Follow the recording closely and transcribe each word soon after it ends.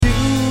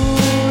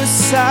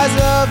sides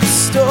of the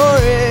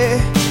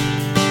story.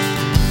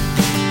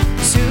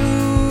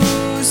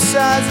 Two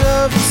sides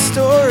of the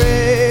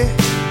story.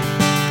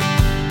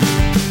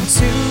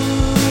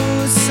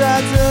 Two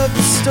sides of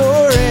the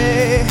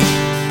story.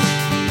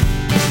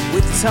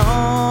 With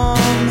Tom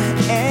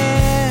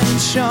and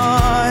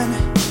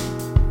Sean.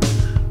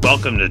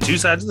 Welcome to Two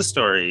Sides of the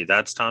Story.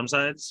 That's Tom's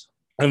sides.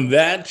 And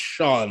that's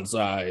Sean's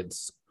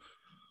sides.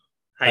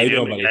 How you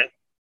doing,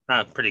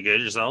 buddy? Pretty good.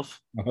 Yourself?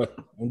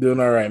 I'm doing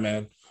all right,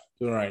 man.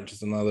 Doing all right.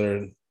 Just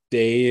another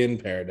day in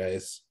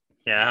paradise.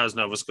 Yeah, how's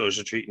Nova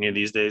Scotia treating you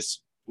these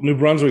days? New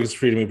Brunswick is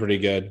treating me pretty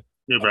good.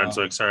 New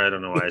Brunswick. Sorry, I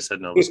don't know why I said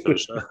Nova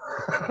Scotia.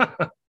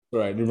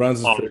 Right. New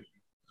Brunswick.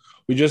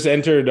 We just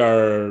entered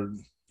our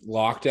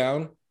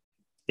lockdown.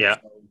 Yeah.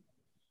 So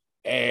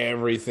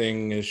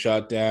everything is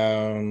shut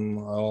down.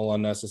 All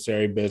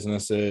unnecessary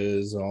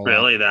businesses.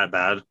 Really that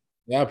bad?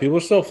 Yeah, people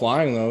are still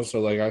flying though.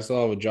 So like, I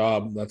still have a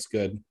job. That's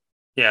good.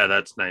 Yeah,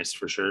 that's nice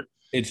for sure.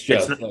 It's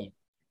just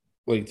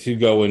like to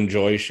go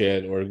enjoy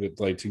shit or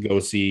like to go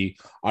see.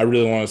 I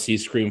really want to see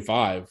Scream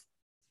 5.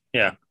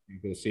 Yeah,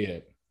 go see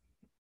it.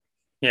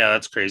 Yeah,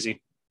 that's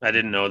crazy. I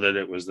didn't know that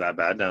it was that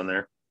bad down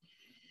there.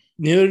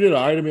 Neither did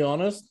I, to be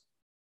honest.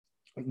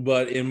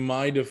 But in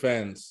my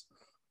defense,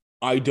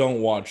 I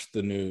don't watch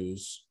the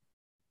news.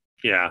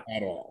 Yeah,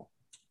 at all.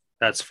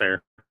 That's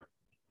fair.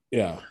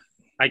 Yeah,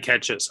 I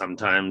catch it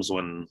sometimes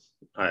when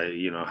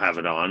I, have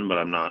it on, but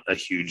I'm not a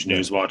huge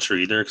news watcher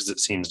either because it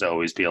seems to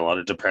always be a lot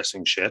of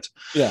depressing shit.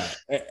 Yeah,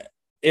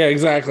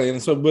 exactly.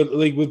 And so, but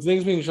like with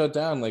things being shut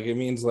down, like it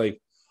means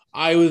like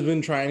I was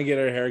been trying to get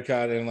a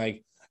haircut, and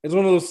like it's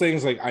one of those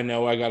things like I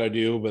know I got to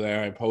do, but then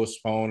I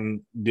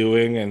postpone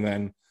doing, and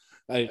then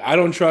like I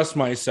don't trust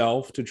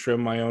myself to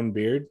trim my own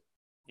beard.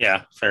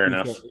 Yeah, fair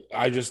enough.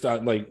 I just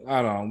like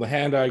I don't know, the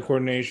hand-eye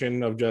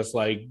coordination of just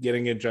like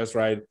getting it just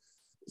right.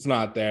 It's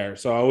not there.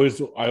 So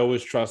I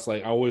always trust,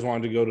 like I always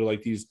wanted to go to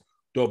like these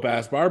dope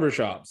ass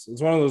barbershops.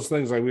 It's one of those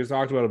things, like we've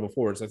talked about it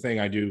before. It's a thing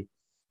I do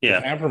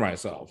to pamper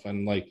myself.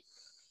 And like,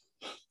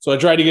 so I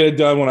tried to get it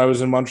done when I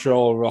was in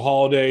Montreal over the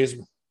holidays.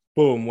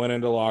 Boom, went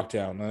into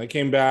lockdown. And I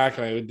came back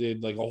and I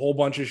did like a whole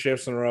bunch of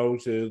shifts in a row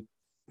to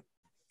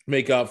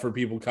make up for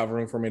people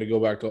covering for me to go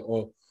back to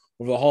over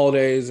the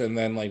holidays. And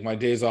then like my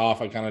days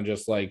off, I kind of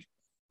just like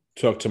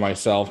took to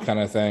myself kind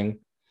of thing.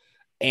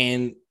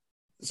 And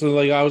so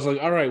like I was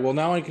like, all right, well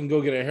now I can go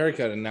get a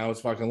haircut, and now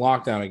it's fucking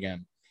lockdown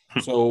again.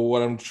 So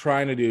what I'm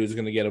trying to do is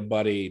going to get a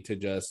buddy to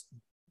just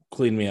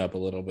clean me up a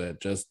little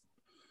bit. Just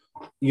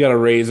you got a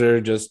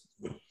razor, just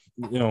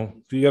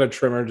if you got a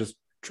trimmer, just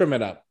trim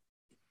it up.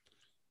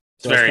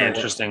 It's very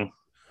interesting.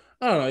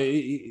 I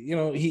don't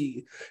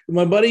know.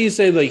 My buddy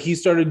said like he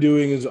started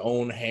doing his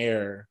own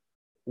hair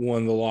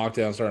when the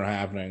lockdown started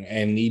happening,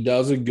 and he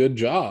does a good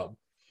job.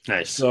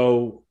 Nice.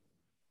 So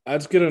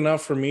that's good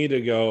enough for me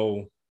to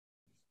go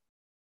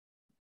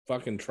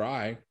fucking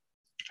try.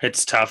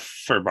 It's tough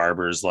for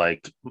barbers.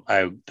 Like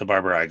the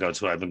barber I go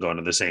to, I've been going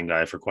to the same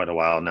guy for quite a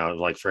while now,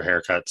 like for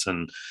haircuts,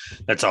 and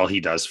that's all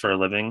he does for a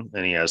living.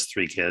 And he has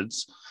 3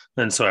 kids.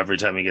 And so every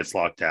time he gets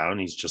locked down,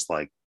 he's just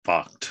like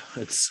fucked.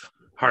 It's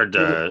hard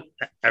to,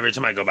 every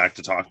time I go back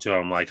to talk to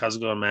him, I'm like, how's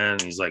it going, man?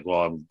 And he's like,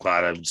 well, I'm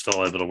glad I'm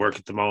still able to work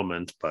at the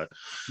moment, but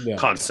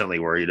constantly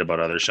worried about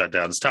other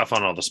shutdowns. Tough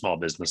on all the small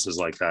businesses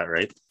like that,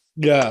 right?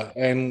 Yeah.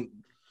 And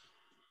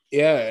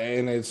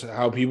it's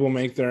how people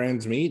make their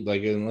ends meet.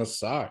 Like, it must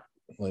suck.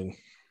 Like,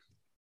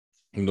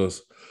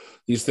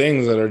 these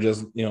things that are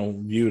just,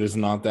 viewed as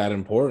not that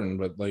important,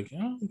 but like,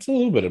 it's a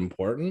little bit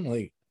important.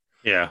 Like,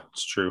 yeah,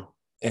 it's true.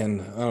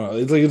 And I don't know,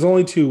 it's like, it's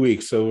only 2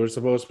 weeks. So we're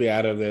supposed to be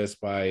out of this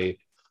by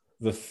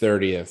the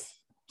 30th.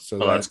 So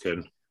that's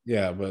good.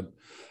 Yeah. But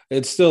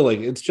it's still like,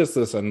 it's just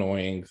this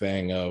annoying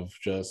thing of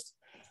just,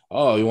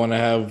 oh, you want to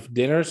have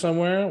dinner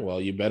somewhere? Well,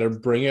 you better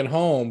bring it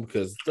home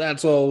because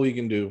that's all we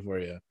can do for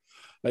you.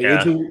 Like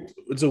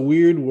it's a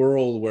weird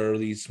world where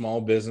these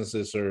small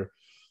businesses are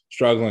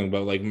struggling,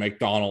 but like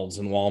McDonald's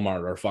and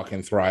Walmart are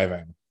fucking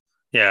thriving.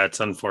 Yeah,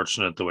 it's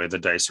unfortunate the way the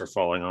dice are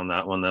falling on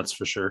that one. That's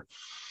for sure.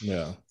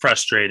 Yeah,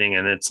 frustrating.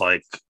 And it's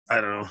like, I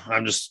don't know.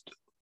 I'm just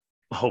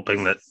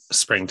hoping that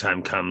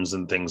springtime comes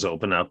and things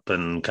open up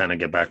and kind of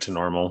get back to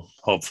normal.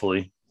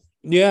 Hopefully.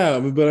 Yeah,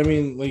 but I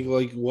mean,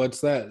 like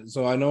what's that?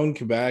 So I know in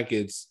Quebec,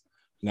 it's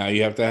now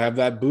you have to have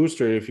that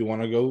booster if you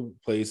want to go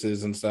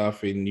places and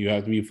stuff, and you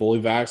have to be fully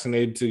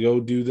vaccinated to go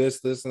do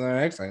this, and the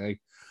next thing.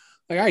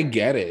 Like I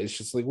get it. It's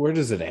just like, where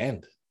does it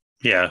end?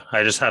 Yeah,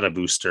 I just had a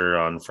booster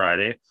on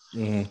Friday.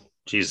 Mm-hmm.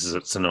 Jesus,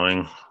 it's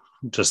annoying.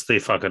 Just the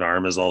fucking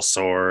arm is all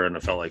sore, and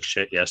I felt like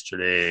shit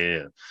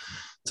yesterday.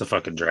 It's a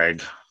fucking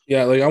drag.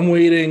 Yeah, like I'm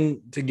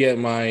waiting to get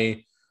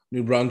my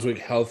New Brunswick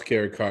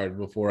healthcare card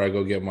before I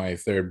go get my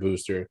 3rd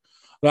booster.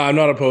 No, I'm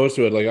not opposed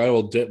to it. Like, I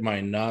will dip my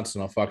nuts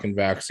in a fucking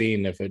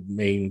vaccine if it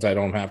means I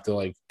don't have to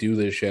like do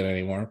this shit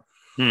anymore.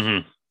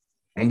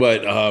 Mm-hmm.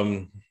 But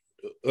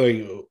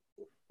like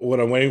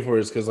what I'm waiting for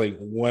is because like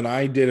when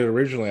I did it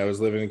originally, I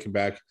was living in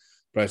Quebec,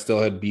 but I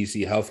still had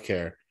BC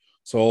healthcare.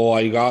 So all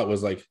I got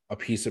was like a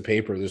piece of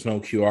paper. There's no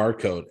QR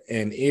code,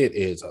 and it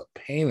is a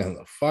pain in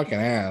the fucking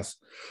ass.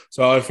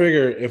 So I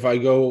figure if I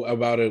go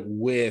about it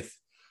with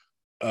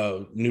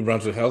a New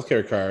Brunswick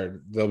healthcare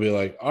card, they'll be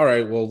like, all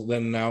right, well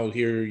then now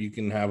here you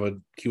can have a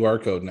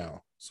QR code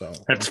now. So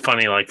It's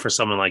funny, like for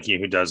someone like you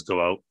who does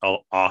go out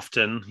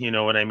often, you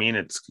know what I mean?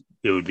 It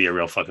would be a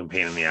real fucking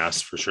pain in the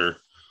ass for sure.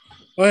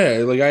 oh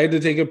yeah, like I had to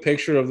take a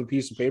picture of the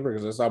piece of paper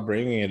because I stopped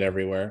bringing it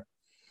everywhere.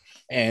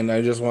 And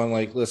I just want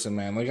like, listen,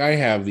 man, like I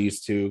have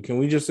these two. Can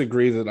we just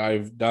agree that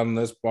I've done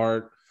this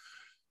part?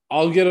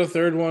 I'll get a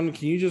third one.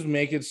 Can you just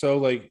make it so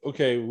like,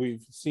 okay, we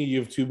see you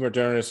have two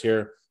Modernas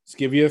here. Let's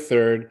give you a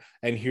third,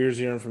 and here's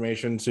your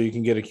information so you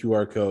can get a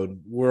QR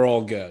code. We're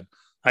all good.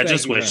 I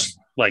just wish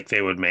like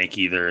they would make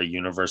either a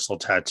universal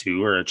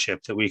tattoo or a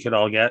chip that we could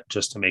all get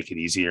just to make it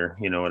easier.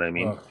 You know what I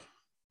mean?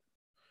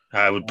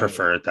 I would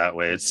prefer it that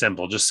way. It's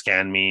simple. Just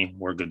scan me.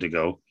 We're good to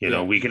go. You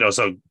know, we could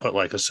also put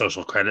like a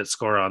social credit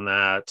score on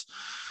that.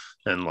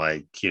 And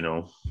like, you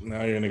know,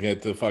 now you're going to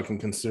get the fucking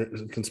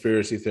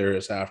conspiracy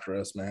theorists after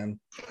us, man.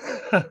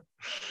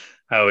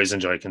 I always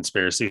enjoy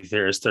conspiracy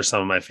theorists. They're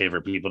some of my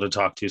favorite people to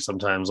talk to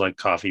sometimes, like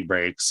coffee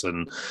breaks.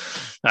 And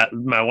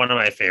one of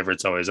my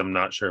favorites always, I'm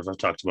not sure if I've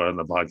talked about it on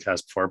the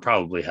podcast before,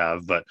 probably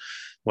have, but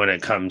when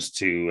it comes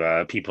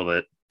to people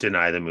that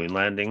deny the moon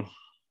landing,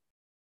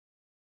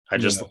 I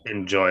just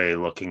enjoy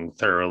looking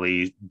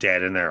thoroughly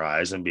dead in their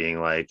eyes and being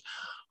like,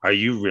 are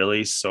you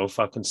really so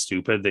fucking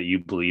stupid that you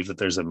believe that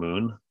there's a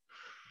moon?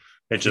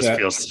 It just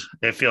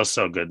feels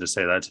so good to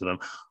say that to them.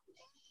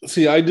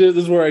 See, this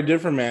is where I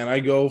differ, man. I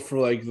go for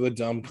like the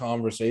dumb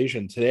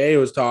conversation. Today I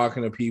was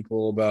talking to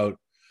people about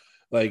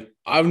like,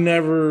 I've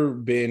never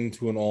been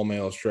to an all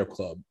male strip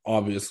club,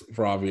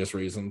 for obvious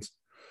reasons.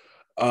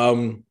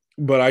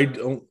 But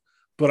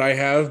I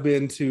have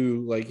been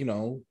to like, you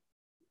know,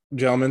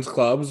 gentlemen's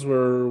clubs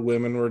where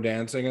women were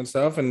dancing and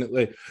stuff, and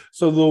like,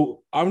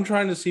 so I'm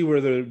trying to see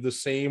where they're the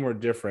same or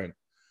different.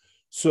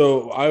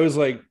 So I was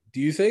like,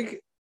 do you think,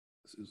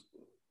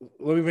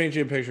 let me paint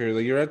you a picture,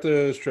 like you're at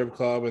the strip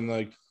club and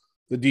like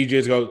the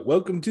DJs go,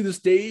 welcome to the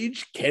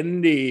stage,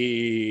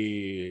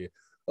 Kendi.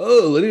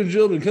 Oh, ladies and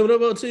gentlemen, coming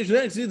up on stage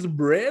next, it's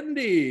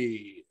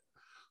Brandy.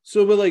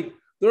 So but like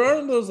there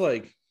aren't those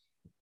like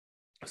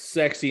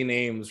sexy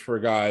names for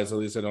guys, at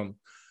least I don't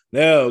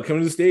know.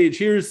 Coming to the stage,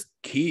 here's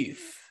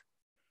Keith.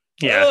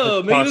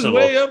 Yeah, making his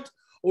way up.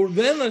 Or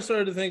then I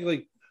started to think,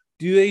 like,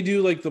 do they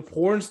do like the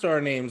porn star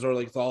names or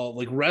like the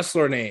like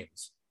wrestler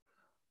names?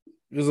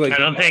 Like, I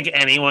don't think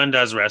anyone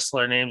does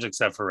wrestler names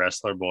except for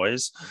wrestler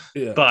boys.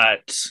 Yeah.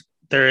 But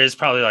there is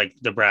probably like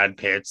the Brad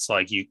Pitts,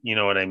 like you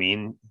know what I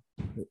mean?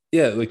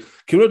 Yeah, like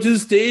coming up to the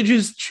stage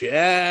is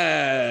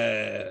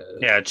Chad.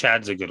 Yeah,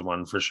 Chad's a good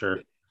one for sure.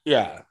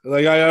 Yeah,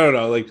 like I don't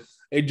know, like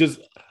it just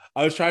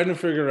I was trying to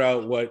figure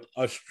out what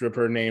a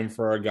stripper name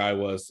for a guy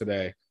was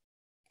today.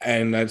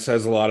 And that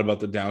says a lot about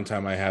the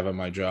downtime I have at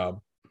my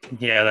job.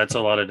 Yeah, that's a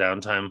lot of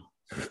downtime.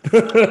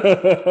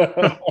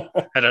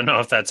 I don't know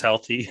if that's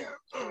healthy.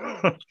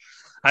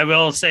 I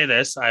will say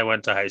this. I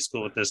went to high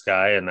school with this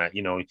guy, and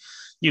you know,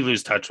 you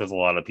lose touch with a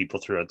lot of people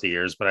throughout the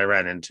years, but I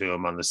ran into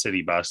him on the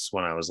city bus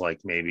when I was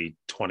like maybe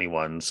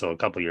 21. So a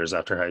couple years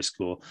after high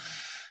school.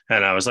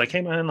 And I was like,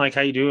 hey man, like,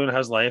 how you doing?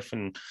 How's life?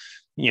 And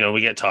you know,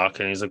 we get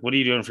talking. He's like, what are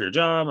you doing for your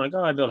job? I'm like,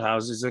 oh, I build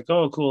houses. He's like,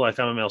 oh, cool. Like,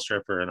 I'm a male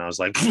stripper. And I was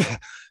like,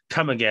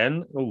 come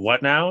again?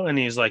 What now? And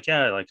he's like,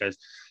 yeah, like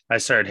I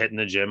started hitting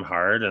the gym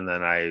hard. And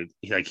then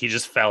he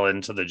just fell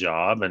into the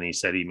job. And he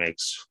said he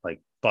makes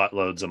like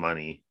buttloads of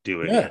money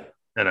doing it.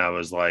 And I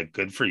was like,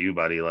 good for you,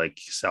 buddy. Like,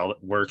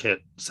 work it,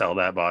 sell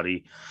that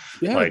body.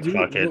 Yeah, like, dude,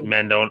 fuck it.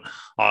 Men don't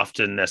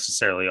often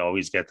necessarily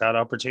always get that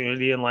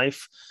opportunity in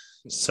life.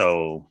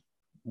 So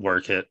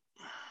work it.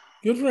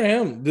 Good for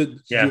him. Did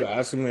you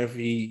ask him if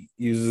he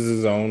uses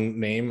his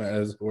own name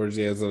or is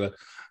he has a?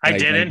 I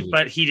didn't,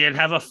 but he did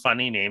have a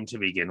funny name to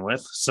begin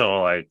with.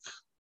 So like,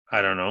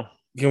 I don't know.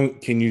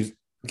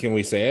 Can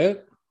we say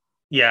it?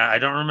 Yeah, I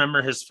don't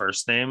remember his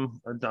first name.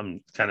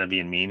 I'm kind of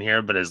being mean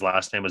here, but his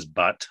last name was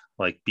Butt,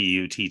 like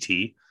Butt.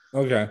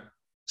 Okay.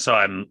 So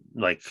I'm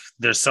like,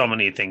 there's so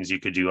many things you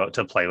could do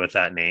to play with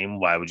that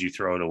name. Why would you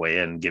throw it away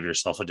and give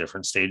yourself a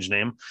different stage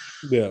name?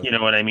 Yeah. You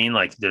know what I mean?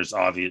 Like, there's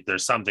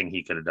something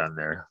he could have done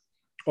there.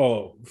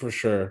 Oh, for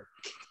sure.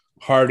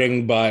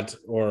 Harding Butt,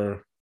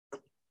 or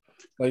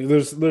like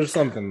there's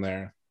something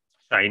there.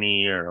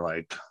 Shiny or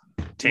like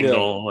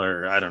Tingle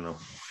or I don't know.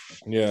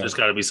 Yeah. There's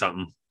got to be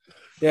something.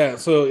 Yeah.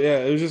 So yeah,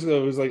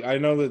 it was like, I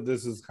know that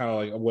this is kind of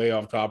like a way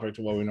off topic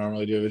to what we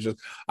normally do.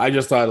 I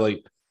just thought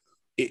like,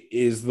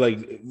 is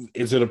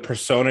it a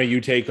persona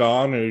you take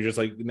on, or you're just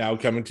like, now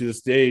coming to the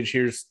stage,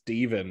 here's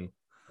Steven.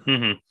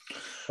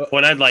 Mm-hmm.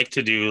 What I'd like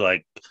to do,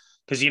 like,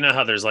 because you know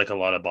how there's like a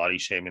lot of body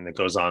shaming that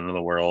goes on in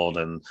the world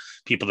and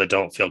people that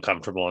don't feel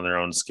comfortable in their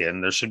own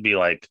skin. There should be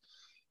like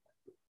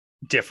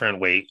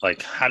different weight.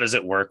 Like, how does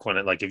it work when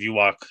if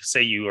you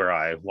say you or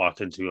I walk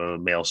into a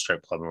male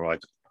strip club and we're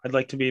like, I'd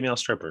like to be a male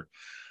stripper.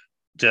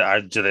 Do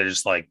they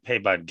just like, hey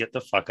bud, get the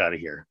fuck out of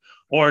here?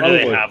 Or do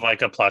they have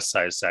like a plus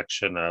size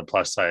section, a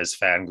plus size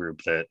fan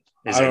group that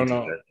is I don't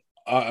know.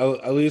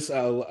 At least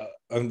the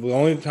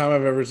only time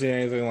I've ever seen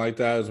anything like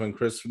that is when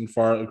Chris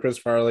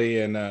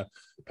Farley and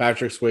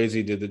Patrick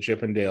Swayze did the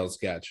Chip and Dale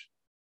sketch.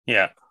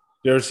 Yeah.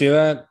 You ever see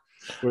that?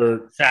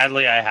 Where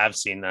Sadly, I have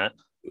seen that.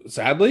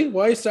 sadly,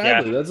 why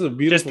sadly? Yeah. That's a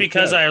beautiful. Just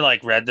because sketch. I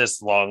like read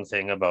this long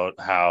thing about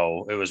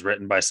how it was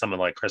written by some of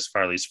like Chris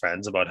Farley's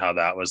friends about how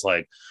that was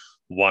like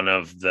one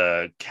of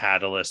the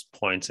catalyst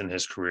points in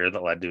his career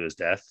that led to his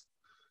death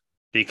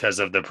because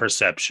of the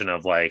perception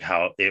of like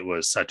how it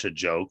was such a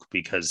joke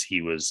because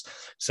he was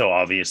so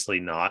obviously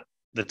not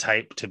the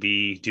type to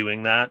be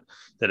doing that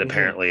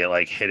apparently it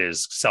like hit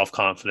his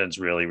self-confidence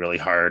really, really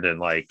hard and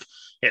like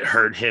it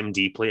hurt him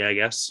deeply, I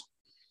guess.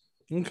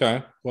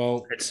 Okay,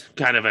 well, it's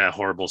kind of a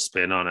horrible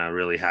spin on a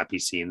really happy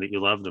scene that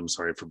you loved. I'm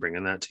sorry for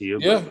bringing that to you.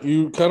 Yeah,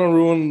 you kind of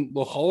ruined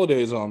the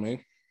holidays on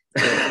me.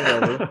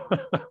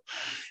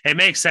 It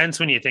makes sense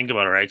when you think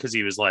about it, right? Because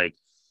he was like,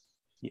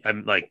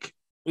 I'm like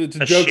it's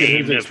a joke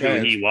ashamed of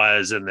who he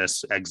was, and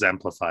this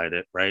exemplified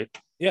it, right?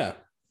 Yeah.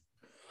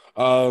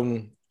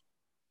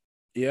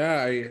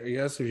 Yeah, I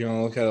guess if you want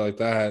to look at it like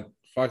that,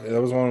 fuck,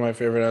 that was one of my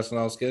favorite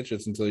SNL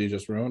sketches until you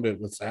just ruined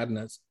it with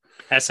sadness.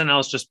 SNL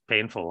is just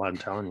painful. I'm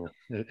telling you,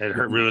 it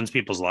ruins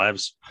people's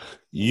lives.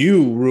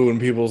 You ruin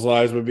people's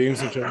lives by being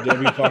such a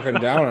Debbie fucking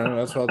Downer.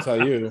 That's what I'll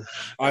tell you.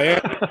 I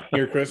am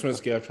your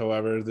Christmas gift,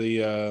 however,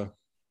 the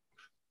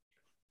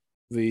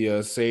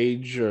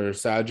sage or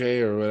sage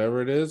or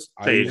whatever it is.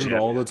 Sage, I use it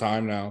all the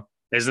time now.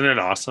 Isn't it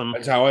awesome?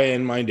 That's how I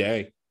end my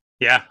day.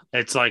 Yeah,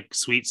 it's like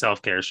sweet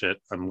self-care shit.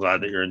 I'm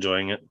glad that you're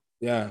enjoying it.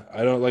 Yeah,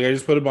 I don't like. I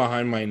just put it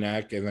behind my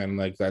neck, and then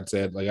like that's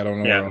it. Like I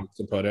don't know where else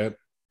to put it.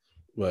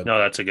 But no,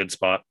 that's a good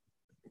spot.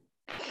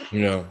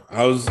 You know,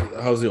 how's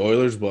the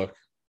Oilers book?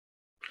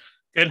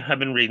 Good. I've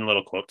been reading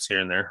little quotes here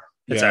and there.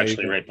 It's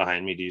actually right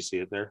behind me. Do you see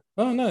it there?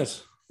 Oh,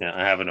 nice. Yeah,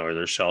 I have an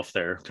Oilers shelf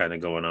there kind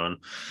of going on.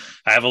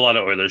 I have a lot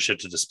of Oilers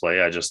shit to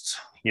display. I just,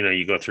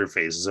 you go through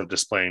phases of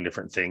displaying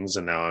different things,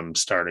 and now I'm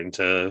starting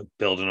to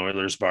build an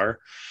Oilers bar.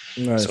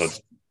 Nice. So it's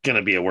going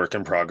to be a work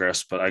in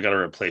progress, but I got to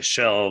replace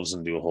shelves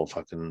and do a whole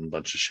fucking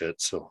bunch of shit.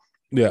 So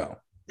yeah,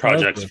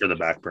 projects for the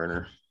back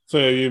burner.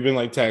 So you've been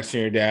like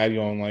texting your dad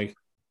going like,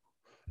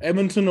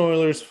 Edmonton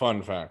Oilers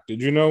fun fact.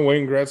 Did you know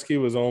Wayne Gretzky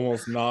was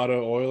almost not an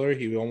Oiler?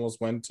 He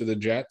almost went to the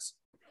Jets,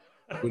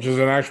 which is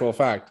an actual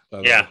fact.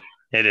 Yeah,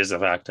 it is a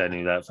fact. I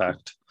knew that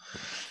fact.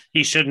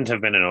 He shouldn't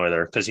have been an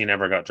Oiler because he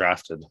never got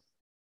drafted.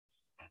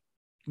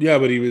 Yeah,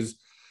 but he was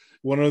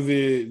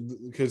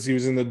because he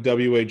was in the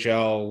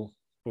WHL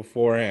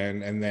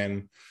beforehand and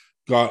then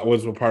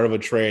was a part of a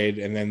trade,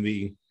 and then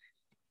the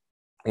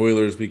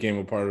Oilers became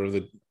a part of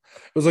it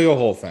was like a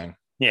whole thing.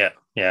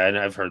 Yeah, and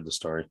I've heard the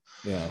story.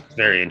 Yeah.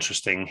 Very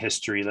interesting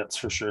history, that's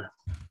for sure.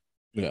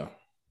 Yeah.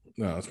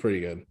 No, it's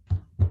pretty good.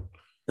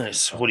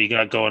 Nice. What do you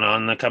got going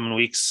on in the coming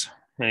weeks?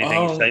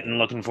 Anything exciting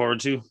looking forward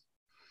to?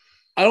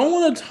 I don't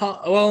want to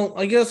talk. Well,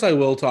 I guess I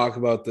will talk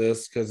about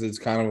this because it's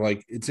kind of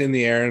like it's in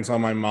the air and it's on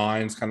my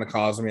mind. It's kind of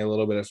causing me a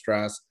little bit of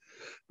stress.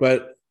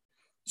 But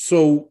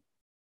so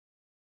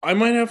I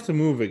might have to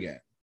move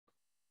again.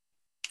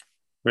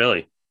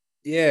 Really?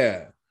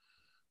 Yeah.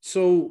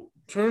 So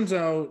turns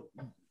out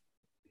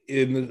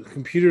in the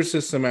computer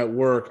system at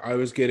work, I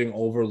was getting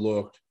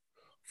overlooked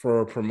for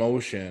a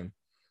promotion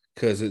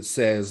because it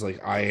says like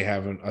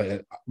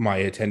my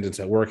attendance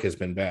at work has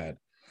been bad.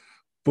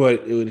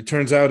 But it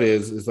turns out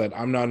is that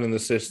I'm not in the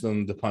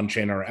system to punch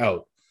in or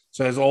out.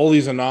 So there's all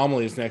these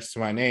anomalies next to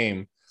my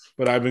name,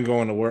 but I've been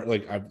going to work.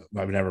 Like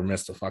I've never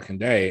missed a fucking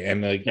day.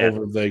 And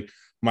over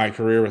my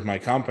career with my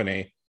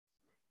company,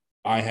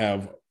 I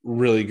have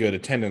really good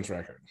attendance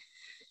record.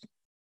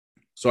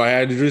 So I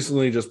had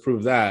recently just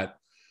proved that.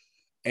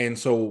 And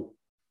so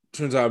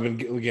turns out I've been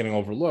getting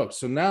overlooked.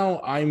 So now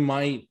I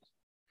might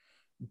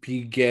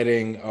be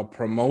getting a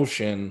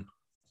promotion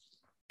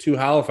to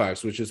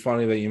Halifax, which is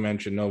funny that you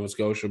mentioned Nova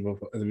Scotia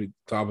at the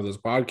top of this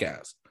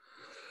podcast.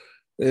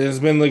 There's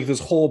been like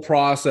this whole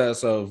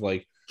process of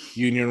like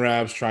union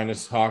reps trying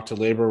to talk to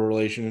labor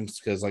relations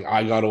because like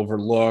I got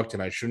overlooked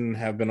and I shouldn't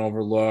have been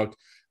overlooked.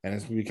 And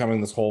it's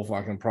becoming this whole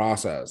fucking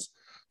process.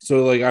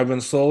 So like I've been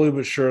slowly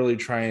but surely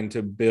trying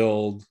to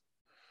build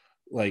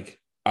like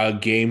a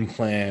game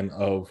plan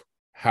of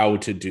how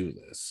to do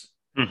this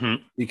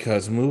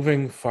because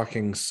moving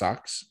fucking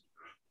sucks.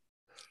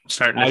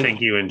 Starting to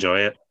think you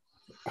enjoy it.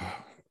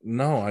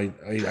 No, I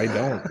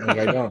don't. Like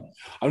I don't.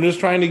 I'm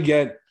just trying to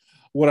get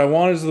what I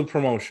want is the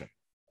promotion.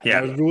 Yeah,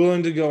 I was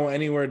willing to go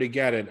anywhere to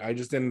get it. I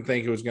just didn't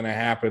think it was going to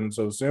happen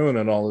so soon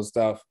and all this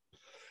stuff.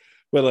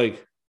 But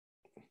like,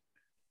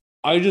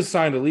 I just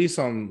signed a lease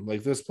on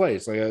like this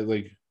place,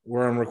 like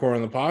where I'm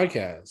recording the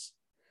podcast,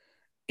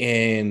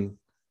 and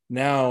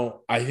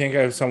now I think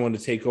I have someone to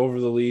take over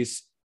the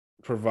lease,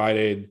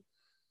 provided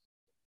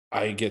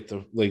I get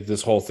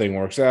this whole thing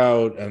works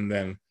out, and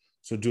then.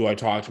 So do I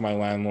talk to my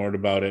landlord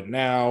about it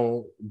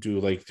now?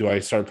 Do I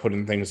start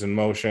putting things in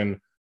motion?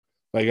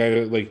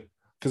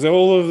 Because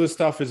all of this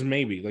stuff is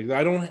maybe. Like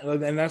I don't,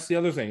 and that's the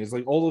other thing is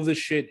like all of this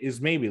shit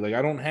is maybe. Like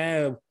I don't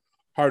have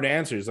hard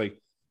answers. Like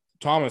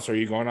Thomas, are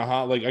you going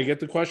to like I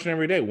get the question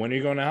every day. When are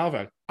you going to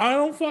Halifax? I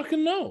don't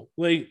fucking know.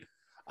 Like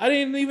I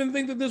didn't even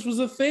think that this was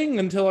a thing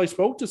until I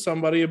spoke to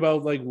somebody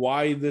about like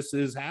why this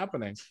is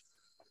happening.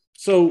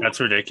 So That's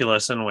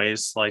ridiculous in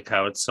ways like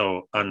how it's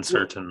so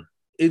uncertain.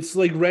 it's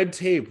like red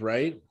tape,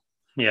 right?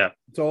 Yeah.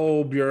 It's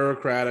all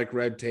bureaucratic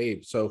red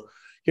tape. So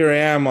here I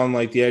am on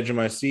like the edge of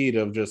my seat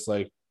of just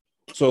like,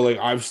 so like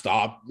I've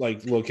stopped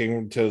like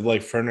looking to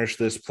like furnish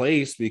this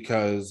place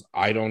because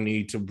I don't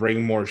need to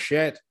bring more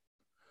shit.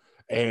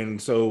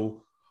 And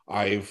so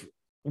I've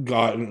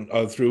gotten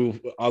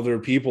through other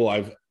people,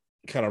 I've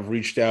kind of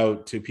reached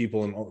out to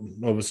people in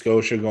Nova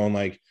Scotia going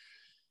like,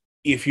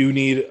 if you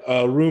need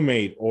a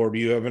roommate or do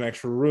you have an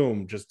extra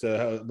room, just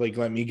to like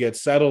let me get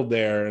settled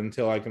there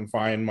until I can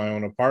find my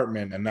own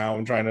apartment. And now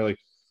I'm trying to like,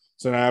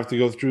 so now I have to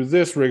go through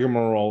this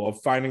rigmarole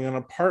of finding an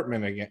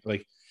apartment again.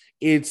 Like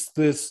it's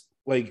this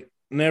like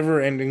never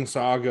ending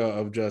saga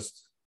of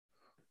just,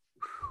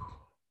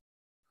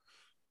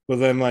 but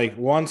then like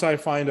once I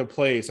find a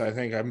place, I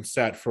think I'm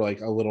set for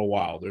like a little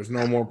while. There's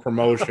no more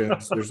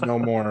promotions. There's no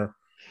more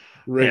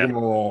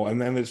rigmarole.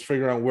 And then it's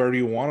figuring out where do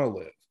you want to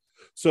live.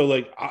 So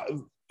like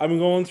I'm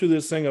going through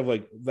this thing of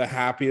like the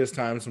happiest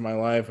times of my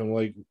life. And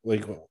like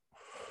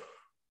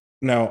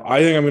now I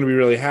think I'm going to be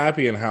really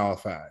happy in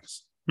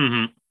Halifax,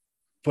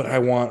 but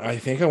I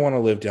think I want to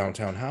live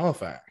downtown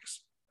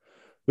Halifax,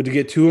 but to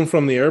get to and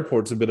from the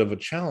airport's a bit of a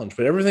challenge,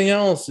 but everything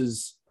else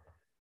is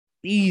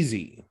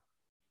easy.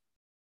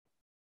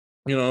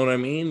 You know what I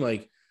mean?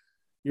 Like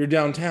you're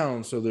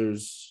downtown, so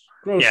there's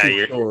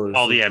grocery stores.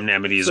 All the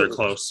amenities are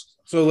close.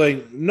 So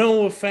like,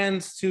 no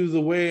offense to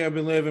the way I've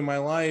been living my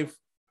life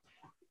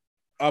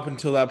up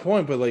until that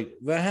point, but like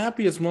the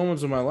happiest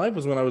moments of my life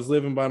was when I was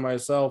living by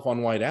myself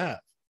on White Ave.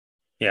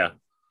 Yeah.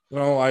 You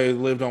know, I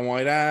lived on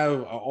White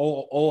Ave.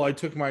 All I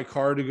took my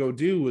car to go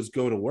do was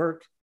go to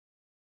work.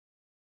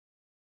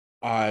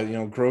 You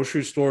know,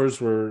 grocery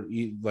stores were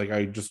like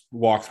I just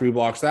walked 3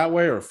 blocks that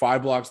way or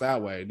 5 blocks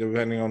that way,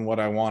 depending on what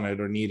I wanted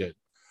or needed.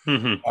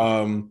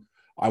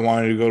 I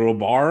wanted to go to a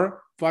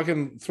bar,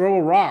 fucking throw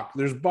a rock.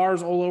 There's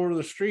bars all over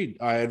the street.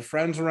 I had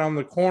friends around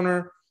the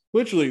corner.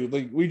 Literally,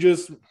 like we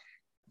just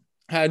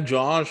had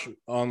Josh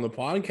on the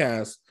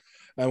podcast,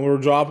 and we'll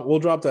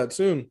drop that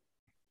soon.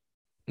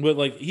 But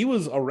like he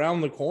was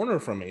around the corner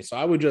from me, so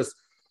I would just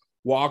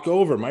walk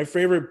over. My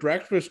favorite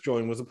breakfast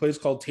joint was a place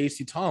called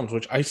Tasty Tom's,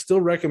 which I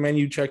still recommend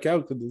you check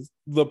out because it's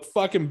the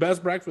fucking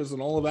best breakfast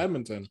in all of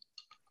Edmonton.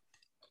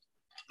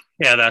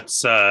 Yeah,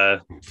 that's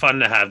fun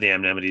to have the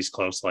amenities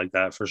close like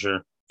that for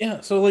sure.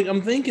 Yeah, so like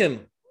I'm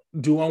thinking,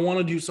 do I want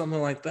to do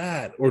something like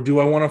that, or do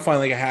I want to find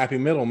like a happy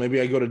middle? Maybe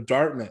I go to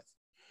Dartmouth,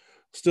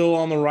 still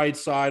on the right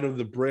side of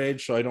the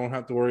bridge, so I don't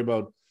have to worry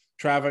about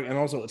traffic. And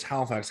also, it's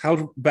Halifax.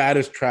 How bad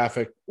is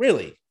traffic,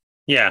 really?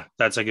 Yeah,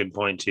 that's a good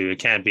point too. It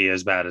can't be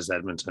as bad as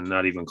Edmonton,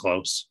 not even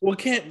close. Well,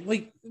 can't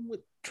like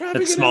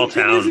traffic it's in small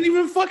Edmonton town. isn't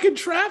even fucking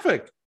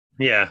traffic.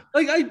 Yeah.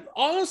 Like I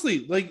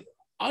honestly like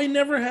I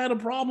never had a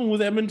problem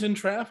with Edmonton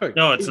traffic.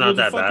 No, it's not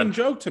that bad. Fucking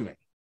joke to me.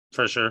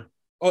 For sure.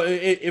 Oh,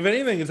 if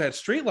anything, it's at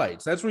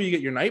streetlights. That's where you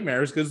get your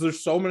nightmares because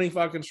there's so many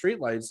fucking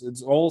streetlights.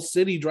 It's all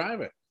city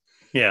driving.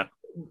 Yeah.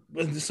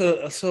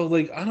 So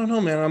like I don't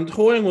know, man. I'm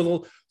toying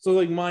with so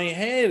like my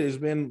head has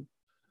been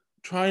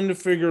trying to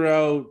figure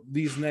out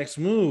these next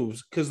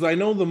moves because I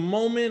know the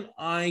moment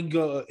I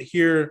go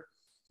here,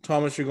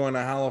 Thomas, you're going to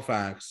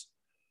Halifax.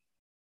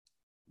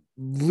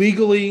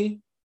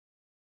 Legally,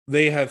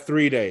 they have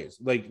 3 days.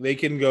 Like they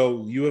can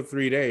go. You have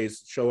 3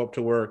 days. Show up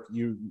to work.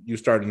 You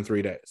start in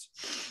 3 days.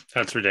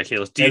 That's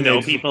ridiculous. Do you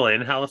know people in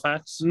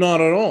Halifax?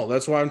 Not at all.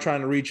 That's why I'm trying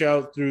to reach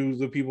out through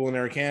the people in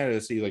Air Canada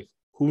to see like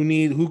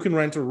who can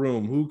rent a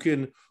room, who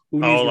needs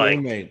a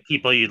roommate.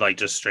 People you'd like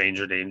just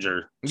stranger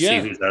danger. See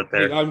who's out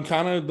there. Like, I'm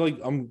kind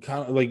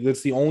of like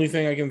that's the only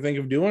thing I can think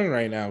of doing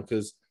right now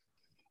because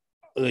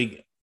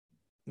like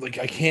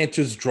I can't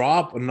just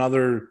drop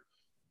another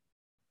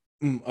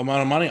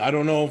amount of money. I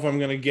don't know if I'm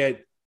gonna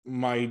get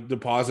my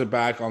deposit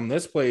back on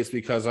this place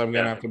because I'm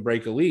gonna have to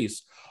break a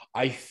lease.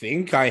 I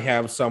think I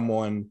have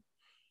someone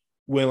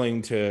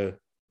willing to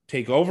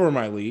take over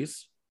my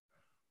lease.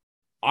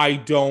 I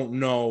don't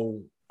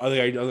know. I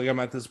think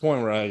I'm at this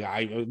point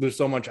where there's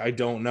so much I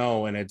don't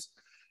know, and it's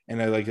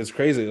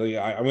crazy.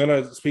 Like I'm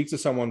gonna speak to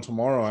someone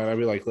tomorrow, and I'll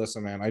be like,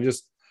 "Listen, man,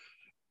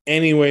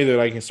 any way that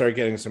I can start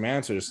getting some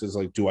answers is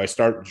like,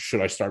 should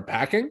I start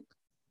packing?"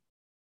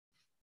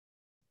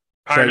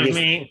 Part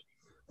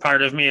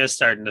of me is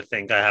starting to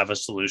think I have a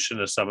solution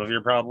to some of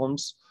your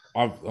problems.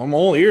 I'm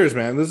all ears,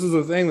 man. This is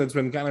the thing that's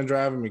been kind of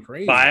driving me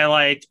crazy. Buy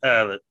like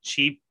a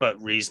cheap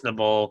but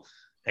reasonable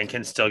and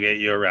can still get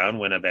you around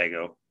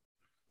Winnebago.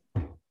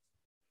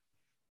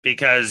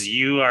 Because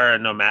you are a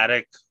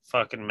nomadic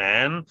fucking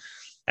man,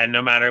 and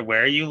no matter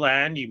where you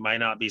land, you might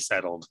not be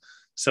settled.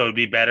 So it'd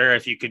be better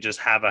if you could just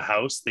have a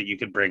house that you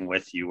could bring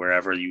with you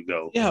wherever you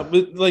go. Yeah,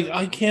 but like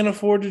I can't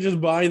afford to just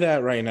buy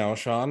that right now,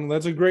 Sean.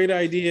 That's a great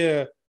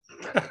idea.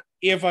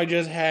 If I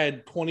just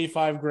had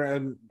 25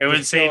 grand, it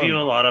would save you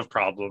a lot of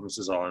problems,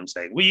 is all I'm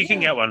saying. Well, you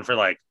can get one for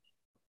like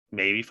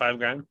maybe $5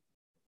 grand.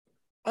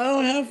 I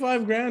don't have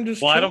 $5,000.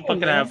 Just Well, I don't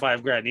chilling, fucking man. have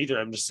 $5,000 either.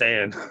 I'm just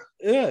saying.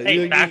 Yeah.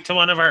 Hey, back to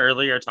one of our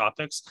earlier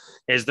topics.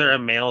 Is there a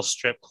male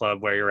strip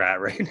club where you're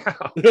at right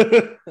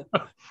now?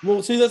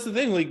 Well, see, that's the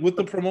thing. Like with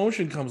the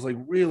promotion comes like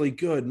really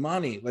good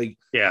money.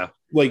 Yeah.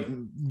 Like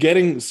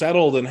getting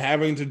settled and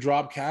having to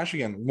drop cash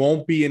again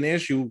won't be an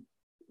issue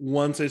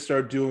once I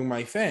start doing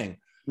my thing.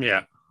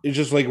 Yeah. It's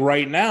just like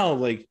right now,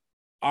 like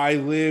I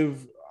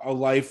live a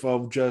life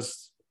of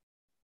just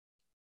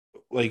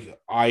like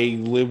I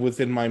live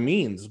within my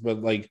means,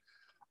 but like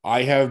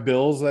I have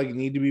bills that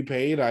need to be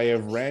paid. I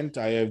have rent.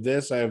 I have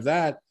this. I have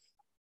that.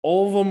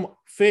 All of them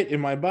fit in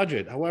my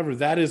budget. However,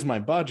 that is my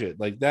budget.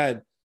 Like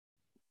that,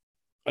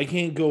 I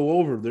can't go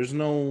over. There's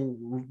no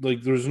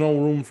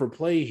room for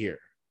play here.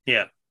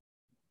 Yeah.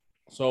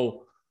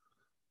 So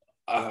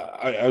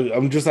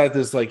I'm just at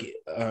this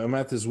I'm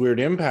at this weird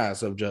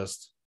impasse of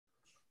just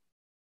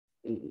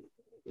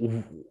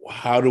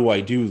how do I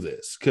do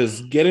this?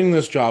 Because getting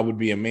this job would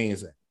be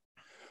amazing.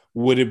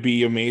 Would it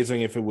be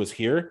amazing if it was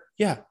here?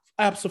 Yeah,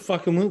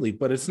 absolutely.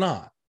 But it's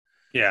not.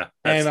 Yeah.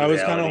 And I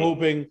was kind of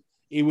hoping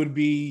it would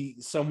be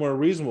somewhere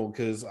reasonable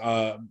because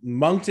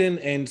Moncton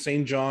and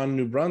St. John,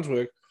 New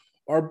Brunswick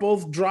are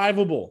both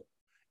drivable.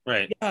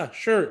 Right. Yeah,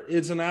 sure.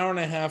 It's an hour and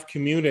a half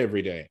commute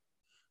every day.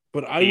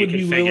 But I you would can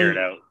be figure willing, it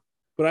out.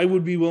 But I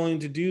would be willing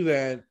to do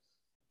that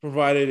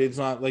provided it's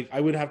not like I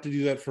would have to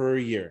do that for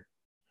a year.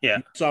 Yeah.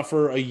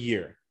 Suffer a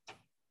year.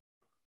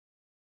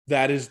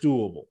 That is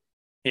doable.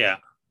 Yeah.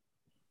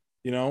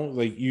 You know,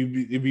 like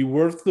it'd be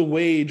worth the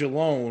wage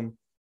alone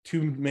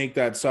to make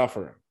that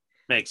suffering.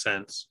 Makes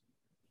sense.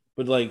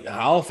 But like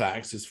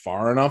Halifax is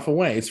far enough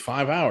away. It's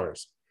 5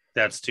 hours.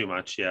 That's too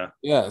much. Yeah.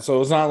 Yeah.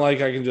 So it's not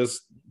like I can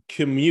just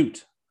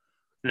commute.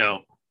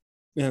 No.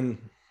 And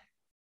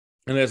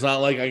it's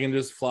not like I can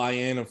just fly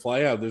in and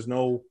fly out. There's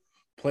no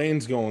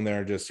planes going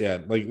there just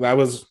yet. Like that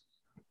was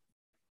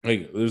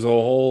like there's a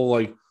whole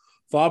like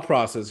thought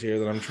process here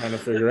that I'm trying to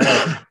figure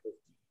out.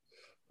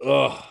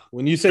 Ugh.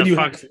 When you said you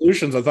had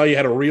solutions, I thought you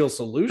had a real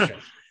solution.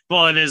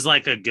 Well, it is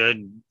like a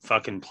good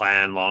fucking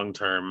plan long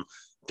term.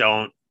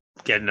 Don't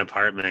get an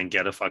apartment and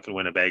get a fucking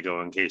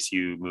Winnebago in case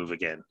you move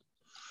again.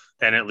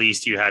 Then at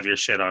least you have your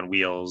shit on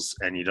wheels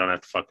and you don't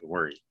have to fucking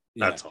worry.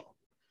 That's all.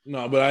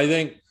 No,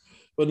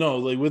 but no,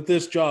 like with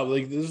this job,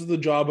 like this is the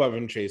job I've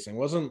been chasing. It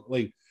wasn't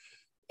like,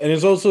 and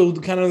it's also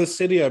kind of the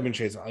city I've been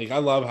chasing. Like I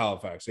love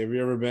Halifax. Have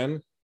you ever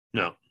been?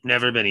 No,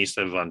 never been east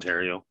of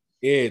Ontario.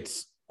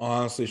 It's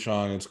honestly,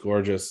 Sean, it's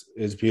gorgeous.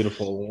 It's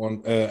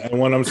beautiful. And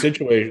when I'm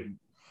situated,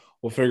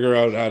 we'll figure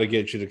out how to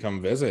get you to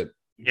come visit.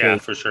 Yeah,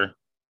 for sure.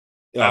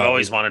 I've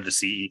always wanted to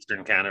see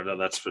Eastern Canada.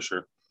 That's for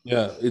sure.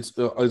 Yeah, it's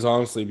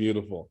honestly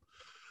beautiful.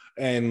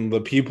 And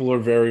the people are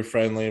very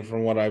friendly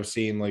from what I've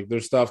seen. Like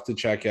there's stuff to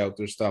check out.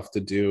 There's stuff to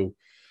do.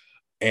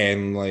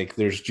 And like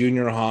there's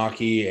junior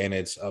hockey and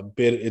it's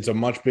a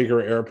much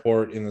bigger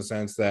airport in the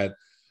sense that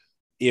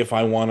if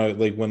I want to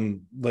like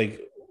when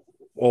like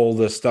all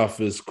this stuff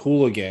is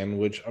cool again,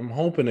 which I'm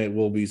hoping it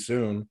will be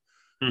soon,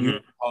 you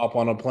hop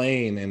on a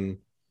plane and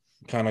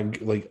kind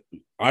of like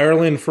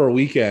Ireland for a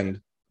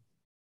weekend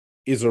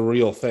is a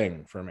real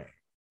thing for me.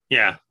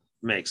 Yeah,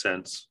 makes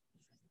sense.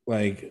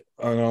 Like,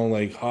 I know,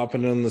 like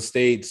hopping in the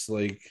States,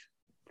 like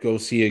go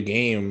see a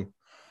game.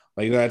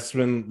 Like that's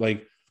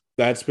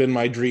been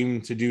my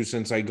dream to do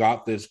since I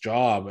got this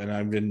job. And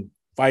I've been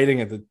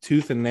fighting at the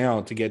tooth and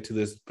nail to get to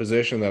this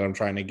position that I'm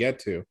trying to get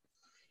to.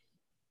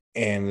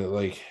 And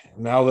like,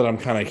 now that I'm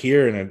kind of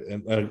here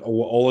and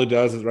all it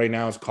does is right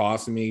now is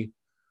costing me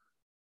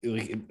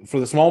like for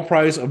the small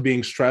price of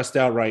being stressed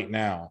out right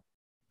now,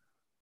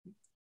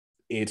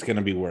 it's going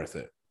to be worth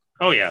it.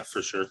 Oh yeah,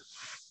 for sure.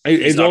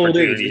 It's all it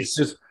is. It's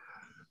just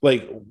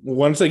like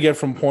once I get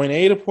from point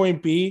A to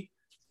point B,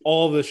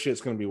 all this shit's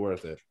going to be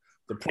worth it.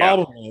 The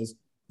problem is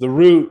the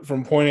route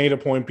from point A to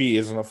point B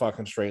isn't a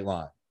fucking straight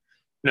line.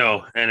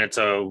 No, and it's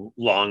a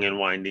long and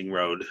winding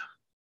road.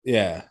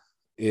 Yeah,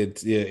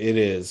 it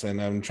is,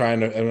 and I'm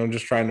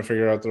just trying to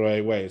figure out the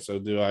right way. So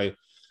do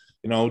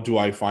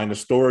I find a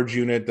storage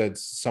unit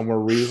that's somewhere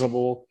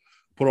reasonable,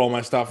 put all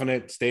my stuff in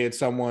it, stay at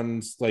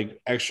someone's like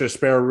extra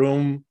spare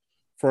room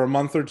for a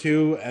month or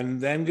two,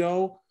 and then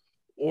go?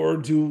 Or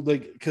do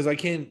like, because I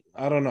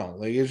don't know.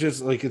 Like, it's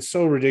just like, it's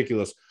so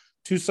ridiculous.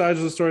 Two sides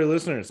of the story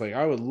listeners. Like,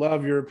 I would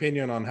love your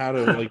opinion on how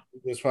to like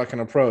this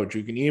fucking approach.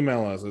 You can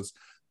email us. It's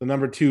the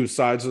number 2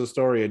 sides of the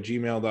story at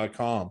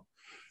gmail.com.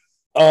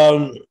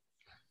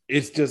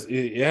 It's just,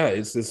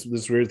 it's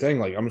this weird thing.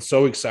 Like, I'm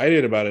so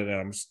excited about it and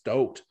I'm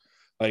stoked.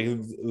 Like,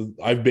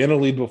 I've been a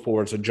lead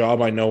before. It's a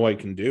job I know I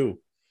can do.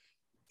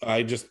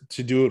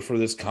 To do it for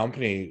this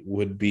company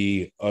would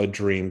be a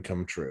dream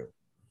come true.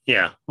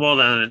 Yeah. Well,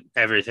 then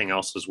everything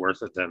else is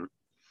worth it then.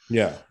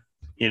 Yeah.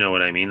 You know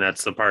what I mean?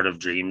 That's the part of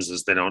dreams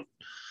is they don't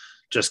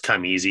just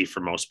come easy for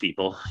most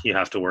people. You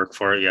have to work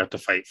for it. You have to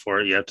fight for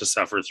it. You have to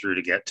suffer through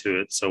to get to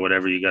it. So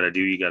whatever you got to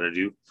do, you got to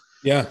do.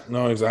 Yeah,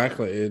 no,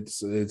 exactly. It's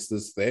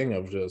this thing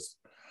of just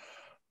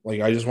like,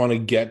 I just want to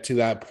get to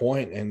that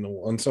point. And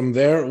once I'm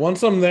there,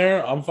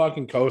 I'm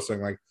fucking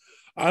coasting. Like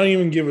I don't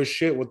even give a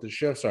shit what the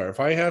shifts are. If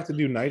I have to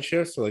do night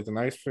shifts for like the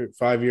next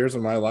 5 years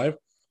of my life,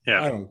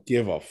 Yeah. I don't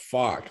give a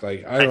fuck.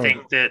 Like I I don't.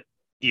 think that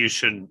you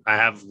should. I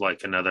have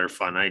like another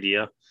fun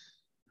idea.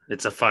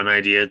 It's a fun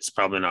idea. It's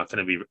probably not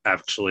going to be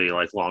actually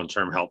like long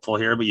term helpful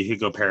here, but you could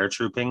go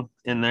paratrooping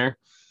in there.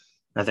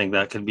 I think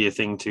that could be a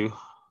thing too.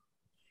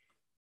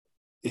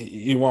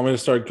 You want me to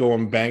start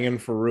going banging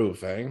for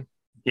roof, eh?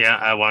 Yeah,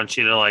 I want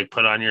you to like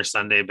put on your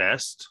Sunday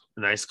best,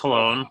 a nice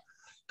cologne,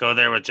 go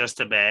there with just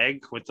a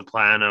bag with the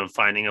plan of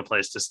finding a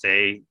place to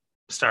stay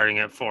starting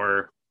at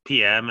 4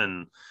 p.m.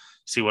 and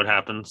see what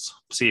happens.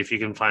 See if you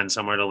can find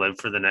somewhere to live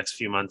for the next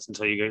few months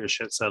until you get your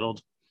shit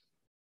settled.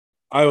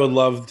 I would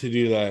love to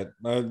do that.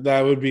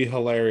 That would be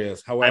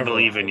hilarious. I However,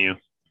 believe in you.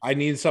 I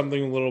need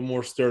something a little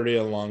more sturdy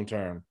and long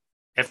term.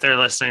 If they're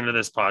listening to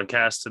this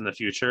podcast in the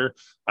future,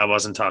 I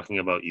wasn't talking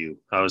about you.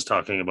 I was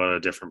talking about a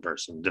different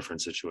person,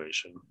 different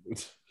situation.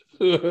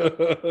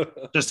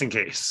 Just in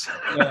case.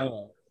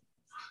 I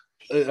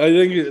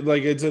think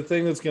like it's a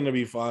thing that's going to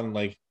be fun.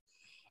 Like,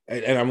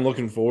 and I'm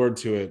looking forward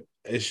to it.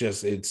 It's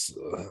just it's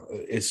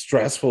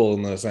stressful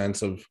in the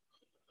sense of,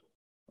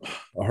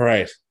 all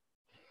right,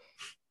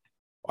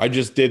 I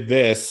just did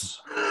this.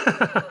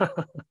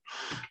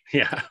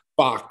 Yeah.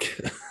 Fuck.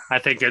 I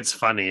think it's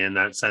funny in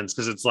that sense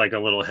because it's like a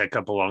little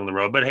hiccup along the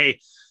road. But hey,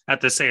 at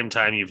the same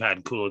time, you've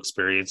had cool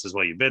experiences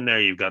while you've been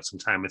there. You've got some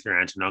time with your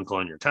aunt and uncle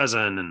and your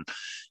cousin, and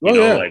you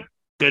know, like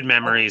good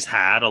memories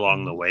had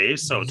along the way.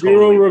 So zero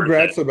totally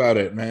regrets about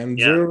it, man.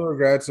 Yeah. Zero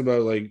regrets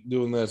about like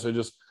doing this. I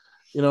just,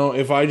 you know,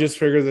 if I just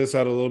figured this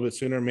out a little bit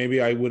sooner,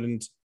 maybe I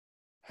wouldn't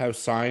have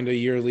signed a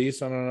year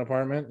lease on an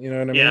apartment. You know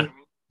what I mean? Yeah.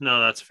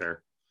 No, that's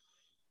fair.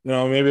 You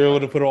know, maybe I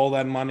would have put all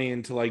that money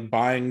into like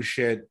buying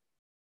shit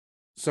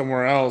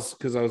somewhere else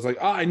because I was like,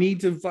 oh, I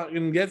need to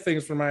fucking get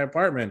things for my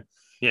apartment.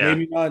 Yeah.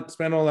 Maybe not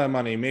spend all that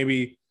money.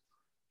 Maybe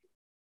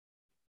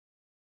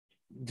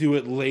do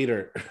it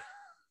later.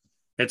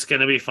 It's going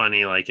to be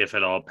funny, like if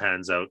it all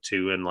pans out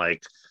too, and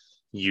like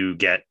you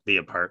get the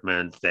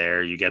apartment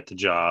there, you get the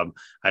job.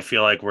 I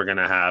feel like we're going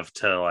to have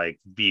to like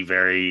be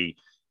very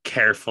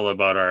careful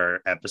about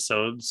our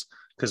episodes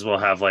because we'll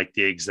have like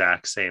the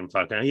exact same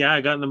fucking, yeah,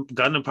 I got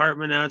an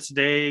apartment now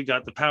today,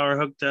 got the power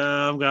hooked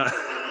up, got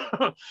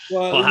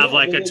we'll have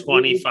like a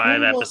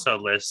 25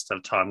 episode list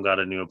of Tom got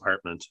a new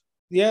apartment.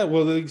 Yeah,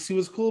 well, like, see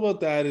what's cool about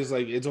that is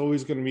like it's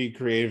always going to be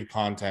creative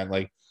content.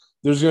 Like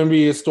there's going to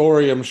be a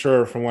story, I'm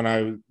sure, from when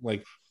I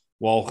like,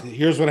 well,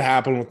 here's what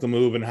happened with the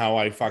move and how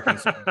I fucking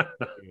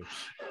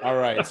all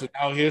right, so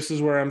now this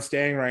is where I'm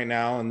staying right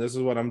now and this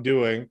is what I'm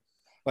doing.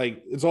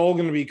 Like it's all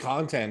going to be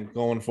content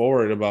going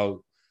forward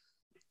about,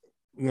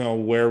 you know,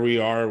 where we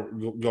are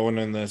going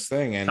in this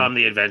thing. And Tom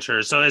the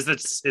Adventurer. So is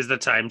the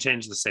time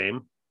change the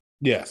same?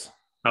 Yes.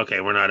 Okay,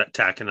 we're not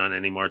tacking on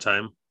any more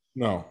time.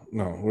 No,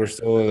 we're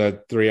still at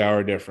that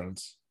 3-hour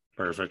difference.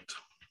 Perfect.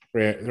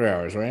 3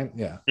 hours, right?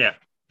 Yeah. Yeah.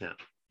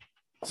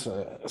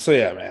 So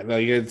yeah, man.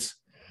 Like it's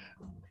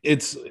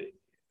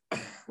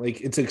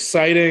like it's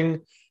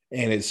exciting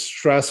and it's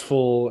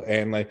stressful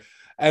and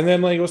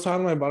then like I was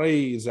talking to my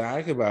buddy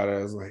Zach about it.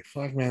 I was like,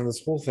 fuck, man,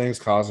 this whole thing's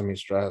causing me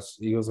stress.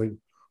 He was like,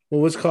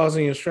 well, what's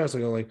causing you stress? I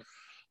go like,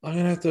 I'm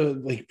gonna have to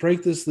like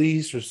break this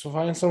lease or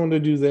find someone to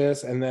do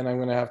this, and then I'm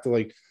gonna have to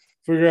like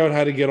figure out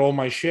how to get all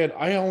my shit.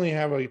 I only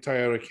have a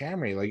Toyota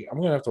Camry. Like I'm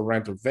gonna have to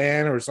rent a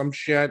van or some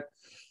shit,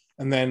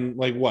 and then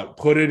like what?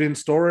 Put it in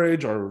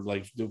storage or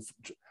like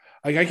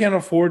I can't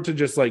afford to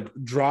just like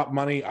drop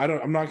money.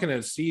 I'm not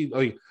gonna see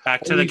like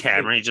back to the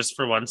Camry just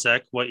for 1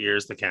 sec. What year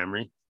is the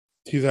Camry?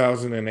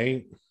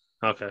 2008.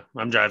 Okay,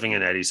 I'm driving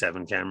an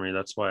 87 Camry.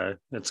 That's why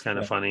it's kind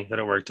of funny that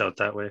it worked out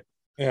that way.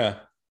 Yeah,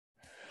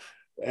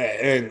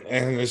 and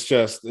it's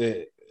just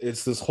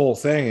it's this whole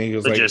thing. And he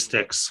goes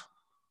logistics. Like,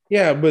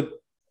 yeah, but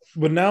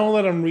now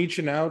that I'm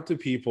reaching out to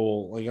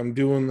people, like I'm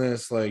doing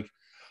this, like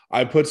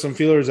I put some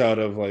feelers out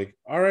of like,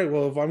 all right,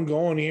 well, if I'm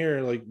going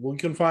here, like we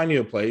can find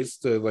you a place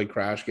to like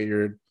crash, get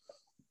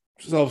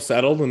yourself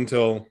settled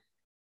until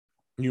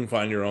you can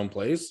find your own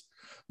place.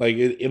 Like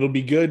it'll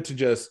be good to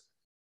just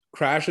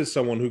crash as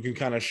someone who can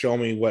kind of show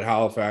me what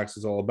Halifax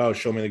is all about,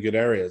 show me the good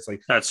areas.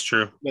 Like that's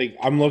true. Like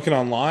I'm looking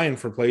online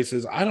for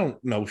places. I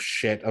don't know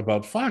shit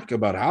about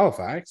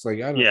Halifax. Like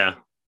I don't. Yeah.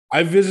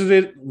 I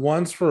visited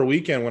once for a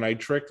weekend when I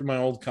tricked my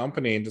old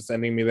company into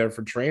sending me there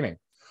for training.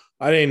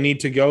 I didn't need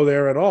to go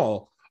there at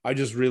all. I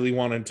just really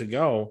wanted to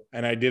go,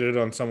 and I did it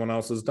on someone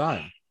else's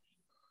dime.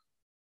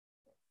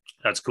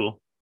 That's cool.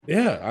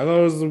 Yeah, I thought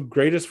it was the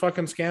greatest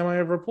fucking scam I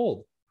ever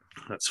pulled.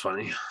 That's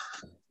funny.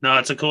 No,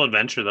 it's a cool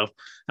adventure, though.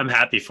 I'm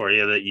happy for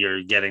you that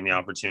you're getting the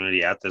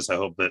opportunity at this. I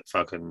hope it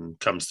fucking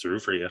comes through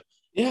for you.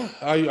 Yeah,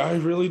 I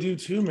really do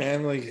too,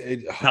 man.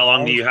 Like, how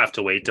long do you have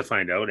to wait to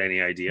find out?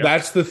 Any idea?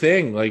 That's the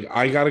thing. Like,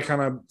 I got to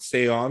kind of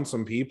stay on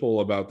some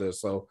people about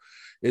this. So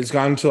it's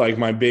gone to like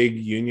my big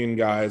union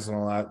guys and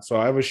all that. So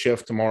I have a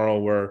shift tomorrow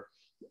where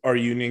our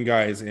union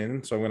guy is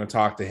in. So I'm going to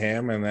talk to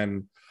him, and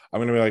then I'm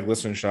going to be like,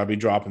 listen, should I be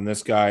dropping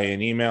this guy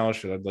an email?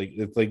 Should I like,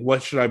 it's like,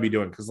 what should I be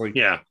doing? Because like,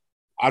 yeah,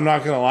 I'm not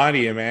going to lie to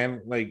you,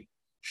 man. Like,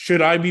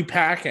 should I be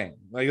packing?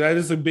 Like, that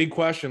is a big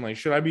question. Like,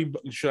 should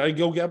I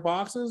go get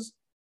boxes?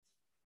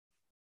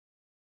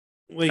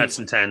 Like, That's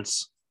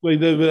intense. Like,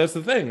 that's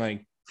the thing.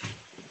 Like,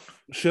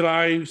 should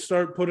I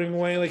start putting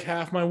away like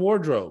half my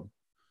wardrobe?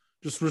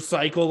 Just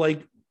recycle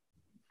like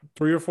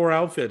 3 or 4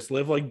 outfits,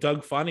 live like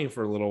Doug Funny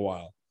for a little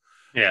while.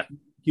 Yeah.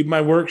 Keep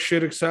my work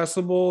shit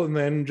accessible, and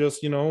then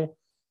just,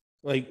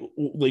 like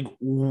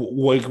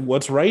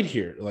what's right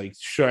here? Like,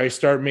 should I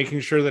start making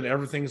sure that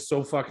everything's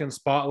so fucking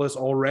spotless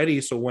already?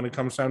 So when it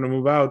comes time to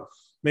move out,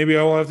 maybe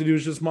all I have to do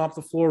is just mop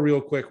the floor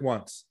real quick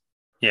once.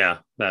 Yeah,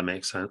 that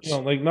makes sense.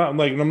 Not like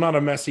I'm not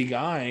a messy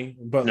guy,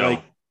 but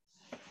No.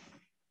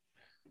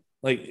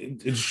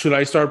 like should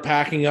I start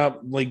packing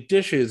up like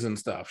dishes and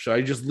stuff? Should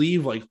I just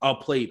leave like a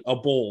plate, a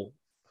bowl,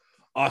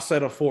 a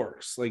set of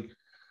forks? Like,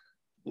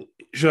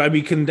 should I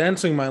be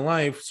condensing my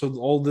life so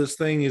all this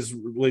thing is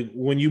like,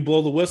 when you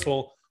blow the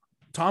whistle,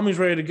 Tommy's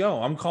ready to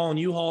go. I'm calling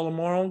U-Haul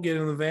tomorrow, get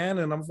in the van,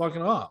 and I'm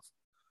fucking off.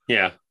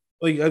 Yeah.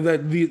 Like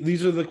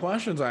these are the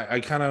questions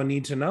I kind of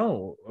need to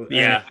know.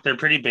 Yeah, they're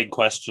pretty big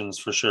questions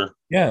for sure.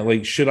 Yeah,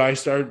 like, should I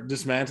start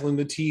dismantling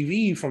the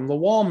TV from the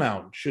wall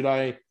mount? Should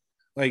I,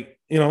 like,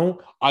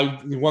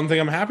 one thing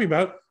I'm happy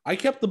about, I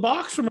kept the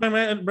box for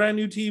my brand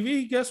new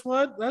TV. Guess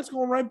what? That's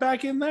going right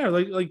back in there.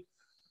 Like.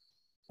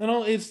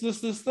 It's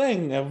this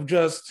thing of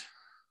just,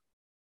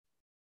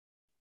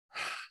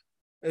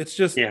 it's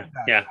just, yeah,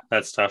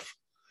 that's tough.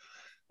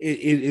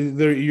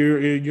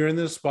 You're in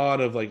this spot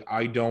of like,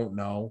 I don't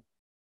know,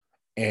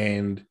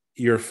 and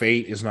your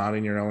fate is not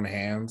in your own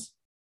hands.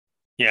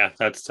 Yeah,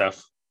 that's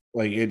tough.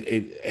 Like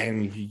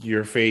and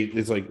your fate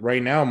is like,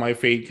 right now, my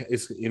fate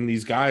is in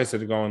these guys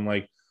that are going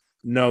like,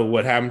 no,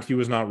 what happened to you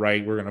is not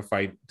right. We're gonna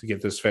fight to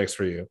get this fixed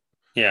for you.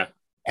 Yeah,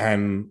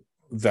 and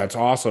that's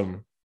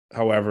awesome.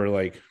 However,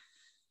 like,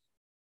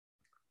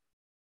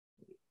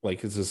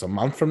 is this a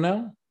month from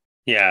now?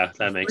 Yeah,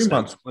 that makes 3 sense.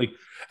 months. Like,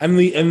 and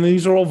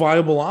these are all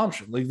viable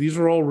options. Like, these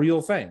are all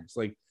real things.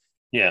 Like,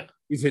 yeah,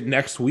 is it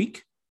next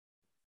week?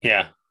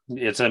 Yeah,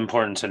 it's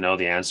important to know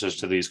the answers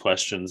to these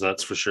questions.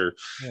 That's for sure.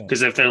 Yeah.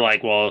 Because if they're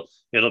like, well,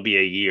 it'll be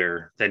a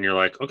year, then you're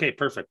like, okay,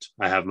 perfect.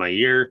 I have my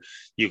year.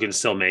 You can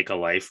still make a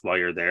life while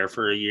you're there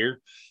for a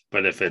year.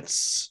 But if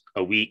it's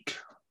a week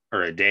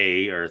or a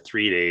day or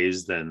 3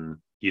 days,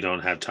 then you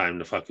don't have time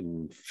to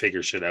fucking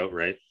figure shit out,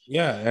 right?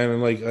 Yeah,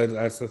 and like,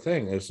 that's the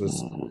thing. It's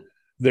just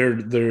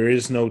there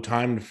is no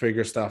time to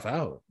figure stuff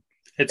out.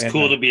 It's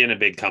cool to be in a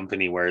big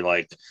company where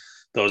like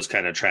those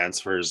kind of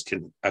transfers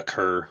can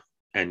occur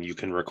and you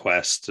can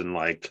request, and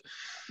like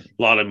a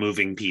lot of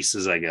moving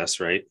pieces, I guess,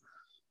 right?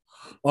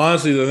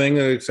 Honestly, the thing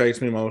that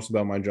excites me most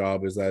about my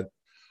job is that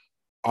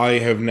I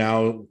have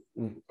now,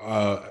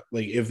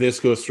 like, if this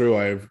goes through,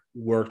 I've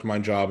worked my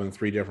job in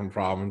 3 different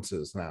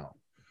provinces now.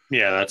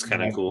 Yeah, that's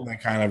kind of cool.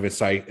 That kind of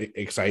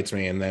excites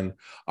me. And then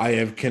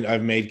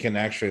I've made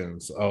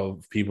connections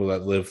of people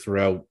that live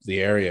throughout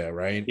the area,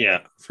 right? Yeah,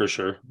 for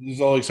sure.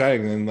 It's all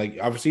exciting. And like,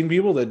 I've seen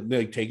people that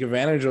like take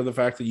advantage of the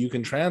fact that you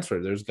can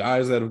transfer. There's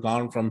guys that have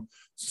gone from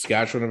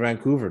Saskatchewan to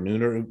Vancouver,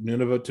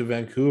 Nunavut to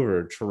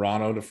Vancouver,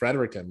 Toronto to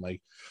Fredericton.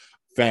 Like,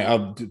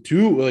 I'm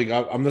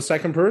the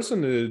second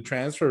person to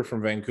transfer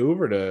from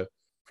Vancouver to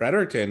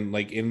Fredericton,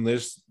 like, in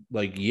this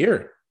like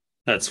year.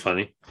 That's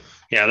funny.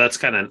 Yeah, that's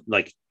kind of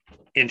like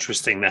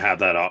interesting to have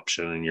that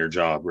option in your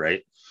job,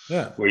 right?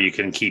 Yeah, where you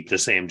can keep the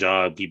same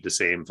job, keep the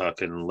same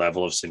fucking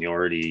level of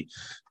seniority,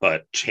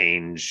 but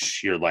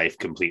change your life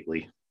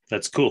completely.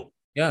 That's cool.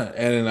 Yeah,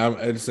 and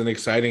it's an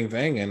exciting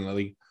thing. And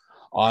like,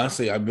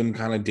 honestly, I've been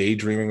kind of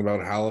daydreaming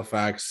about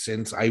Halifax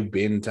since I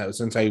went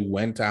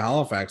to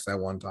Halifax that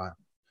one time.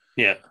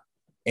 Yeah,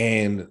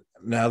 and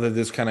now that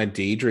this kind of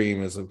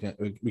daydream is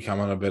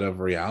becoming a bit of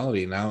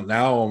reality,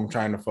 now I'm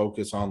trying to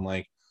focus on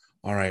like,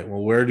 all right,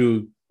 well, where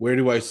do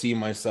I see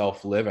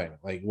myself living?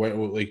 Like, where,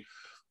 like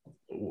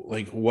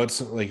what's,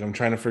 like, I'm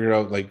trying to figure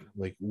out like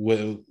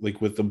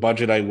with the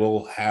budget I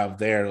will have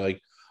there,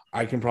 like,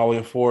 I can probably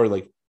afford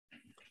like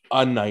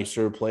a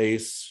nicer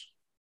place.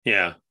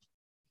 Yeah,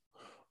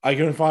 I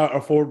can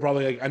afford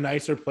probably like a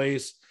nicer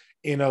place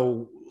in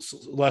a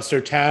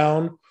lesser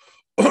town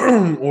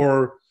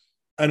or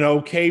an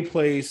okay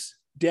place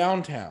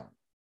downtown.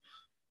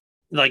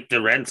 like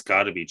the rent's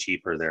got to be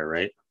cheaper there,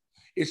 right?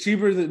 It's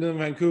cheaper than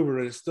Vancouver,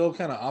 but it's still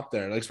kind of up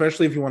there, like,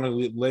 especially if you want to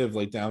live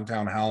like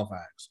downtown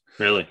Halifax.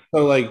 Really?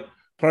 So like,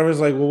 part of it's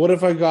like, well, what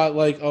if I got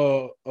like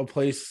a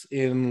place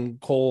in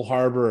Cole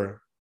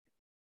Harbor,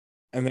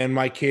 and then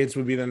my kids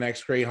would be the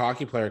next great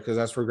hockey player, because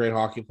that's where great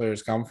hockey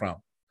players come from.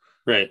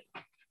 Right.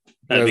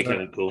 That'd be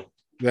kind of cool.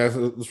 That's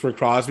where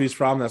Crosby's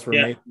from. That's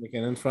where Nathan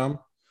McKinnon's from.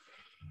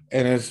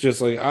 And it's just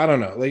like, I don't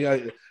know.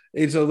 Like,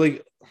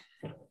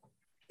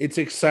 it's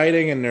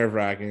exciting and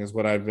nerve-wracking is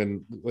what I've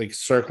been like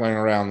circling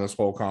around this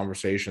whole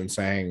conversation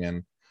saying.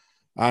 And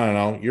I don't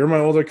know. You're my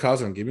older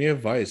cousin. Give me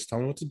advice. Tell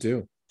me what to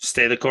do.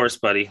 Stay the course,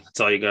 buddy. That's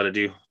all you got to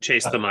do.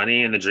 Chase the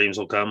money and the dreams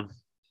will come.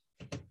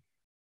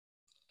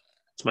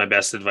 It's my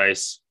best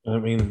advice. I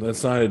mean,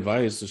 that's not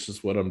advice. It's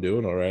just what I'm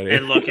doing already.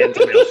 And look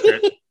into mail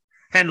strip.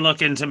 And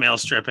look into mail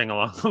stripping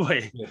along the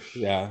way.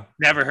 Yeah.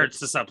 Never hurts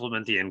to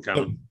supplement the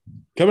income.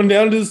 Coming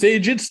down to the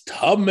stage, it's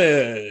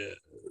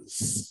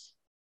Thomas.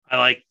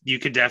 You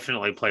could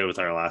definitely play with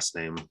our last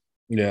name.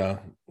 Yeah.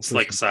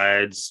 Slick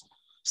sides,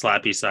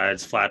 slappy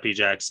sides, flappy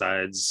jack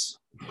sides,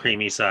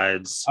 creamy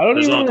sides. I don't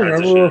There's even all kinds of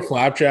remember where shit.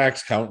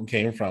 Flapjacks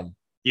came from.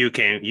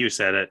 You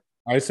said it.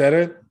 I said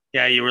it?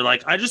 Yeah, you were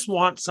like, I just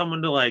want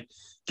someone to like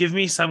give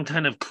me some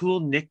kind of cool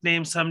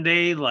nickname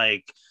someday,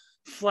 like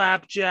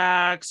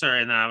Flapjacks,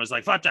 and then I was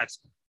like, Flapjacks,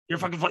 you're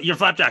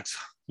Flapjacks.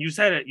 You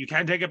said it. You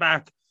can't take it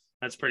back.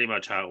 That's pretty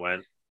much how it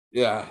went.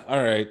 Yeah.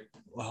 All right.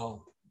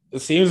 Well, it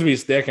seems to be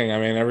sticking. I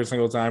mean, every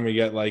single time we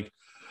get like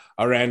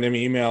a random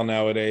email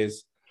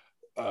nowadays,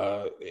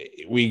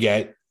 we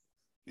get,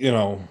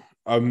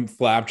 a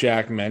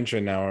Flapjack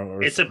mention now.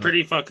 It's a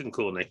pretty fucking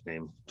cool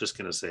nickname. Just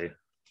gonna say.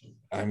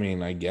 I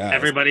mean, I guess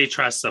everybody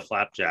trusts the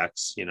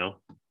Flapjacks.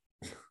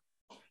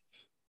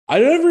 I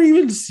never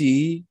even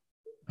see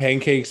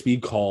pancakes be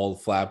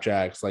called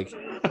Flapjacks. Like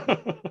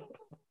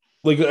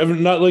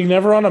not like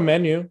never on a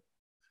menu.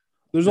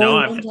 There's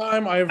only one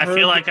time I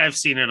feel like I've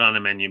seen it on a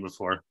menu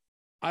before.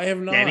 I have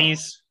not.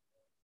 Denny's.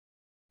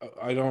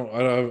 I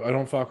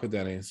don't fuck with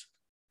Denny's.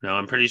 No,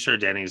 I'm pretty sure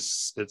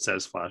Denny's. It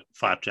says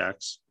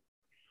Flapjacks.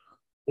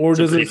 Or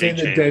does it say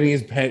that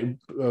Denny's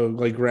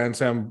like Grand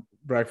Slam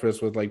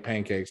breakfast with like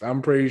pancakes?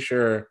 I'm pretty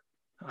sure.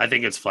 I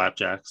think it's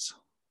Flapjacks.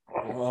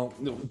 Well,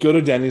 go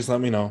to Denny's.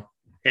 Let me know.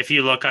 If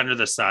you look under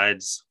the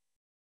sides.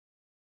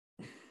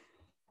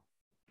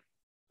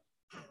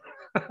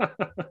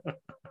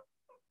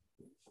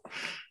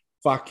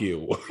 Fuck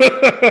you.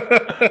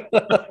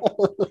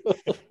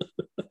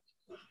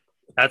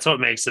 That's what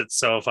makes it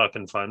so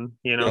fucking fun,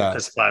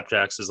 because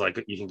Flapjacks is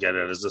like you can get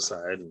it as a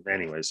side.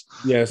 Anyways,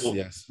 yes,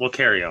 we'll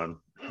carry on.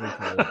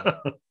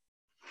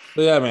 But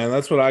yeah, man,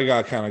 that's what I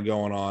got kind of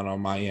going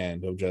on my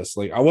end of just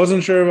like I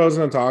wasn't sure if I was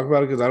going to talk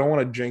about it because I don't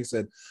want to jinx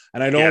it,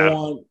 and I don't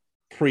want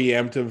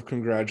preemptive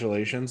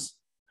congratulations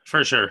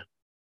for sure.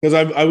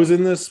 Because I was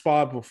in this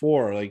spot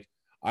before, like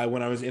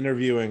when I was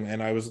interviewing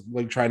and I was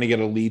like trying to get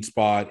a lead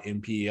spot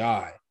in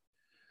PEI,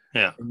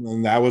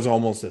 and that was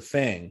almost a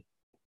thing.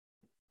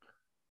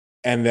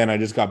 And then I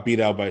just got beat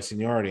out by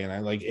seniority,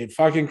 and it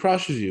fucking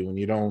crushes you when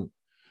you don't.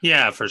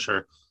 Yeah, for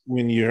sure.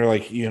 When you're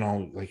like,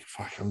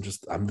 fuck,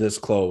 I'm this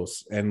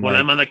close. And when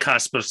I'm on the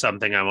cusp of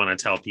something, I want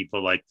to tell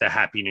people like the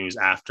happy news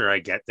after I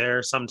get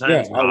there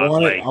sometimes. Yeah,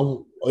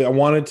 I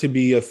want it to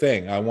be a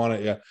thing. I want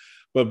it. Yeah.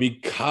 But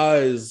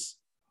because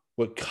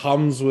what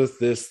comes with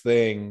this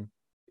thing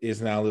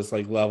is now this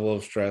like level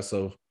of stress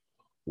of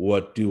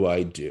what do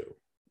I do?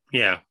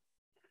 Yeah.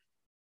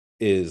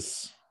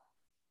 Is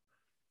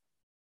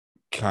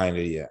kind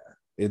of,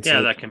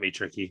 that can be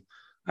tricky.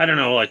 I don't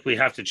know, like we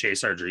have to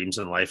chase our dreams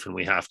in life and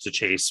we have to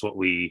chase what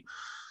we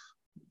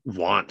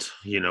want,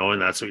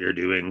 and that's what you're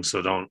doing.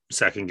 So don't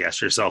second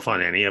guess yourself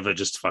on any of it.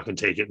 Just fucking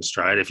take it in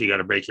stride. If you got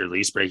to break your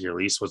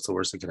lease. What's the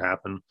worst that could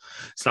happen?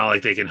 It's not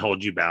like they can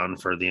hold you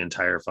bound for the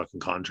entire fucking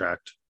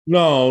contract.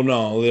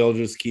 No, they'll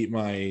just keep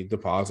my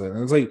deposit.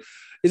 And it's like,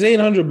 it's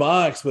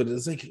 $800, but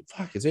it's like,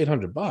 fuck, it's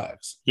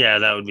 $800. Yeah,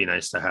 that would be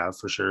nice to have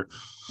for sure.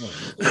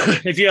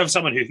 If you have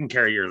someone who can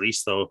carry your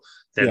lease, though,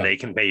 then they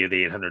can pay you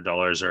the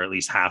 $800 or at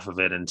least half of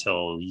it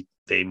until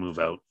they move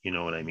out. You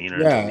know what I mean?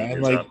 Or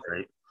and like,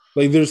 right?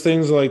 Like there's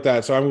things like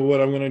that. So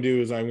what I'm going to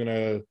do is I'm going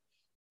to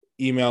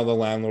email the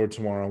landlord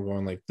tomorrow. I'm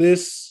going like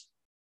this.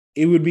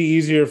 It would be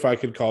easier if I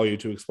could call you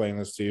to explain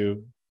this to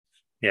you.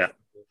 Yeah.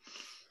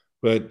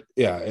 But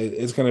yeah,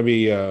 it's going to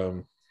be.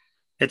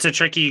 It's a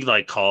tricky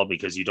like call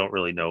because you don't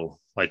really know.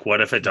 Like,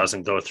 what if it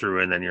doesn't go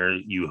through and then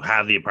you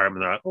have the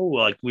apartment? Like, oh,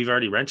 well, like we've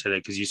already rented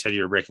it because you said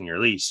you were breaking your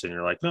lease, and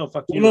you're like, no,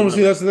 fuck you. No,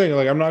 see, that's the thing.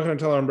 Like, I'm not going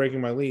to tell her I'm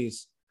breaking my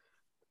lease,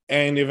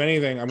 and if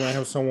anything, I'm going to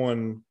have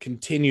someone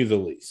continue the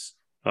lease.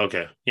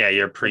 Okay, yeah,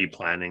 you're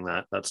pre-planning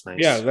that. That's nice.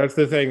 Yeah, that's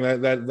the thing.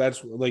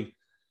 That's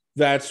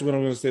what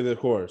I'm going to stay the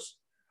course.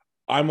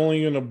 I'm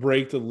only going to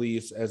break the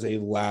lease as a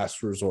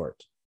last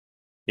resort.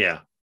 Yeah,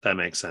 that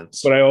makes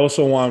sense. But I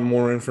also want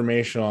more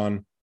information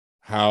on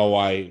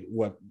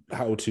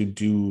how to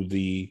do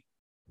the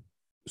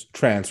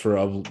transfer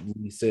of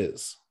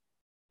leases.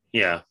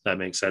 Yeah, that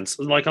makes sense.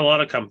 Like a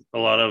lot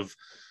of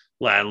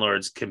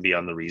landlords can be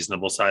on the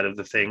reasonable side of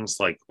the things.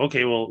 Like,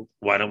 okay, well,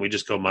 why don't we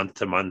just go month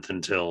to month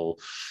until,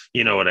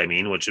 you know what I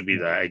mean? Which would be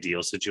the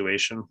ideal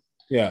situation.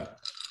 Yeah.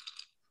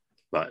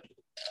 But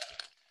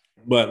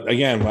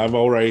again, I've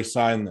already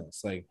signed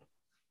this. Like,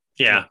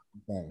 yeah.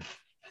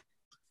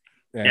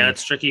 Yeah,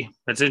 it's tricky.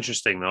 It's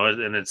interesting though,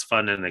 and it's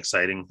fun and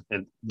exciting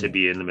to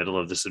be in the middle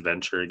of this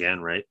adventure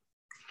again, right?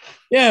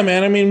 Yeah,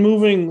 man. I mean,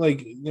 moving,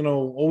 like,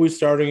 always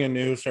starting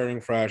anew,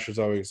 starting fresh is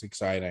always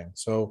exciting.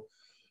 So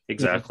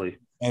exactly.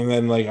 And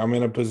then like I'm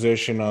in a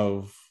position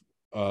of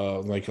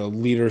like a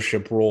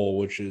leadership role,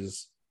 which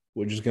is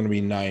going to be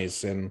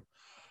nice. And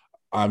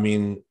I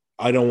mean,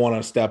 I don't want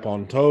to step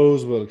on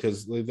toes, but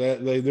because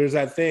there's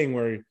that thing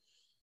where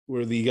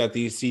you got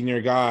these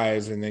senior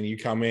guys and then you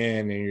come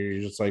in and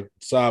you're just like,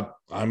 what's up?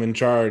 I'm in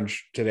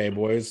charge today,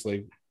 boys.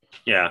 Like,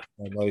 yeah.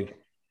 Like,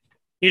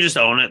 you just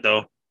own it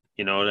though.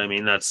 You know what I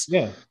mean? That's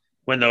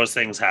when those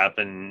things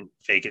happen,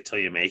 fake it till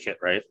you make it,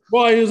 right?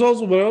 Well,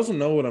 but I also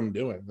know what I'm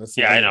doing. That's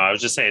Yeah, I know. I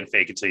was just saying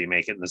fake it till you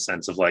make it in the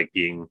sense of like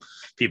being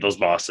people's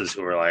bosses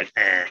who are like,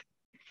 eh.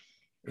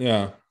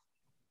 Yeah.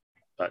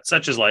 But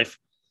such is life.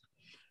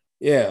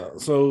 Yeah.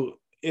 So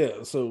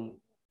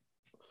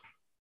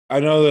I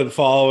know that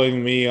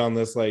following me on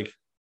this, like,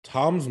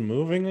 Tom's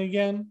moving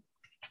again.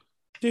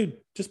 Dude,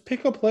 just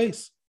pick a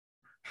place.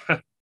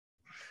 But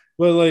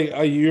like,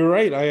 you're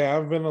right. I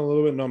have been a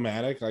little bit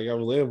nomadic. Like,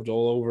 I've lived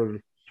all over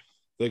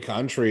the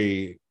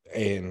country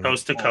and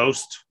Coast to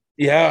coast.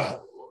 yeah,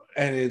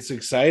 and it's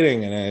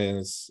exciting, and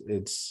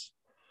it's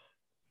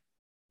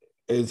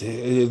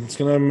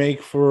gonna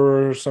make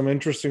for some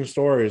interesting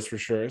stories for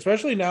sure.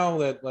 Especially now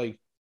that, like,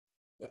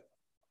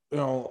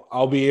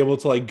 I'll be able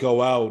to like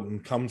go out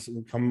and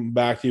come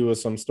back to you with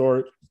some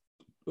story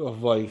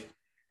of like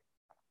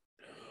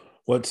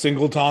what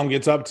Single Tom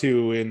gets up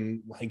to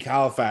in like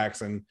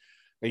Halifax, and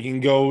they can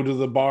go to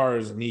the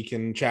bars and he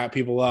can chat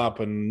people up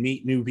and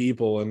meet new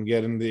people and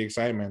get into the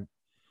excitement.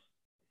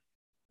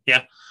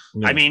 Yeah.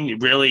 I mean,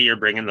 really, you're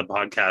bringing the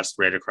podcast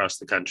right across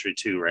the country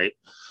too, right?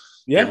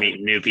 Yeah. You're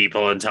meeting new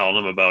people and telling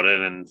them about it,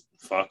 and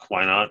fuck,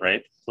 why not,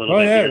 right? A little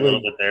bit here, a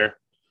little bit there.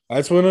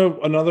 That's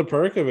another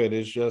perk of it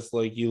is just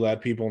like you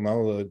let people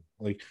know that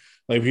like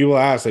people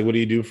ask like, what do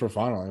you do for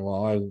fun? I'm like,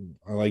 well,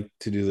 I like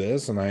to do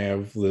this, and I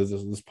have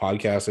this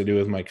podcast I do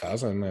with my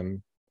cousin,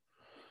 and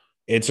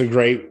it's a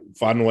great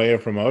fun way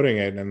of promoting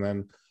it. And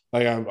then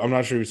like I'm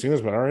not sure you've seen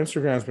this, but our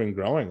Instagram's been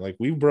growing. Like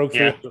we broke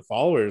 300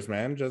 followers,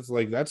 man. Just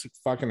like that's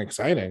fucking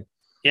exciting.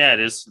 Yeah, it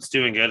is. It's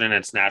doing good, and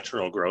it's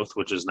natural growth,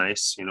 which is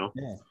nice.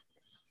 Yeah.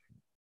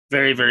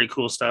 Very, very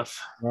cool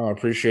stuff. No, I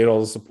appreciate all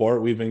the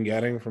support we've been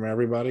getting from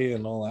everybody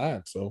and all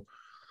that. So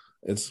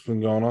it's been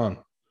going on.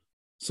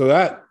 So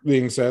that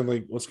being said,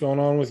 like, what's going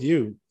on with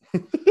you?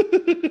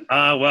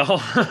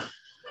 Well,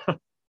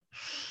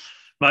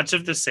 much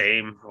of the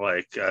same.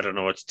 Like, I don't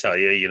know what to tell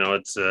you.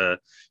 It's a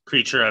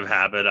creature of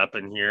habit up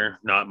in here.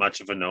 Not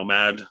much of a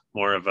nomad,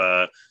 more of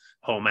a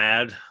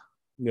homad.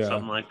 Yeah.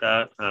 Something like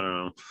that. I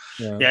don't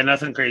know. Yeah,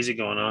 nothing crazy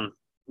going on.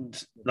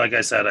 Like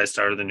I said, I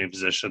started a new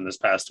position this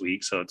past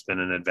week, so it's been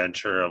an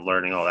adventure of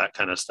learning all that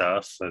kind of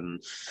stuff,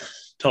 and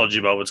told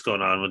you about what's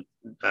going on with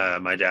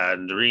my dad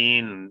and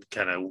Doreen, and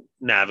kind of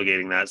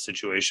navigating that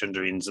situation.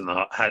 Doreen's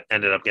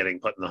ended up getting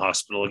put in the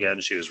hospital again.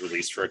 She was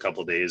released for a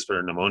couple of days, but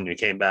her pneumonia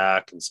came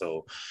back, and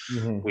so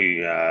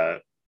we,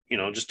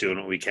 just doing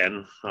what we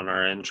can on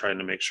our end, trying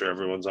to make sure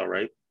everyone's all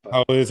right. But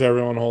how is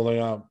everyone holding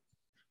up?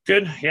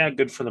 Good. Yeah,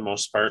 good for the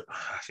most part.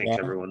 I think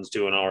everyone's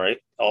doing all right,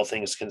 all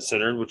things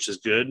considered, which is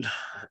good.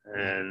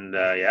 And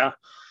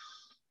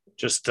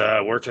just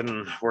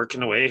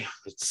working away.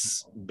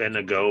 It's been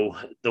a go.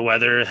 The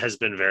weather has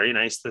been very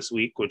nice this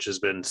week, which has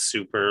been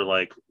super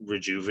like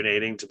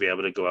rejuvenating to be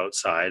able to go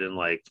outside and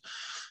like,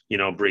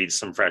 breathe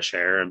some fresh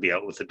air and be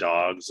out with the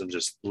dogs and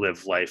just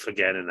live life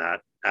again in that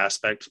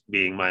aspect.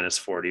 Being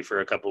 -40 for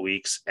a couple of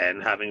weeks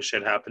and having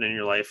shit happen in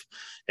your life,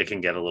 it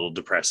can get a little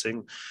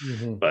depressing.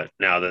 But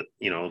now that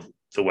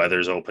the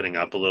weather's opening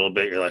up a little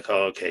bit, you're like,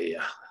 oh, okay,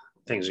 yeah,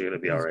 things are gonna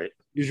be all right.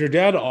 Is your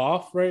dad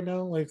off right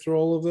now, like through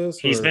all of this?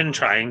 He's been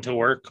trying to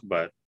work,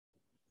 but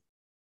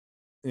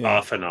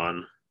off and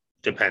on,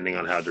 depending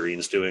on how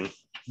Doreen's doing.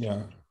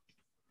 Yeah.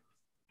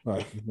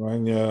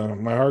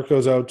 My heart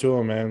goes out to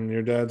him, man.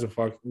 Your dad's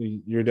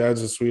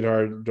a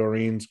sweetheart.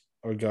 Doreen's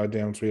a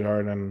goddamn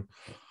sweetheart, and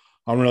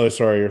I'm really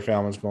sorry your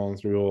family's going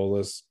through all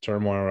this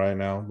turmoil right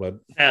now. But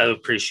I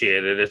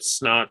appreciate it.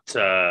 It's not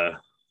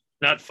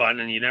fun,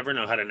 and you never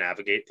know how to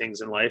navigate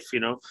things in life.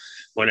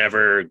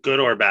 Whenever good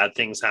or bad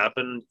things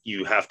happen,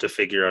 you have to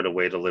figure out a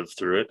way to live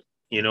through it.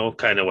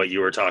 Kind of what you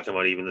were talking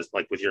about, even this,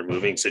 like with your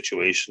moving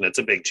situation, it's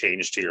a big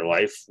change to your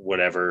life.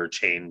 Whatever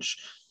change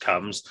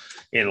comes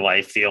in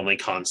life, the only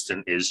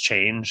constant is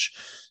change.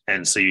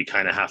 And so you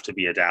kind of have to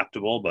be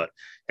adaptable, but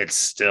it's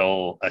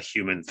still a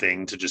human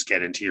thing to just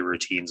get into your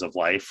routines of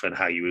life and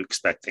how you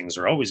expect things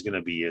are always going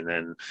to be. And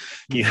then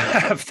you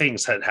have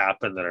things that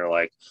happen that are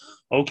like,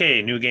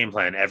 okay, new game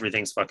plan.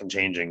 Everything's fucking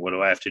changing. What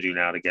do I have to do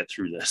now to get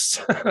through this?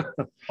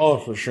 Oh,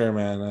 for sure,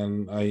 man.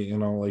 And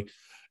I,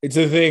 it's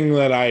a thing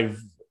that I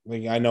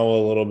know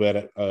a little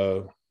bit,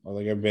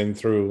 I've been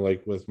through,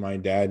 like with my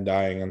dad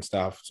dying and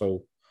stuff.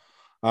 So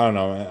I don't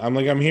know.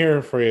 I'm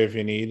here for you if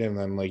you need, and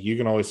then like you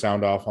can always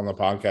sound off on the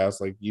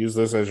podcast. Like use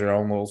this as your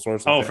own little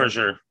source. Oh, for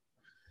sure.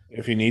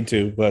 If you need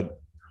to, but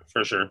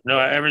for sure, no,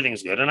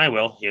 everything's good, and I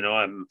will.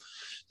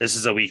 This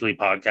is a weekly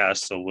podcast,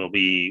 so we'll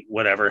be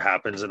whatever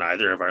happens in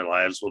either of our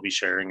lives, we'll be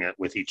sharing it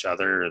with each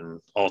other, and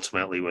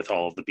ultimately with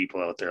all of the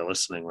people out there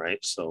listening. Right,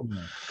 so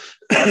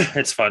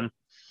it's fun.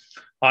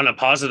 On a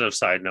positive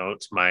side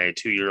note, my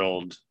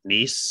 2-year-old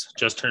niece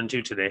just turned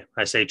 2 today.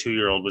 I say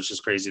 2-year-old, which is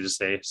crazy to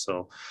say.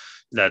 So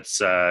that's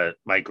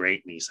my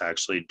great niece,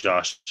 actually,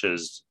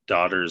 Josh's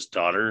daughter's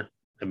daughter,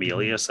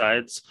 Amelia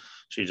Sides.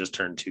 She just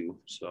turned 2.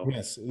 So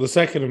yes, the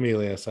second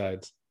Amelia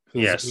Sides.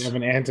 Yes, we have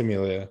an Aunt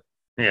Amelia.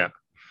 Yeah,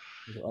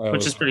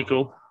 which is pretty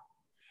cool.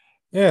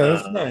 Yeah,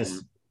 that's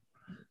nice.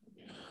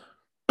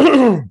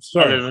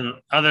 Sorry.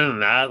 Other than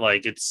that,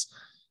 like it's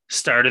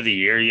start of the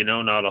year, you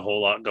know, not a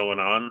whole lot going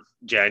on.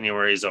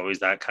 January is always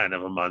that kind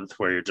of a month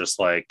where you're just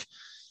like,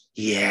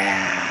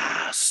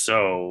 yeah,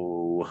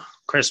 so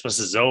Christmas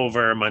is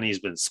over, money's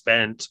been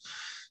spent.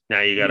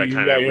 Now you got to You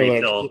kind got of your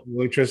refill.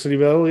 electricity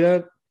bill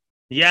yet?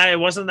 Yeah, it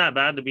wasn't that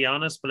bad to be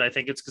honest, but I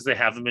think it's because they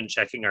haven't been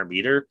checking our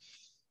meter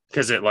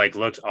because it like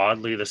looked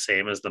oddly the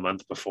same as the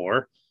month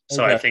before.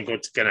 So I Okay. think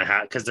what's gonna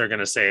happen because they're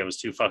gonna say it was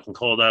too fucking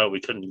cold out.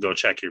 We couldn't go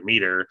check your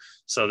meter.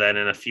 So then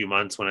in a few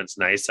months when it's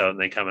nice out and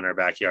they come in our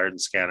backyard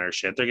and scan our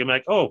shit, they're gonna be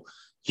like, "Oh,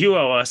 you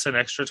owe us an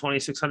extra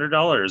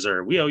 $2,600,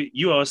 or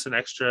you owe us an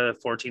extra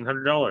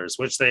 $1,400,"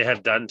 which they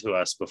have done to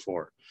us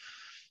before.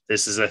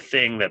 This is a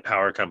thing that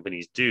power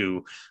companies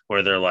do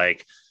where they're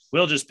like,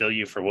 we'll just bill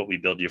you for what we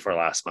billed you for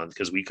last month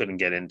because we couldn't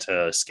get in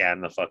to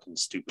scan the fucking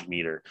stupid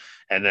meter.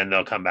 And then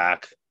they'll come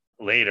back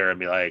later and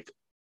be like,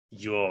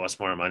 you owe us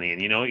more money.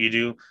 And you know what you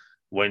do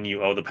when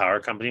you owe the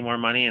power company more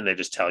money and they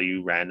just tell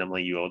you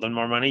randomly you owe them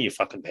more money? You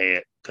fucking pay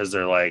it because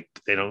they're like,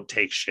 they don't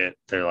take shit.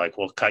 They're like,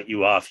 we'll cut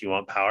you off. You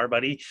want power,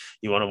 buddy?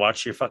 You want to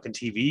watch your fucking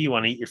TV? You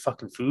want to eat your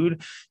fucking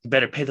food? You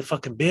better pay the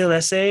fucking bill,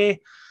 SA.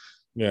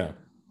 Yeah.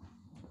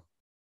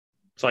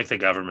 It's like the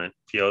government.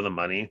 If you owe them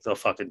money, they'll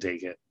fucking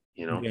take it,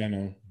 you know? Yeah,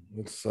 no.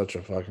 It's such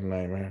a fucking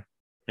nightmare.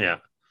 Yeah.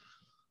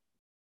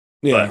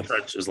 Yeah. But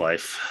such is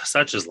life.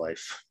 Such is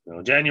life. You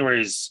know,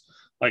 January's,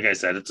 like I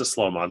said, it's a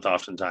slow month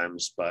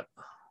oftentimes, but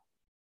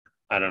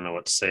I don't know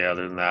what to say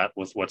other than that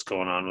with what's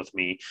going on with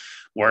me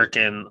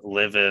working,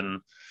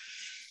 living,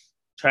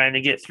 trying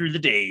to get through the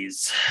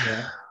days.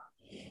 Yeah.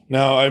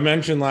 Now, I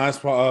mentioned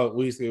last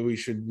week that we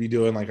should be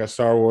doing like a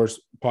Star Wars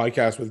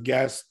podcast with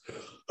guests,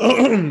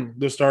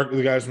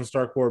 the guys from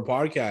Star Wars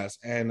podcast,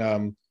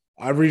 and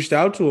I've reached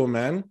out to them,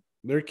 man.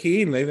 They're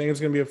keen. They think it's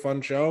going to be a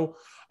fun show.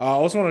 I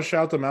also want to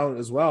shout them out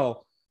as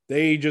well.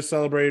 They just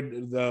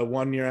celebrated the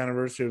 1 year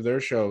anniversary of their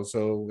show.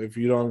 So if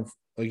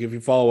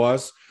you follow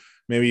us,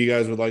 maybe you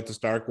guys would like the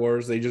Star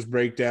Wars. They just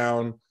break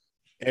down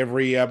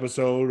every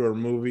episode or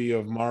movie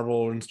of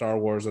Marvel and Star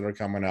Wars that are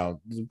coming out.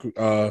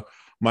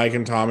 Mike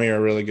and Tommy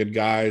are really good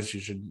guys. You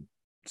should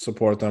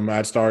support them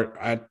at Star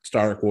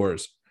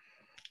Wars.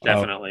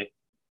 Definitely.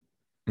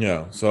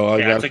 Yeah. So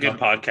it's a good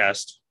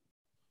podcast.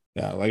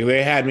 Yeah, like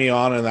they had me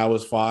on and that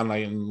was fun.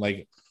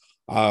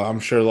 I'm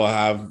sure they'll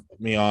have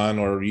me on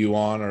or you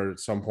on or at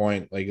some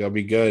point. Like it'll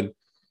be good.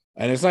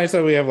 And it's nice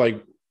that we have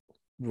like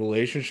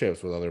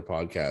relationships with other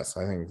podcasts.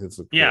 I think it's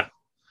Yeah.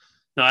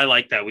 No, I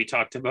like that. We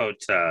talked about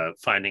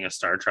finding a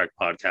Star Trek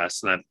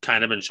podcast, and I've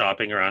kind of been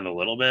shopping around a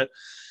little bit.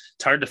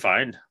 It's hard to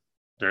find.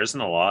 There isn't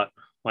a lot.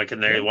 Like,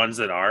 and the ones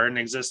that are in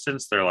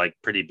existence, they're like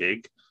pretty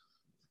big.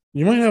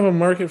 You might have a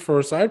market for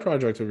a side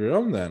project of your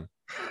own then.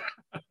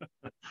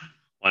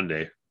 One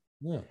day.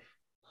 Yeah.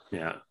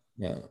 Yeah.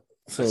 Yeah.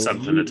 So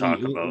something to talk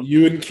about.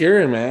 You and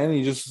Kieran, man,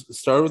 you just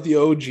start with the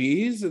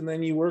OGs and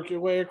then you work your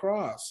way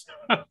across.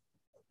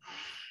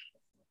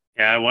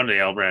 Yeah, one day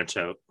I'll branch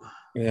out.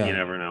 Yeah. You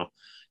never know.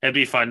 It'd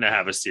be fun to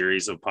have a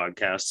series of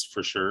podcasts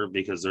for sure,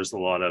 because there's a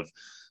lot of,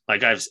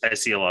 like, I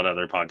see a lot of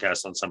other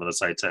podcasts on some of the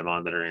sites I'm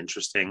on that are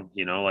interesting,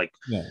 you know, like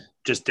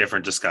just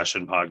different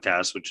discussion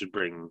podcasts, which would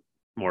bring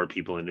more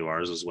people into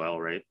ours as well,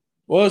 right?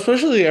 Well,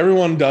 especially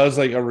everyone does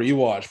like a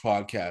rewatch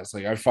podcast.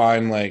 Like I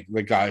find like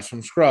the guys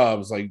from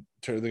Scrubs, like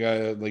the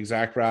guy like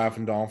Zach Braff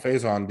and Don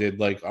Faison did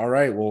like, all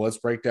right, well, let's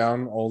break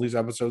down all these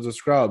episodes of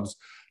Scrubs.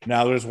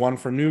 Now there's one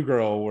for New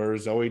Girl where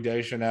Zoe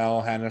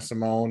Deschanel, Hannah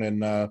Simone,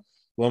 and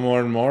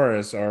Lamorne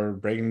Morris are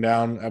breaking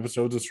down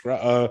episodes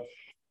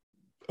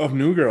of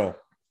New Girl.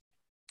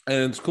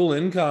 And it's cool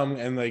income,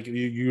 and like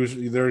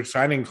they're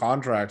signing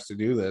contracts to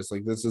do this.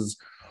 Like this is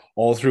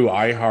all through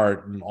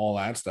iHeart and all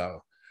that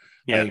stuff.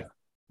 Yeah. Like,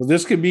 well,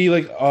 this could be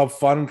like a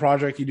fun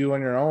project you do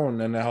on your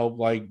own and to help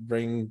like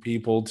bring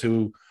people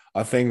to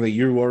a thing that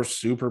you are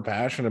super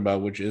passionate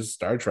about, which is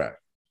Star Trek.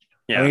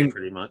 Yeah, I mean,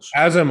 pretty much.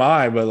 As am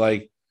I, but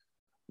like,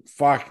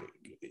 fuck,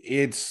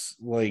 it's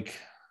like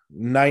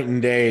night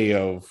and day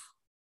of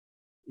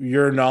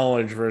your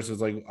knowledge versus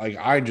like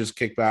I just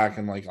kick back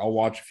and like I'll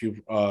watch a few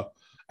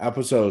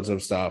episodes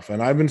of stuff,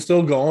 and I've been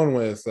still going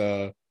with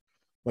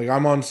like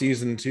I'm on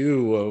season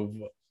 2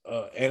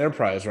 of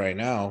Enterprise right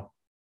now.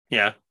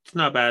 Yeah, it's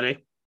not bad, eh?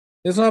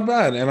 It's not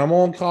bad, and I'm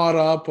all caught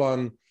up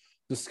on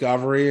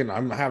Discovery, and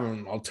I'm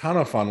having a ton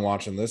of fun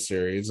watching this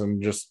series.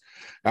 And just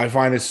I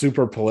find it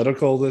super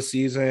political this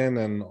season,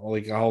 and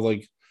like how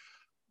like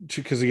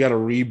because you got to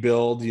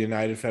rebuild the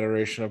United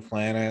Federation of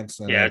Planets.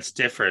 And yeah, it's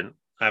different.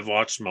 I've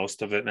watched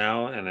most of it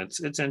now, and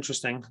it's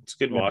interesting. It's a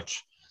good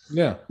watch.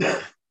 Yeah,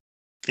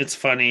 it's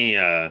funny.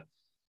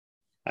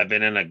 I've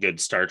been in a good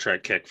Star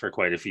Trek kick for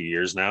quite a few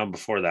years now.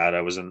 Before that, I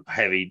was in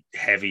heavy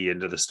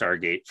into the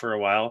Stargate for a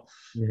while.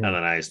 Mm-hmm. And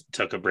then I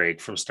took a break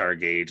from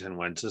Stargate and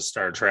went to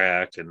Star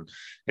Trek. And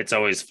it's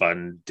always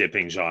fun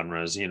dipping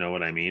genres, you know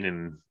what I mean?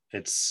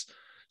 And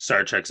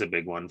Star Trek's a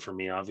big one for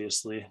me,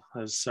 obviously,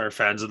 as our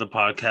fans of the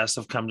podcast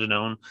have come to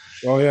know.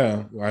 Oh,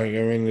 yeah. I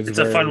mean, it's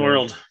a fun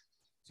world.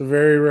 It's a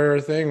very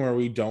rare thing where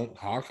we don't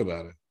talk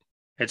about it.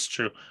 It's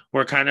true.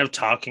 We're kind of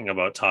talking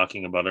about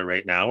it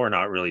right now. We're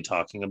not really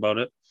talking about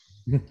it.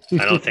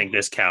 I don't think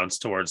this counts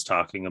towards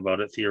talking about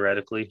it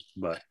theoretically,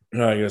 but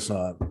No, I guess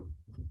not.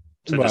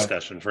 it's a But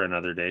discussion for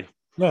another day.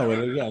 no,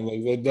 but again,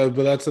 like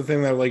but that's the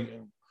thing that like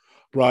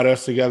brought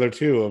us together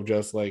too. Of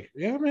just like,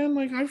 yeah, man,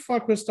 like I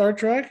fuck with Star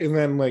Trek, and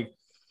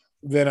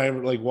then I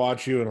like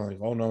watch you and I'm like,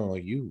 oh no,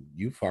 like you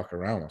fuck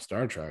around with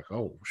Star Trek.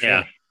 Oh shit.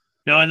 Yeah.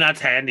 No, and that's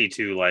handy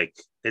too. Like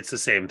it's the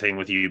same thing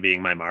with you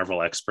being my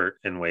Marvel expert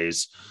in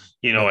ways.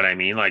 You know what I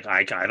mean? Like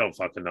I don't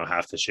fucking know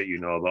half the shit you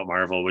know about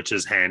Marvel, which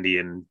is handy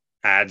and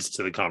adds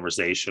to the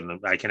conversation.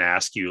 I can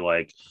ask you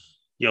like,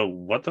 yo,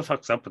 what the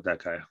fuck's up with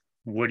that guy?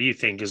 What do you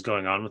think is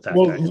going on with that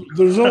guy?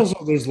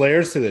 There's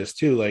layers to this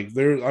too. Like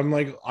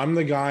I'm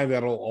the guy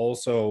that'll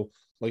also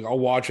like I'll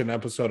watch an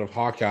episode of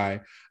Hawkeye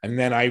and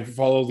then I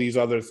follow these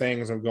other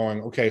things of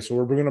going, okay, so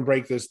we're gonna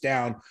break this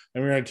down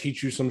and we're gonna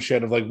teach you some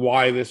shit of like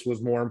why this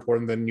was more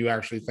important than you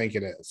actually think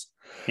it is.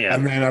 Yeah.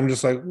 And then I'm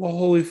just like, well,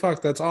 holy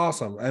fuck, that's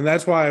awesome. And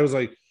that's why I was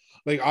like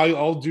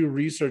I'll do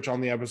research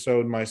on the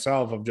episode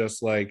myself of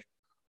just like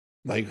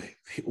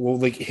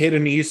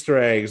hidden Easter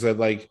eggs that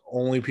like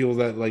only people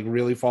that like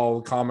really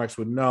follow the comics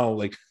would know,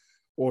 like,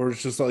 or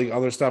it's just like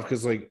other stuff.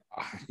 Cause like,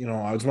 you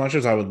know, as much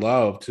as I would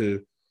love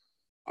to,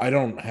 I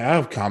don't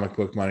have comic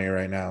book money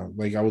right now.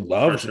 Like I would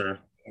love sure.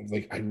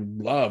 Like I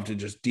would love to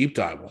just deep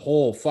dive a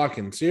whole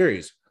fucking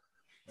series.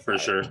 For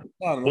sure.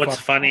 What's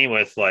funny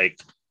with like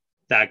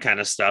that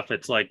kind of stuff,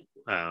 it's like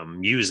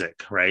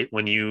music, right?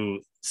 When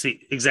you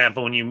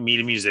when you meet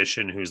a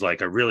musician who's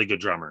like a really good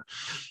drummer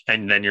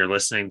and then you're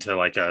listening to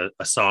like a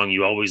song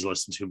you always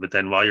listen to, but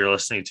then while you're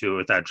listening to it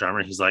with that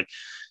drummer, he's like,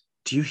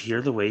 do you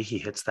hear the way he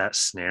hits that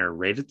snare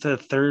right at the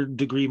third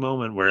degree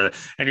moment where,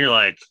 and you're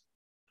like,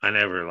 I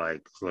never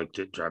like looked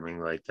at drumming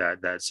like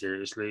that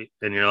seriously.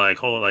 And you're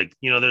like, oh, like,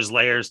 you know, there's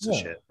layers to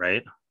shit,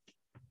 right?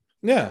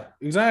 Yeah,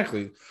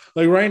 exactly.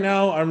 Like right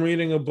now I'm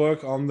reading a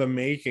book on the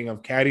making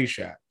of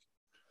Caddyshack.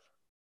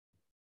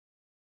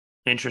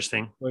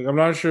 Interesting. Like I'm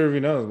not sure if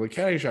you know, like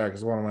Caddyshack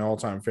is one of my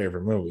all-time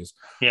favorite movies.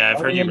 Yeah, I've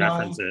heard you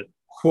reference it.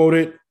 Quote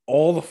it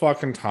all the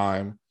fucking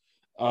time.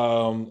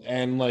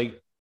 And I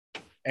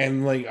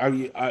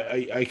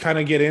kind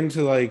of get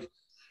into like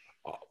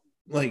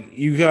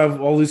you have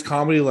all these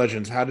comedy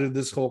legends. How did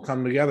this whole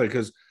come together?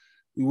 Because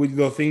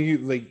the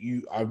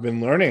thing I've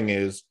been learning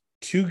is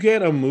to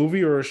get a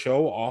movie or a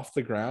show off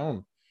the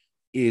ground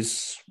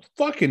is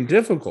fucking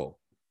difficult.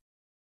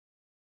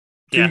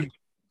 Yeah.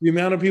 The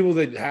amount of people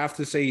that have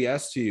to say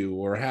yes to you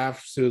or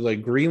have to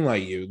like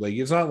greenlight you, like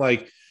it's not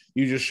like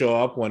you just show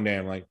up one day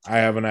and like I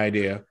have an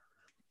idea.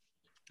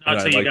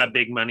 Not until you got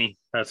big money,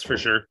 that's for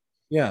sure.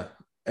 Yeah,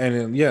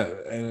 and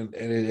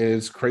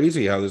it's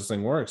crazy how this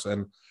thing works,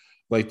 and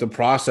like the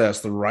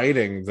process, the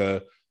writing,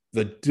 the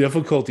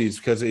difficulties,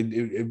 because it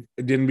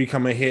didn't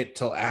become a hit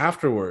till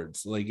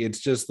afterwards. Like it's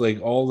just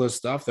like all the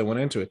stuff that went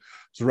into it.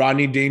 It's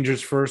Rodney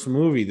Danger's first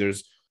movie.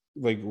 There's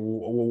like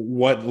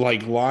what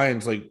like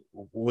lines like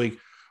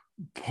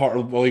part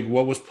like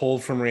what was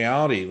pulled from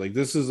reality. Like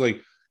this is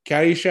like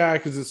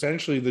Caddyshack is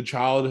essentially the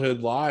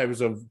childhood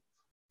lives of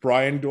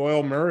Brian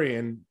Doyle Murray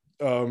and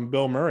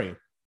Bill Murray.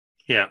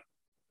 Yeah,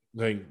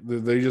 like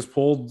they just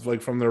pulled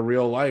like from their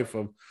real life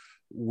of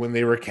when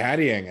they were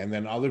caddying, and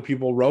then other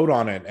people wrote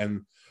on it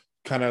and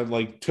kind of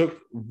like took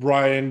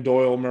Brian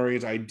Doyle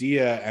Murray's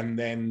idea and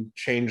then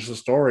changed the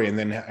story. And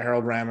then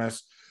Harold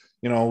Ramis,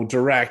 you know,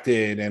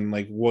 directed, and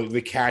like what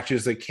the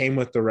catches that came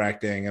with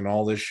directing and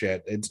all this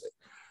shit.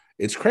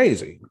 It's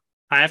crazy.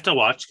 I have to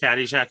watch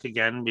Caddyshack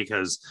again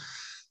because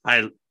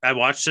I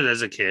watched it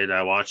as a kid.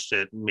 I watched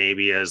it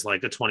maybe as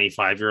like a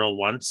 25-year-old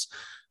once.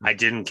 I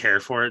didn't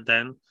care for it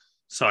then.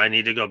 So I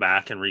need to go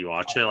back and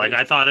rewatch it. Like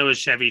I thought it was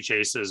Chevy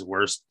Chase's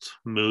worst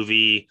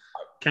movie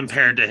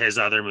compared to his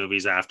other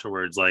movies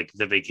afterwards, like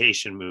the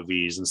vacation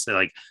movies. And so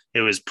like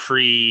it was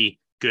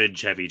pre-good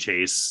Chevy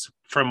Chase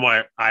from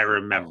what I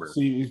remember.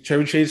 See,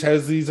 Chevy Chase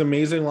has these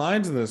amazing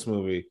lines in this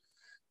movie.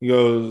 He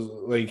goes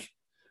like,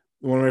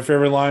 one of my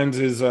favorite lines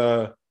is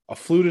a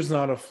flute is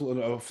not a flute.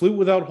 A flute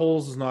without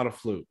holes is not a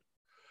flute.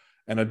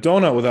 And a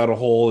donut without a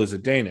hole is a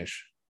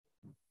Danish.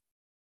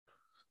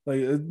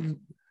 Like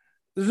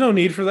there's no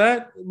need for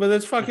that, but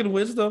that's fucking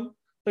wisdom.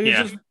 Like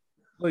it's just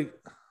like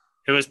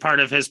it was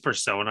part of his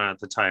persona at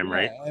the time,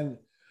 right? And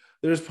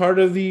there's part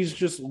of these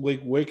just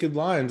like wicked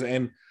lines,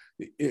 and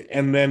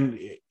then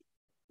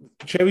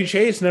Chevy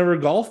Chase never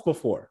golfed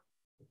before.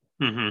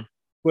 Mm-hmm.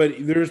 But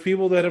there's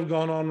people that have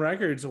gone on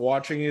records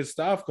watching his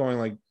stuff going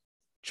like,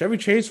 Chevy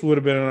Chase would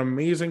have been an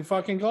amazing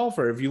fucking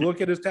golfer if you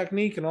look at his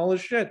technique and all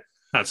this shit.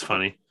 That's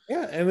funny.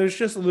 Yeah, and there's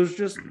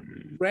just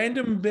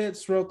random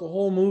bits throughout the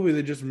whole movie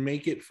that just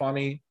make it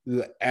funny,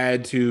 that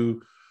add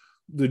to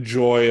the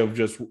joy of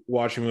just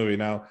watching a movie.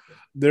 Now,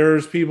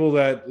 there's people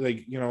that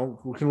like, you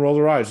know, who can roll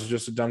their eyes. It's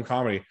just a dumb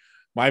comedy.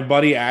 My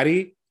buddy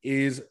Addy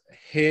is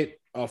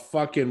hit a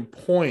fucking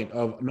point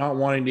of not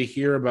wanting to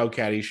hear about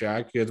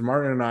Caddyshack because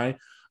Martin and I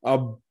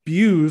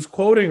abuse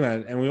quoting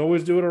that, and we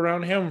always do it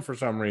around him for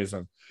some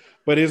reason.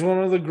 But it's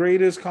one of the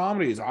greatest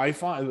comedies. I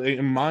find,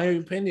 in my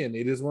opinion,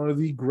 it is one of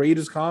the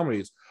greatest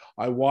comedies.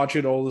 I watch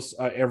it all this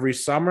every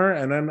summer,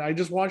 and then I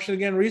just watched it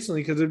again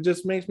recently because it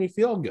just makes me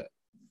feel good.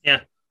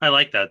 Yeah, I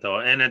like that though.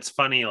 And it's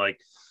funny, like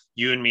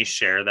you and me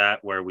share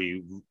that where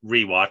we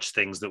rewatch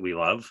things that we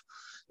love.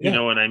 You Yeah.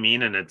 know what I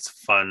mean? And it's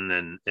fun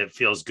and it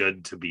feels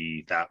good to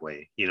be that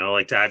way,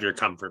 like to have your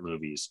comfort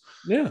movies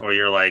Yeah. or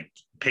your like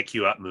pick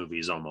you up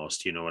movies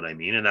almost, you know what I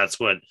mean? And that's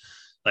what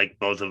like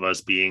both of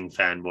us being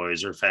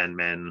fanboys or fan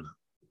men,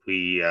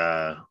 we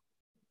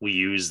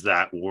use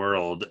that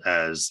world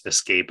as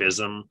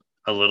escapism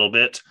a little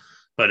bit,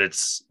 but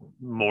it's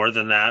more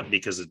than that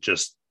because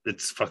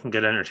it's fucking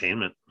good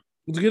entertainment.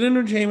 It's good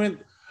entertainment,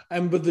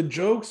 but the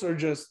jokes are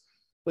just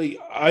like,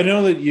 I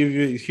know that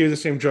you hear the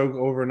same joke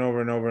over and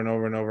over and over and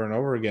over and over and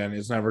over again.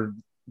 It's never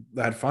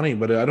that funny,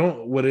 but I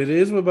don't. What it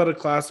is about a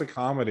classic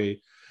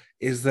comedy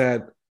is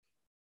that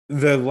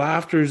the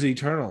laughter is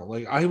eternal.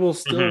 Like I will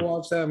still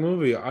watch that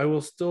movie. I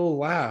will still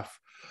laugh.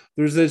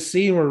 There's this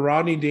scene where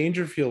Rodney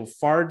Dangerfield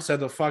farts at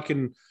the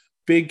fucking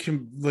big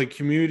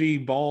community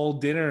ball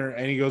dinner,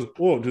 and he goes,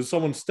 "Whoa, did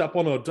someone step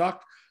on a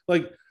duck?"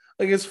 Like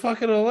it's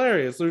fucking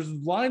hilarious. There's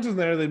lines in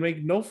there that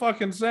make no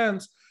fucking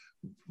sense,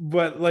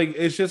 but like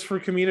it's just for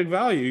comedic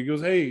value. He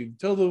goes, "Hey,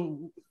 tell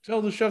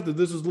the chef that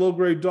this is low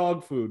grade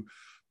dog food."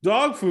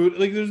 Dog food,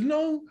 like there's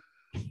no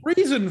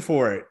reason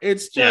for it.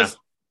 It's just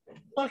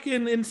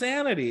fucking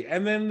insanity.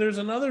 And then there's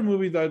another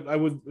movie that I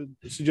would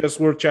suggest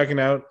worth checking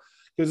out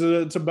because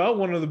it's about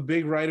one of the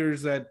big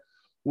writers that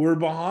were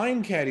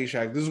behind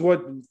Caddyshack.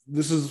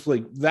 This is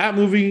like that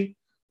movie.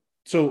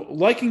 So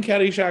liking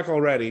Caddyshack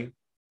already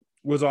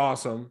was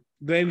awesome.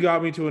 Then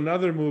got me to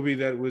another movie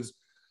that was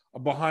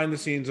behind the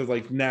scenes of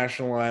like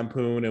National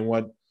Lampoon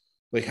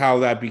and how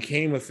that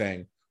became a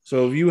thing.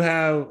 So if you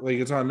have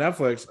it's on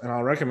Netflix and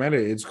I'll recommend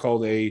it. It's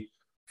called a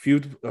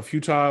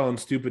Futile and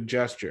Stupid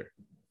Gesture.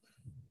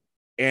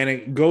 And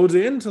it goes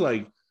into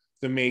like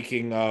the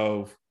making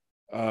of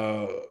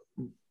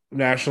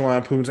National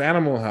Lampoon's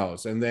Animal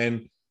House and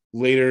then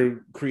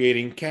later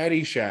creating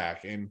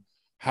Caddyshack and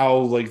how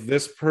like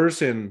this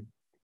person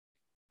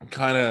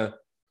kind of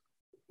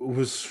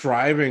was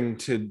striving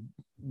to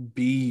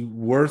be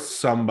worth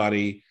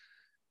somebody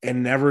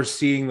and never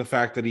seeing the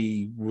fact that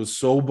he was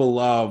so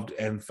beloved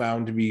and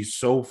found to be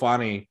so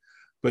funny,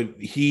 but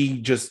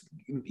he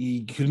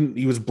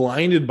was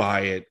blinded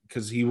by it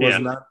because he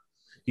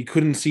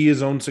couldn't see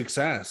his own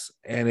success.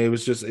 And it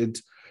was just,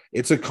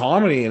 it's a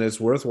comedy and it's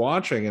worth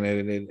watching.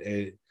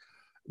 And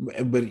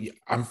but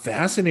I'm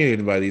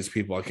fascinated by these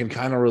people. I can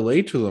kind of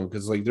relate to them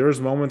because like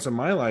there's moments in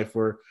my life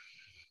where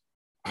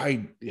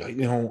I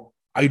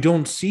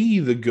don't see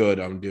the good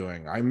I'm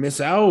doing. I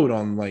miss out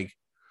on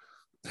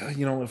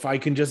if I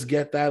can just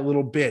get that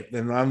little bit,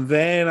 then I'm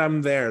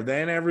there.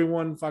 Then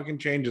everyone fucking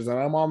changes and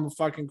I'm on the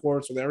fucking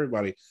course with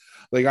everybody.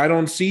 Like I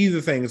don't see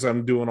the things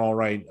I'm doing all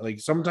right. Like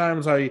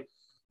sometimes if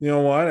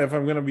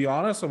I'm going to be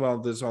honest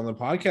about this on the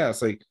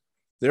podcast, like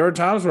there are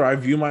times where I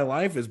view my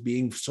life as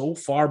being so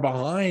far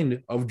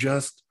behind of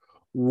just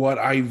what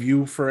I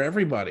view for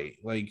everybody.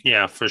 Like,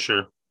 yeah, for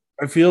sure.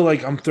 I feel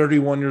like I'm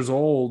 31 years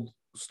old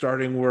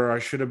starting where I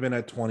should have been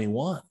at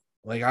 21.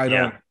 Like I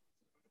don't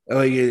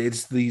like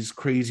it's these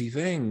crazy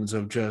things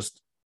of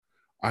just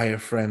I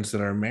have friends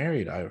that are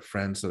married, I have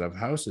friends that have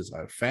houses,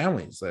 I have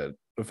family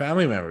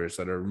members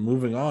that are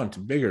moving on to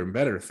bigger and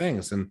better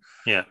things. And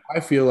I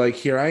feel like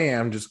here I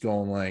am just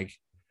going like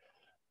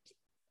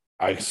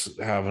I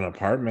have an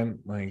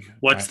apartment. Like,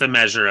 what's the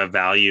measure of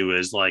value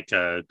is like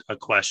a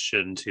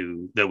question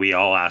that we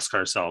all ask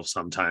ourselves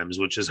sometimes,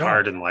 which is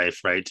hard in life,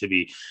 right? To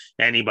be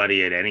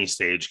anybody at any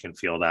stage can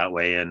feel that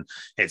way. And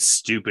it's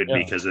stupid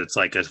because it's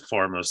like a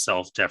form of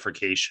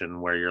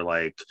self-deprecation where you're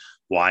like,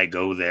 why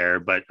go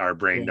there? But our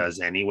brain does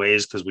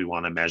anyways, because we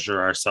want to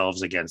measure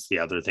ourselves against the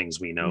other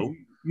things we know.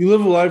 You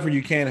live a life where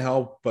you can't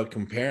help but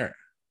compare.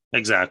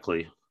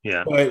 Exactly.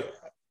 Yeah.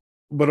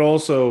 But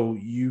also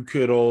you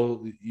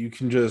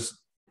can just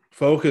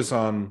focus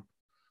on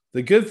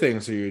the good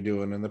things that you're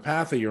doing and the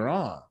path that you're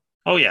on.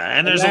 Oh yeah.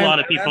 And there's a lot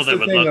of people that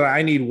would look that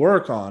I need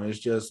work on is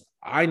just,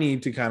 I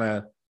need to kind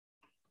of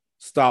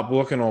stop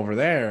looking over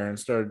there and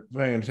start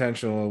paying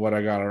attention to what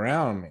I got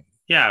around me.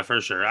 Yeah, for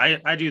sure.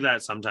 I do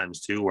that sometimes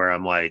too, where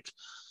I'm like,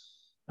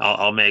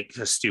 I'll make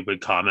a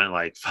stupid comment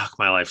like, fuck,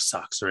 my life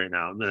sucks right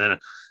now. And then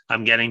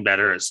I'm getting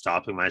better at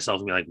stopping myself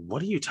and be like,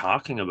 what are you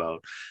talking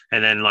about?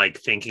 And then like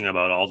thinking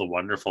about all the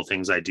wonderful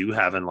things I do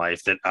have in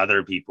life that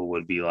other people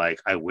would be like,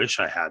 I wish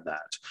I had that,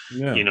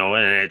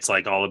 and it's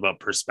like all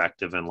about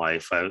perspective in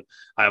life. There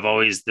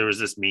was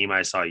this meme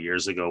I saw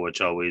years ago,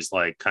 which always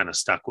like kind of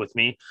stuck with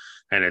me.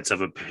 And it's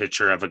of a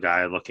picture of a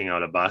guy looking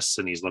out a bus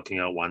and he's looking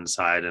out one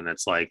side and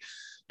it's like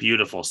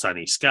beautiful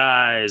sunny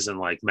skies and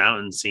like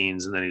mountain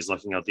scenes. And then he's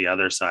looking out the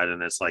other side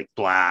and it's like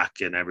black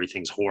and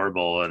everything's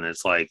horrible. And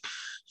it's like,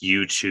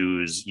 you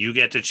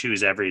get to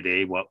choose every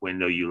day what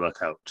window you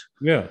look out.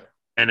 Yeah.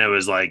 And it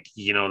was like,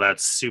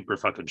 that's super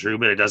fucking true,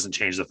 but it doesn't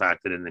change the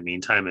fact that in the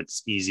meantime,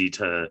 it's easy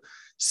to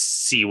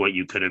see what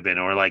you could have been,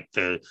 or like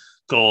the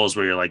goals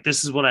where you're like,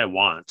 this is what I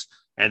want.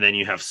 And then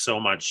you have so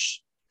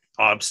much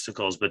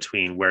obstacles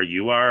between where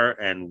you are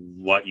and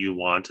what you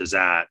want is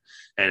at.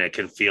 And it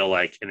can feel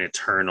like an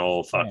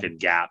eternal fucking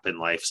gap in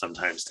life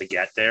sometimes to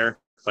get there,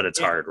 but it's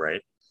hard,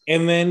 right?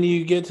 And then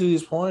you get to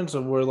these points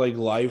of where like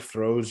life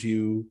throws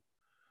you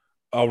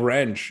a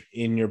wrench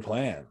in your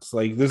plans.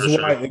 Like this is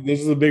why this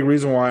is a big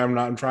reason why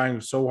I'm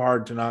trying so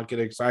hard to not get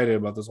excited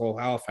about this whole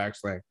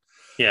Halifax thing.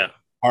 Yeah.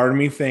 Part of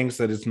me thinks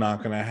that it's not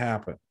going to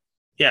happen.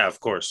 Yeah, of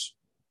course.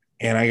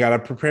 And I got to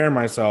prepare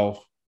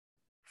myself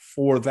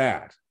for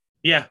that.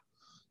 Yeah.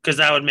 Because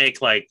that would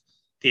make like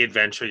the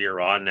adventure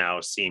you're on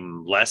now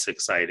seem less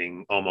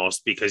exciting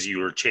almost, because you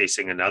were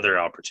chasing another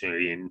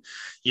opportunity, and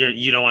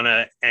you don't want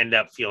to end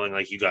up feeling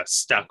like you got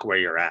stuck where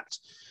you're at,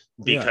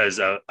 because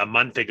a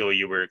month ago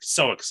you were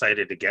so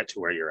excited to get to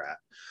where you're at.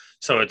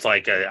 So it's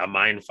like a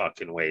mind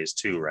fucking ways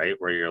too, right?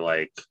 Where you're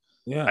like,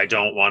 I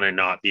don't want to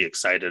not be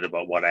excited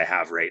about what I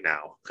have right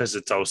now, because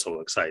it's also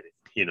exciting,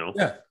 you know?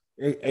 Yeah,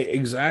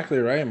 exactly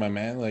right, my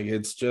man. Like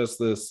it's just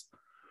this,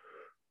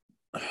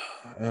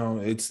 you know,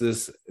 it's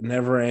this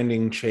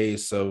never-ending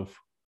chase of,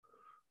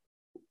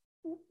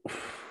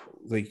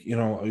 like, you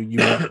know, you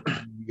want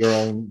your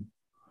own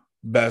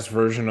best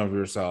version of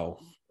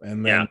yourself,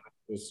 and then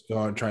just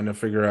trying to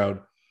figure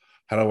out,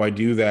 how do I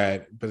do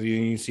that? But then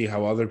you see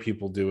how other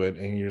people do it,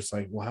 and you're just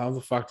like, well, how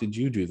the fuck did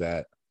you do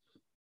that?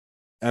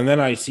 And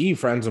then I see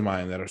friends of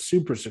mine that are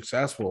super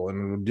successful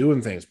and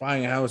doing things,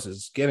 buying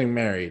houses, getting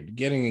married,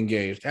 getting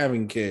engaged,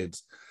 having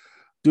kids,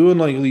 doing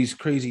like these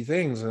crazy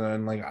things. And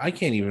I'm like, I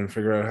can't even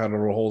figure out how to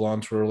hold on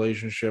to a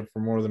relationship for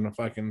more than a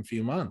fucking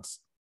few months.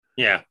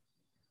 Yeah.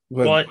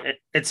 But, well,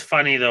 it's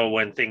funny though,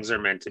 when things are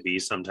meant to be,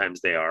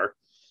 sometimes they are,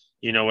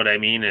 you know what I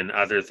mean? And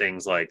other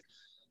things like,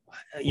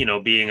 you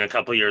know, being a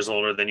couple years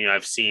older than you,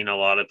 I've seen a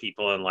lot of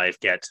people in life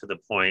get to the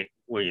point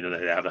where, you know,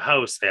 they have a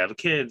house, they have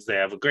kids, they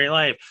have a great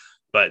life,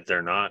 but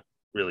they're not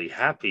really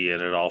happy,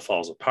 and it all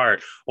falls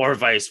apart. Or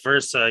vice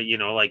versa, you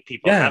know, like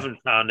people haven't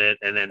found it,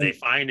 and then they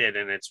find it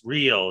and it's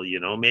real,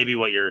 you know, maybe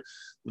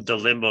the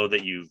limbo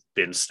that you've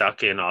been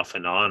stuck in off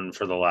and on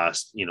for the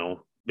last, you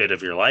know, bit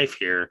of your life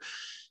here,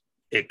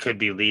 it could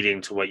be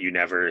leading to what you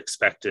never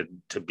expected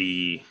to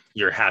be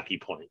your happy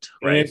point,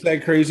 right? And it's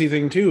that crazy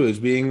thing too, is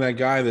being that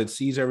guy that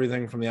sees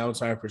everything from the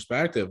outside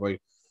perspective.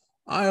 Like,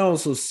 I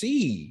also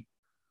see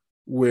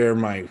where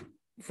my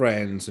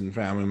friends and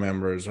family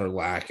members are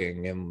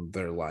lacking in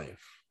their life.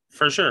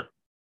 For sure.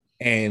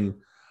 And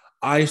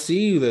I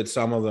see that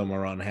some of them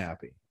are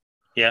unhappy.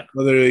 Yeah.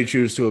 Whether they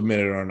choose to admit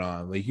it or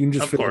not. Like, you can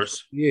just, of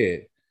course,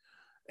 it.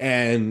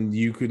 And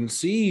you can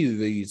see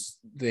these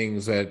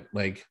things that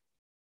like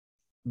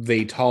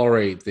they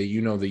tolerate that,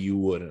 you know, that you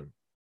wouldn't.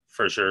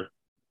 For sure.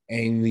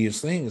 And these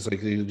things,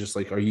 like, they're just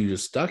like, are you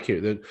just stuck here?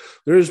 That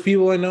there's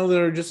people I know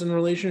that are just in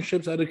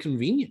relationships out of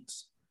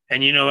convenience.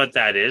 And you know what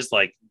that is?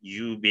 Like,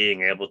 you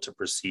being able to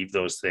perceive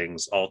those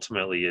things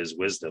ultimately is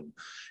wisdom.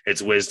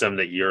 It's wisdom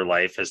that your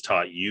life has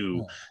taught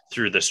you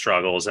through the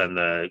struggles and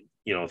the,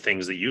 you know,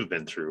 things that you've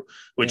been through,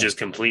 which is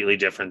completely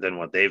different than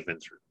what they've been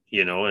through,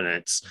 you know, and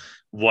it's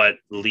what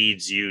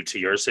leads you to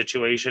your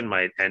situation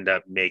might end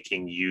up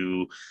making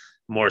you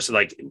more. So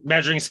like,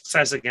 measuring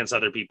success against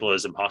other people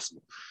is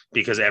impossible,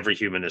 because every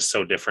human is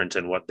so different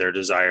in what their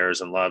desires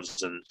and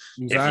loves. And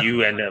if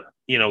you end up,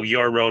 you know,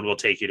 your road will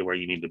take you to where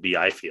you need to be.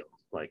 I feel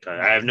like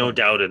I have no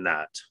doubt in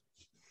that.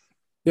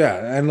 Yeah.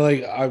 And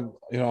like, I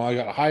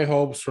got high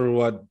hopes for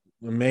what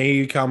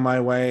may come my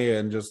way,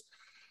 and just,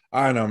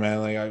 I don't know, man.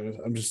 Like,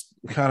 I'm just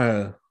kind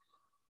of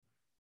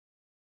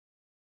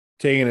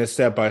taking it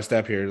step by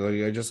step here.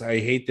 Like, I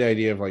hate the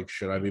idea of like,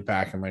 should I be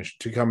packing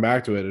to come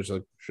back to it? It's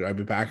like, should I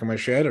be packing my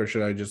shit, or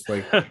should I just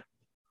like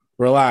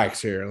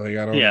relax here? Like,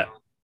 I don't know.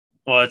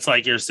 Well, it's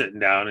like you're sitting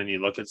down and you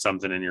look at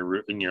something in your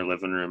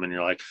living room and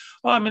you're like,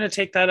 oh, I'm going to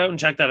take that out and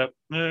check that out.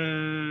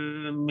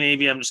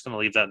 Maybe I'm just going to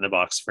leave that in the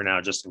box for now,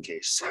 just in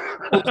case.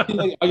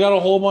 Like, I got a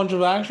whole bunch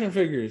of action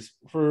figures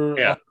for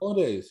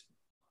holidays.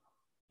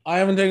 I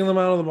haven't taken them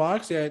out of the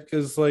box yet,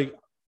 because like,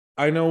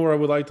 I know where I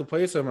would like to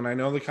place them, and I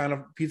know the kind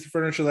of piece of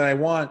furniture that I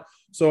want,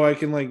 so I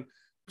can like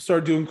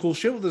start doing cool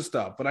shit with this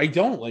stuff. But I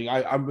don't like,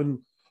 I've been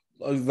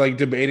like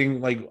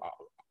debating, like,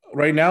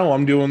 right now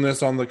I'm doing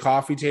this on the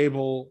coffee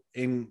table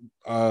in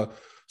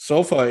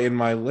sofa in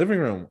my living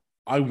room.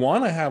 I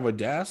want to have a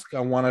desk.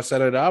 I want to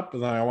set it up,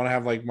 and then I want to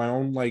have like my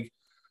own like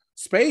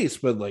space.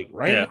 But like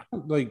now,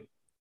 like,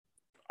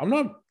 I'm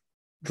not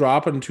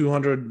dropping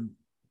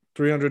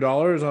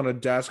 $200-$300 on a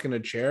desk and a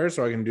chair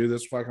so I can do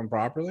this fucking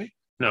properly.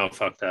 No,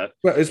 fuck that.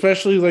 But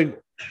especially like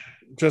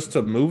just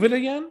to move it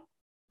again.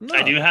 No.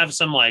 I do have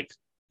some like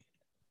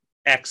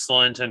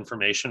excellent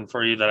information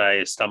for you that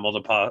I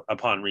stumbled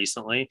upon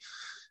recently.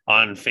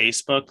 On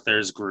Facebook,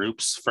 there's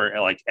groups for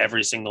like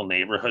every single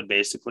neighborhood,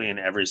 basically, in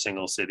every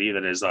single city,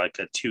 that is like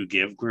a to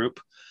give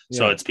group.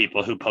 So it's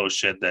people who post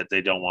shit that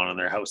they don't want in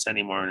their house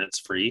anymore, and it's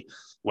free.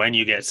 When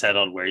you get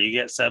settled, where you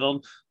get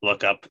settled,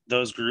 look up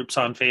those groups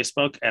on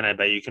Facebook, and I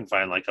bet you can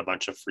find like a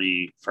bunch of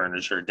free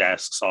furniture,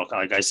 desks, all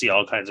like, I see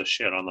all kinds of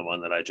shit on the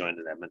one that I joined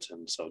in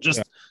Edmonton. So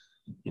just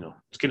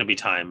it's going to be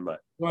time, but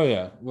Well,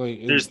 yeah,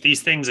 like there's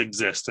these things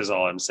exist is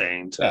all I'm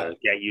saying to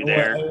get you and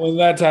there. when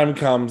that time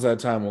comes, that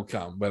time will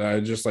come. But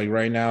I just like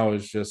right now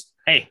it's just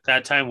Hey,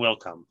 that time will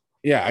come.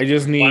 Yeah, I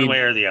just one way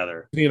or the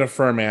other. Need a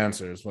firm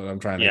answer is what I'm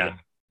trying to get.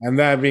 And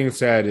that being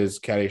said, is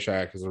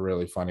Caddyshack is a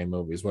really funny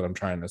movie, is what I'm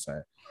trying to say.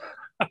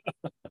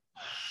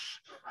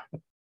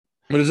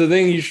 But it's a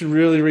thing you should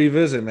really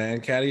revisit,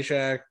 man.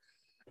 Caddyshack,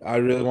 I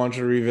really want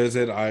you to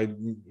revisit. I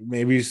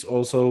maybe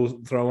also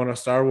throw in a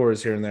Star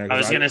Wars here and there. I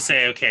was gonna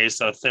say, okay,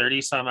 so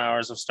 30 some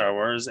hours of Star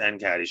Wars and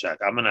Caddyshack.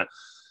 I'm gonna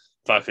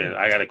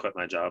I gotta quit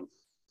my job.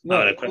 No,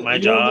 I'm gonna quit my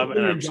job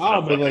and I'm just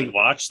gonna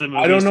watch the movie.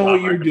 I don't know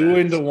what you're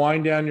doing to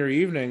wind down your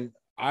evening.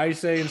 I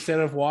say instead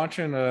of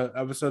watching an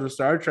episode of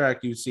Star Trek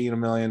you've seen a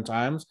million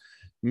times,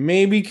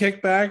 maybe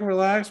kick back,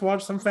 relax,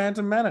 watch some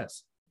Phantom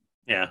Menace.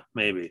 Yeah,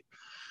 maybe.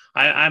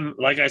 I'm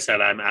like I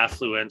said, I'm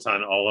affluent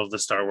on all of the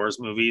Star Wars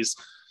movies.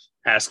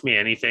 Ask me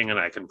anything and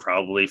I can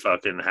probably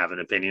fucking have an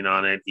opinion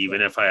on it,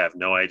 even if I have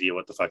no idea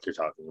what the fuck you're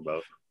talking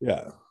about.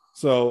 Yeah.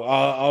 So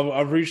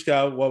I've reached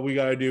out. What we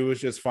got to do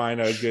is just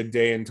find a good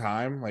day and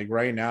time. Like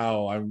right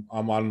now, I'm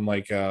on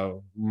like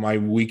my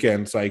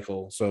weekend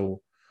cycle,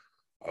 so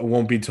it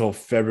won't be till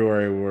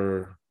February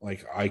where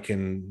like I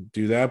can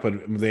do that.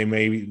 But they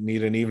may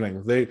need an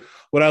evening.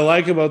 What I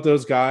like about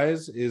those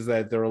guys is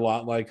that they're a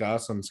lot like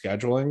us on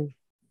scheduling.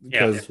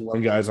 Because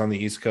one guy's on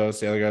the East Coast,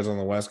 the other guy's on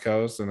the West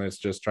Coast, and it's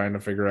just trying to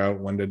figure out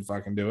when to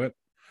fucking do it.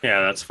 Yeah,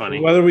 that's funny.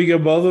 Whether we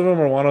get both of them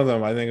or one of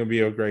them, I think it'd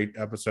be a great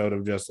episode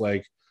of just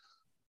like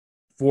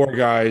 4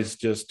 guys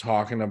just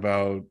talking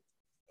about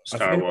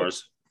Star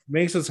Wars.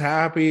 Makes us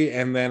happy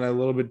and then a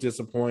little bit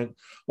disappointed.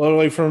 Well,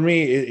 like for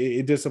me,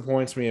 it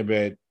disappoints me a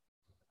bit,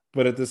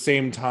 but at the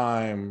same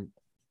time,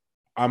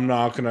 I'm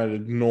not going to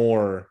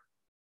ignore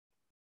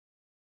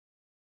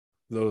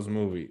those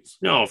movies.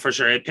 No, for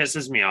sure. It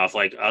pisses me off.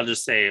 Like, I'll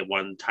just say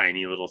one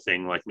tiny little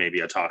thing, like maybe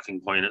a talking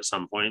point at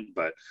some point,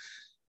 but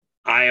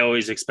I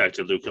always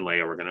expected Luke and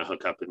Leia were going to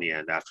hook up in the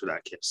end after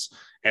that kiss.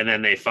 And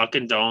then they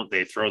fucking don't.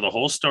 They throw the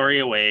whole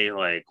story away.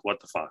 Like, what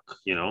the fuck,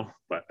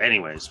 But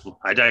anyways,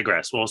 I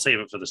digress. We'll save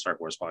it for the Star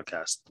Wars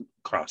podcast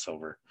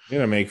crossover. You're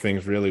going to make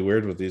things really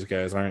weird with these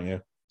guys, aren't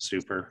you?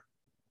 Super.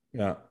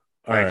 Yeah.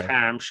 Right.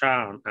 I'm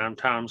Sean. I'm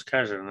Tom's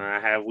cousin, and I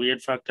have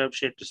weird, fucked up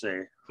shit to say.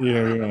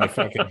 You're my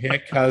fucking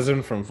hit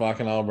cousin from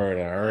fucking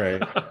Alberta. All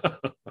right.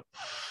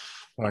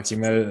 Like he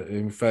met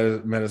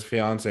his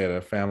fiance at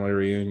a family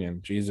reunion.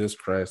 Jesus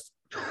Christ.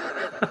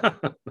 All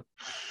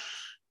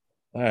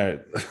right.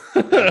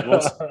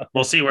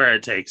 we'll see where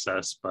it takes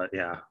us, but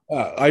yeah.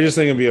 I just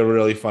think it'd be a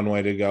really fun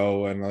way to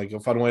go and like a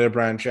fun way to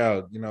branch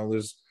out. I'm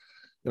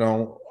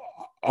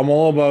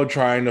all about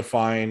trying to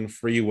find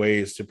free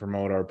ways to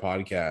promote our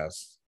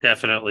podcast.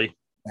 Definitely.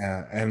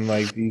 Yeah, and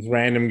like these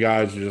random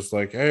guys are just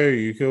like,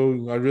 hey,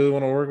 I really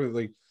want to work with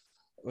like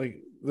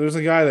there's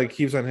a guy that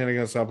keeps on hitting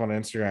us up on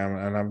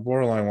Instagram and I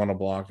borderline want to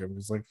block him.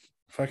 He's like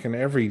fucking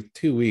every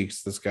 2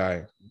 weeks, this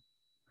guy.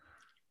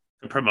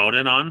 Promote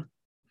it on?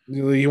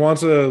 He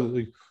wants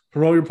to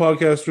promote your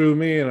podcast through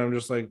me, and I'm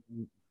just like,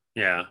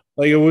 yeah.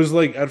 Like it was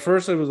like at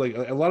first it was like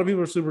a lot of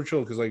people are super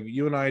chill because like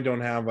you and I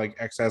don't have like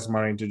excess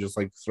money to just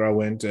like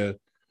throw into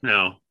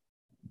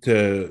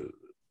to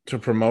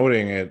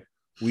promoting it.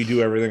 We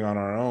do everything on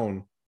our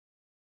own,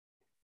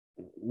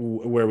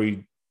 where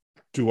we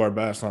do our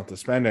best not to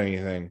spend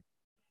anything.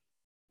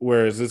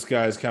 Whereas this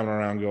guy's coming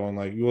around going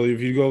like, well, if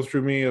you go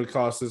through me, it'll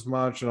cost this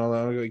much and all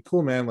that. I'm like,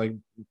 cool, man. Like,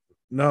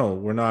 no,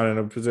 we're not in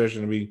a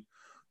position to be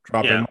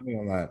dropping money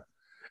on that.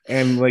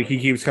 And like, he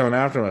keeps coming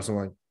after us. I'm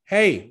like,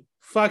 hey,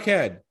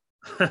 fuckhead.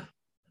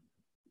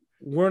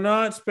 We're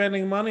not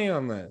spending money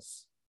on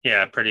this.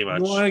 Yeah, pretty much.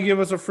 You want to give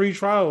us a free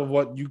trial of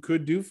what you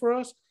could do for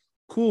us?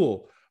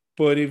 Cool.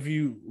 But if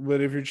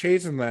you're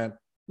chasing that,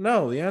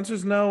 no, the answer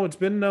is no. It's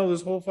been no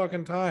this whole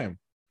fucking time.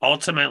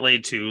 Ultimately,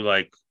 too,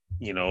 like,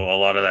 a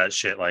lot of that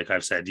shit, like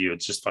I've said to you,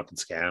 it's just fucking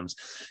scams.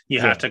 You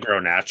have to grow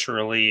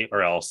naturally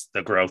or else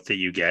the growth that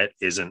you get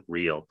isn't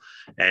real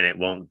and it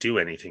won't do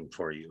anything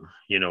for you.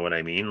 You know what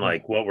I mean?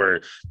 Like what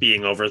we're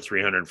being over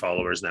 300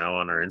 followers now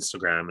on our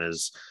Instagram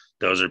is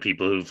those are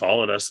people who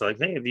followed us like,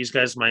 hey, these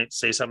guys might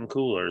say something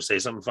cool or say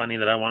something funny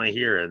that I want to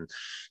hear. And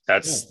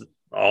that's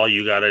all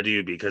you got to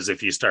do, because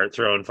if you start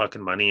throwing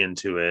fucking money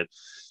into it,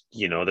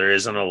 there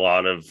isn't a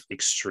lot of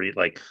extreme,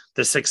 like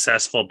the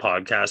successful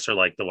podcasts are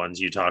like the ones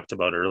you talked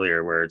about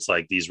earlier, where it's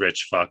like these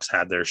rich fucks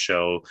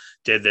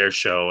did their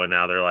show, and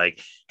now they're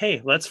like,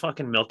 hey, let's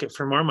fucking milk it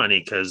for more money,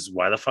 because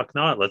why the fuck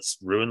not? Let's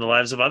ruin the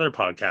lives of other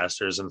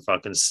podcasters and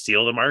fucking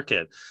steal the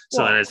market.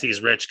 So then it's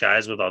these rich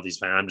guys with all these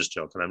fans. I'm just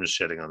joking. I'm just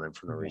shitting on them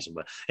for no reason.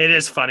 But it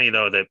is funny,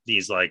 though, that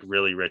these like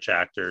really rich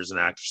actors and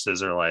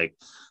actresses are like,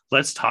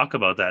 let's talk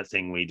about that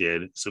thing we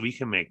did so we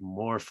can make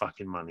more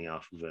fucking money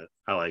off of it.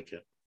 I like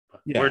it.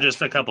 We're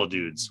just a couple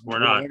dudes.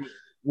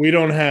 We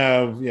don't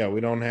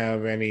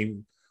have any,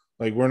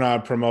 like, we're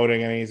not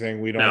promoting anything.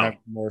 We don't have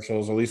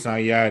commercials, at least not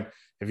yet.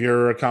 If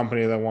you're a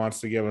company that wants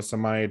to give us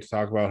some money to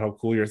talk about how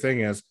cool your thing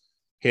is,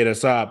 hit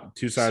us up.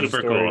 Two-sided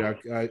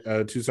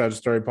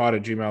story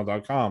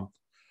pod@gmail.com.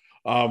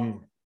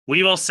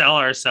 We will sell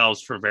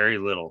ourselves for very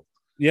little.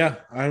 Yeah,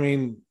 I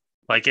mean,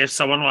 Like if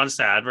someone wants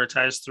to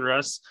advertise through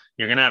us,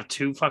 you're gonna have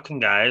two fucking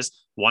guys,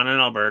 one in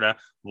Alberta,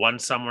 one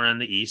somewhere in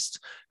the east,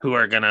 who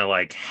are gonna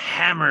like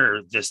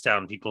hammer this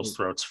down people's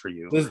throats for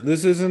you.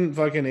 this isn't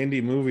fucking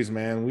indie movies,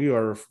 man. We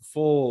are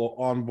full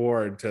on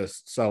board to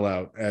sell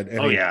out at any.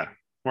 Oh yeah,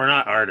 we're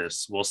not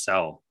artists. We'll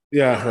sell.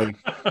 Yeah,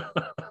 like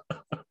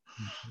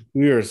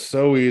we are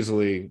so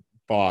easily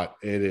bought.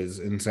 It is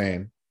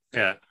insane.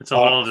 Yeah, it's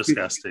a little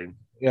disgusting.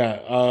 Yeah.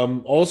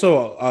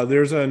 Also,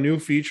 there's a new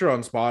feature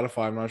on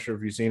Spotify. I'm not sure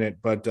if you've seen it,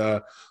 but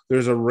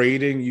there's a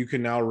rating. You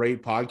can now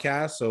rate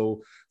podcasts.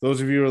 So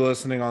those of you who are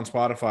listening on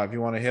Spotify, if you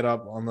want to hit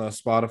up on the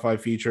Spotify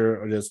feature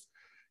or just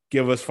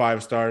give us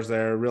 5 stars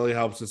there, it really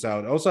helps us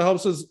out. It also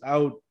helps us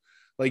out,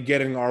 like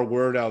getting our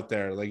word out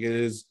there. Like it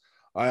is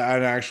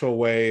an actual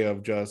way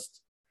of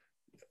just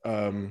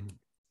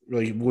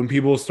really when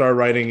people start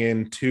writing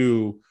in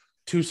two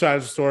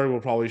sides of the story will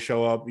probably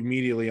show up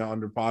immediately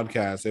under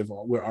podcast if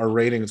our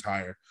rating is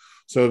higher.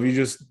 So if you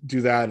just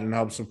do that and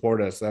help support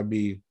us, that'd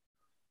be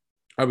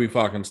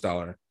fucking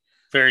stellar.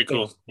 Very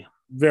cool.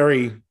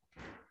 Very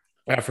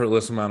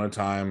effortless amount of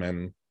time.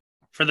 And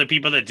for the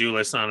people that do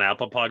listen on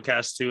Apple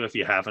Podcasts too, if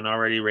you haven't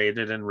already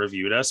rated and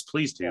reviewed us,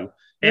 please do.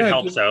 It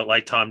helps out.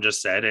 Like Tom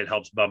just said, it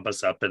helps bump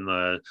us up in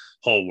the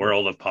whole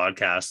world of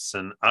podcasts,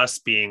 and us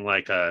being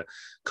like a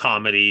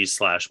comedy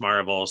 /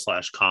 Marvel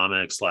 /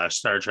 comic /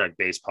 Star Trek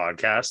based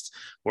podcast.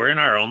 We're in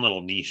our own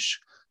little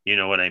niche. You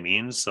know what I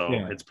mean? So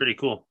it's pretty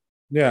cool.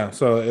 Yeah.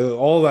 So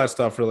all that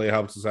stuff really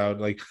helps us out.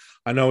 Like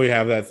I know we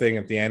have that thing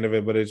at the end of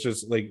it, but it's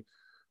just like,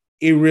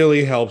 it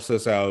really helps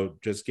us out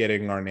just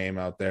getting our name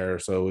out there.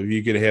 So if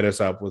you could hit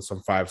us up with some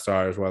 5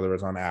 stars, whether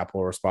it's on Apple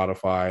or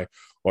Spotify,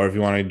 or if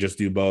you want to just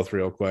do both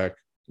real quick,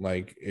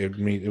 like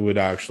it would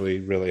actually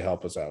really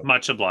help us out.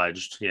 Much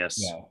obliged. Yes.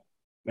 Yeah.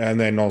 And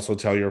then also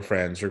tell your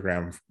friends,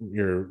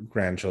 your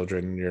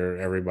grandchildren, your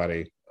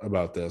everybody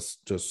about this.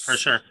 Just for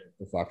sure.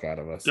 The fuck out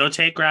of us. Go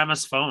take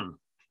grandma's phone.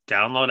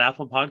 Download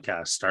Apple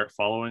Podcasts. Start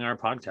following our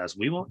podcast.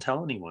 We won't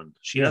tell anyone.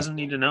 She doesn't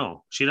need to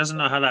know. She doesn't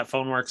know how that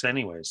phone works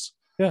anyways.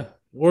 Yeah.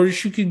 Or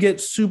she could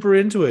get super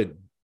into it.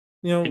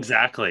 You know,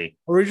 exactly.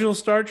 Original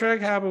Star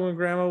Trek happened when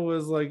grandma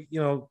was like,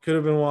 could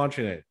have been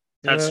watching it.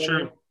 That's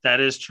true. That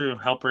is true.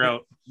 Help her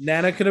out.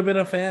 Nana could have been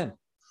a fan.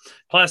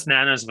 Plus,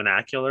 Nana's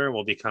vernacular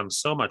will become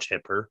so much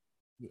hipper.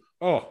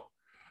 Oh,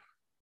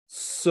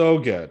 so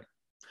good.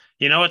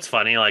 You know what's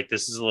funny? Like,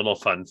 this is a little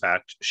fun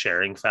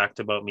sharing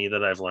fact about me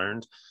that I've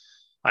learned.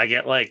 I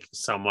get like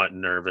somewhat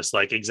nervous.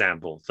 Like,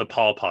 example, the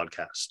Paul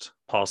podcast,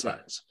 Paul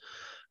Sides.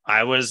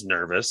 I was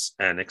nervous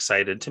and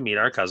excited to meet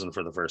our cousin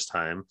for the first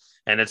time.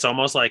 And it's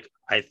almost like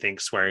I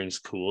think swearing's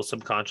cool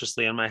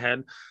subconsciously in my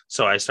head.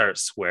 So I start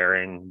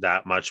swearing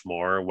that much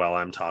more while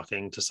I'm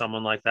talking to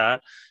someone like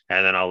that.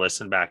 And then I'll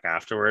listen back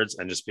afterwards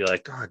and just be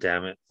like, God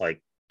damn it.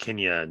 Like, can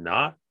you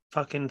not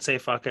fucking say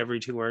fuck every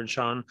 2 words,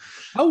 Sean?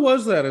 How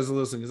was that as a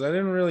listen? Because I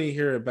didn't really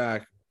hear it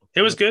back.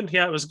 It was good.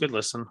 Yeah, it was a good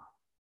listen.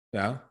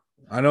 Yeah.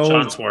 I know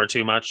Sean swore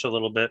too much a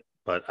little bit.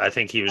 But I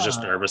think he was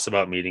just nervous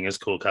about meeting his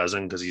cool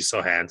cousin because he's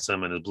so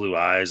handsome and his blue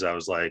eyes. I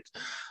was like,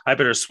 I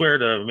better swear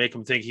to make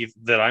him think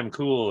that I'm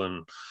cool.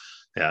 And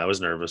yeah, I was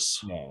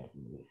nervous. No,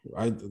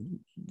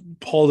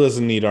 Paul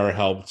doesn't need our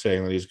help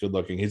saying that he's good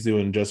looking. He's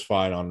doing just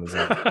fine on his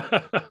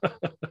own.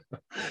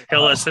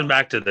 He'll listen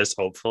back to this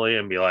hopefully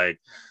and be like,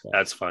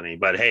 that's funny.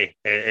 But hey,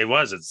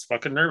 it's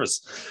fucking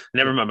nervous.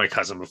 Never met my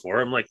cousin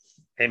before. I'm like,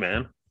 hey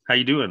man, how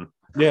you doing?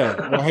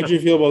 Yeah. Well, how'd you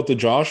feel about the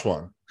Josh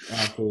one?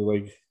 After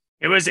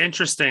it was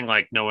interesting,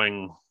 like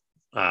knowing,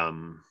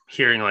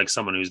 hearing like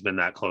someone who's been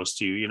that close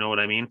to you, you know what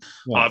I mean?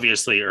 Yeah.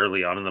 Obviously,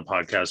 early on in the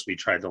podcast, we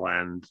tried to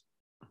land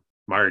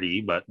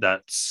Marty, but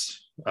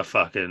that's a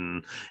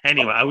fucking...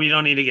 Anyway, we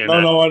don't need to get...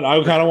 No,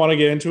 I kind of want to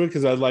get into it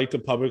because I'd like to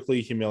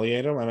publicly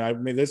humiliate him. And I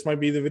mean, this might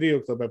be the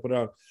video clip I put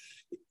out.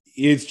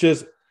 It's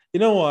just, you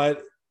know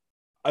what?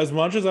 As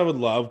much as I would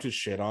love to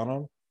shit on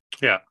him,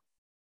 yeah,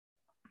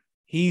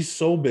 he's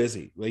so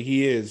busy. Like,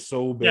 he is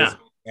so busy. Yeah.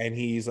 And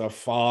he's a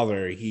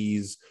father.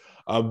 He's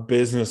a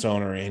business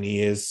owner, and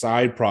he has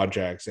side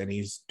projects, and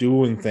he's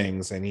doing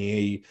things, and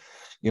he's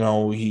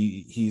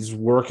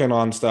working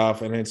on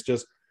stuff. And it's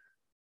just,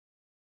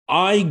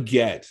 I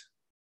get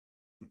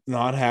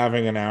not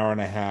having an hour and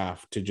a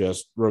half to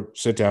just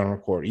sit down and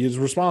record. He has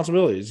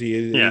responsibilities.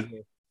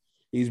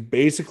 He's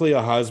basically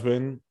a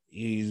husband.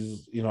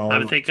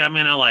 I think I'm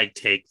gonna like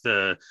take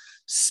the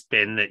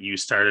spin that you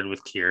started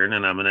with Kieran,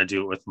 and I'm gonna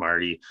do it with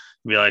Marty.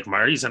 Be like,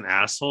 Marty's an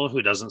asshole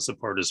who doesn't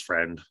support his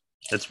friend.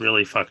 It's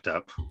really fucked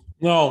up.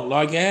 No,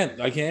 I can't.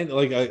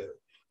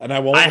 I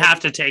won't. I have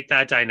to take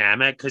that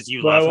dynamic because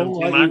you love him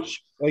too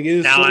much.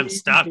 Now I'm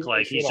stuck.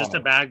 Like, he's just a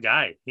bad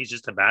guy. He's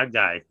just a bad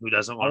guy who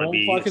doesn't want to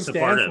be fucking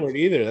supportive. Stand for it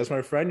either. That's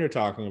my friend you're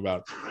talking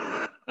about.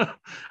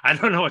 I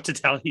don't know what to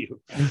tell you.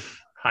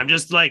 I'm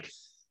just like,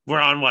 we're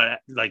on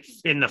what, like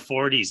in the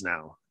 40s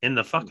now, in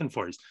the fucking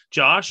 40s.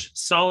 Josh,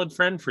 solid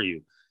friend for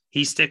you.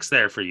 He sticks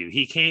there for you.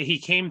 He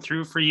came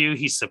through for you.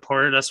 He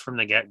supported us from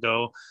the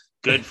get-go.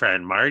 Good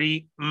friend.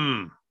 Marty,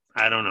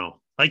 I don't know.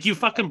 Like you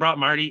fucking brought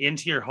Marty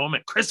into your home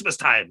at Christmas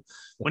time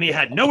when he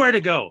had nowhere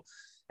to go.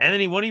 And then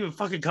he won't even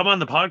fucking come on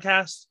the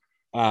podcast.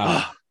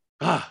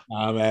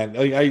 Man.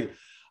 Like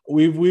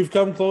we've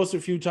come close a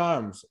few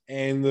times.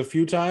 And the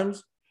few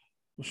times,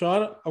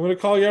 Sean, I'm gonna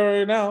call you out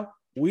right now.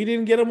 We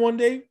didn't get him one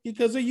day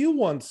because of you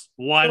once.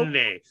 One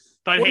day.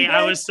 But hey,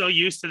 I was so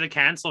used to the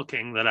cancel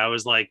king that I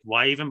was like,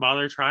 why even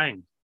bother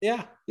trying?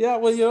 Yeah.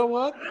 Well, you know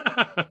what?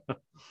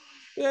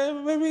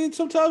 Yeah, maybe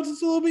sometimes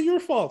it's a little bit your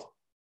fault.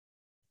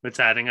 It's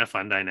adding a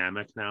fun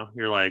dynamic now.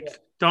 You're like,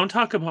 don't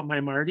talk about my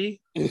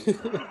Marty.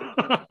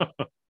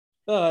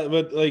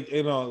 But like,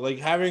 you know, like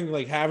having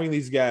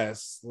these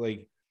guests,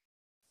 like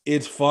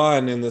it's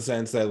fun in the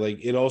sense that like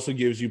it also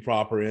gives you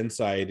proper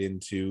insight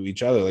into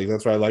each other. Like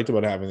that's what I liked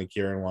about having the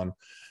Kieran one.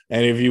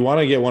 And if you want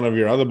to get one of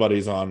your other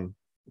buddies on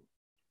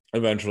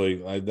eventually,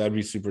 like that'd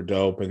be super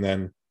dope. And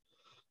then,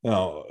 you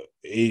know,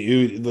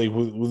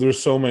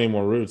 there's so many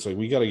more routes. Like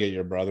we got to get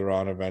your brother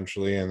on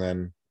eventually, and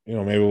then you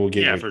know maybe we'll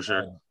get for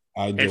sure.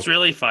 It's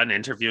really fun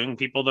interviewing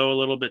people though a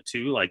little bit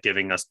too, like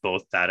giving us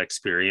both that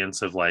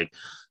experience of like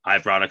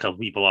I've brought a couple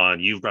people on,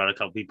 you've brought a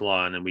couple people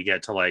on, and we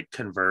get to like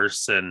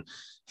converse and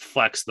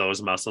flex those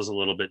muscles a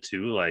little bit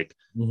too. Like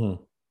you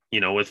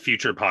know, with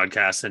future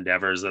podcast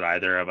endeavors that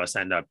either of us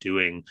end up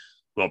doing,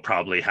 we'll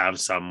probably have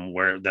some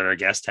where that are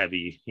guest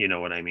heavy. You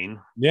know what I mean?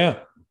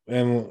 Yeah,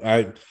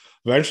 and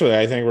eventually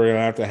I think we're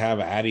gonna have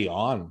Addy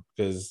on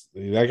because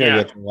that guy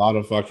gets a lot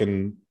of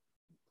fucking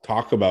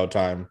talk about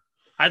time.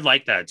 I'd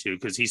like that too,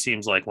 because he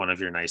seems like one of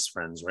your nice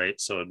friends, right?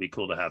 So it'd be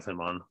cool to have him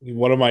on.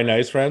 One of my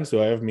nice friends?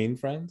 Do I have mean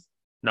friends?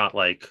 Not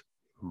like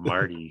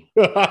Marty.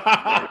 You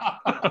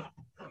know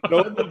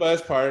what the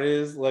best part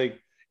is? Like,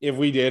 if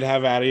we did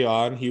have Addy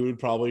on, he would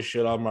probably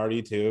shit on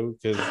Marty too,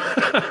 because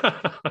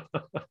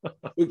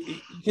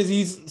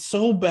he's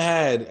so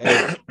bad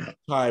at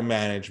time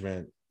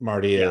management,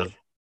 Marty is.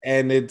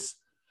 And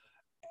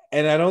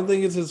I don't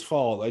think it's his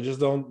fault. I just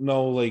don't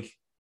know, like,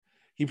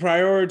 he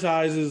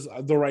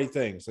prioritizes the right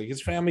things. Like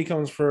his family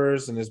comes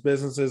first and his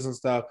businesses and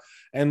stuff.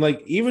 And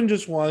like, even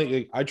just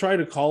like, I try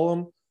to call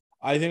him.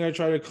 I think I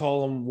try to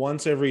call him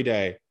once every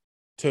day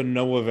to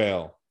no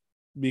avail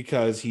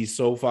because he's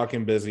so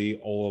fucking busy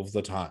all of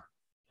the time.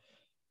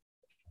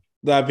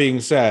 That being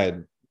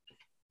said,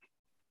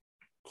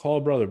 call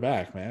a brother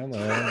back, man.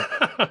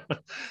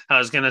 I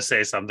was going to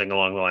say something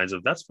along the lines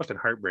of that's fucking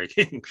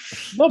heartbreaking.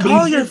 No,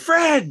 call your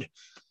friend.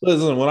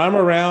 Listen, when I'm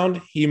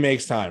around, he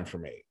makes time for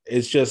me.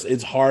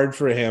 It's hard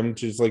for him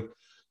to just like,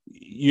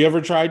 you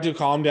ever tried to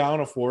calm down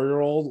a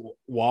 4-year-old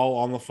while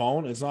on the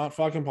phone? It's not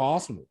fucking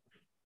possible.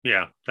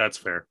 Yeah, that's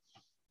fair.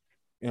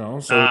 You know,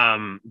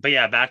 so but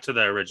yeah, back to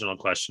the original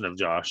question of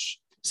Josh.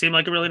 Seemed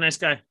like a really nice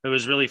guy. It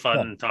was really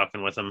fun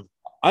talking with him.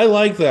 I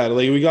like that.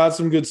 Like we got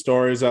some good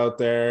stories out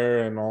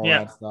there and all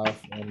that stuff.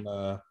 And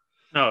no,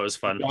 it was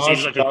fun. Josh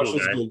is a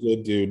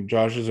good dude.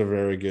 Josh is a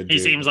very good dude. He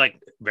seems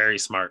like very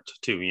smart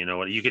too. You know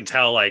what? You can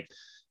tell like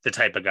the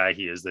type of guy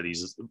he is, that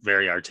he's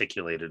very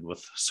articulated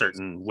with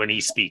certain when he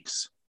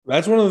speaks.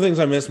 That's one of the things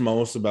I miss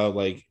most about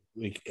like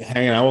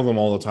hanging out with him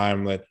all the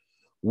time. That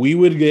we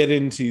would get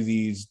into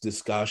these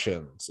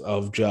discussions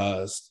of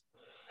just,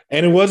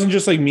 and it wasn't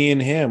just like me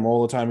and him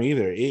all the time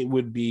either. It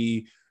would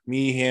be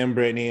me, him,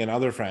 Brittany, and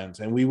other friends,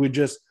 and we would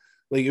just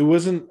like it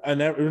was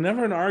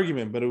never an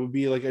argument, but it would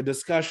be like a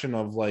discussion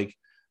of like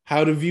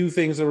how to view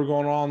things that were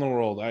going on in the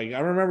world. I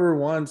remember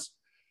once,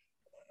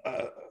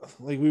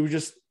 like we were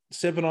just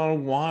sipping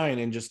on wine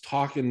and just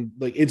talking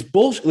like it's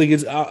bullshit. Like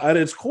it's at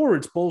its core,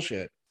 it's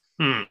bullshit.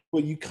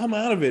 But you come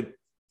out of it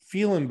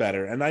feeling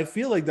better, and I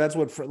feel like that's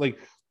what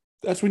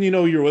that's when you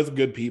know you're with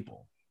good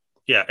people.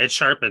 Yeah, it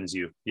sharpens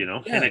you, you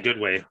know, in a good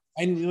way.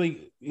 And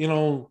like, you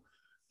know,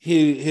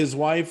 his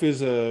wife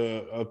is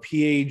a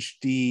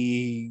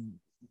PhD.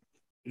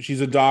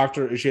 She's a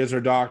doctor. She has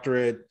her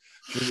doctorate.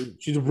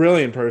 She's a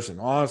brilliant person.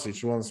 Honestly,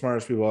 she's one of the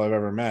smartest people I've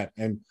ever met.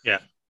 And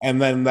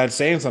then that's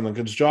saying something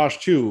because Josh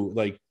too,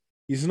 like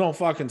he's no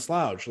fucking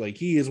slouch. Like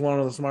he is one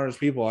of the smartest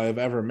people I have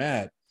ever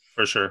met.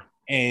 For sure.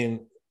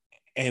 And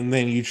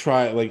then you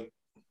try like,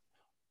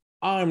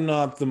 I'm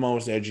not the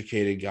most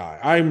educated guy.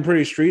 I'm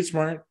pretty street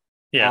smart.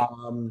 Yeah.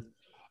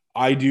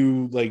 I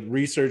do like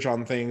research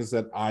on things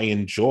that I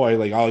enjoy.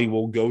 Like I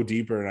will go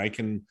deeper and I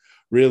can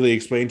really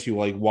explain to you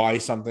like why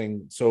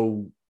something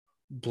so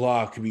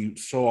blah could be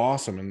so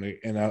awesome and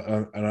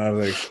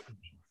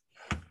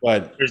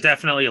but there's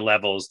definitely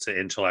levels to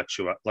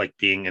intellectual, like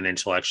being an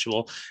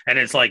intellectual, and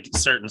it's like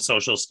certain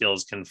social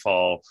skills can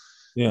fall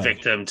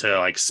victim to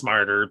like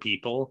smarter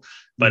people,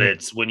 but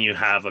it's when you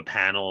have a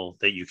panel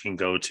that you can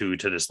go to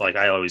this, like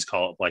I always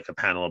call it like a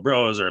panel of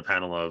bros or a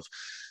panel of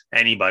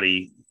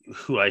anybody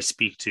who I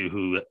speak to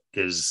who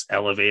is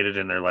elevated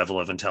in their level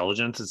of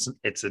intelligence.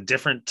 It's a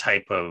different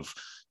type of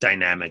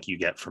dynamic you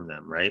get from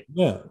them, right?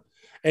 Yeah.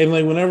 And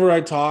like whenever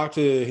I talk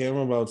to him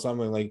about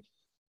something,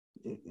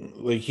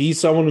 like he's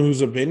someone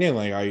whose opinion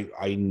like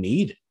I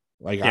need,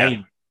 like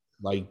I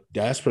like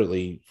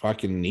desperately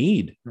fucking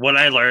need. What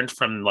I learned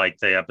from like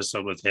the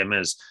episode with him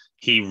is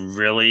he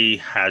really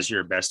has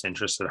your best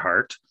interest at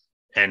heart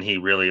and he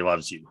really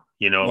loves you.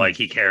 Like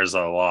he cares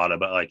a lot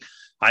about, like,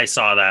 I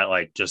saw that,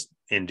 like, just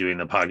in doing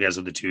the podcast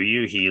with the two of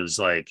you, he was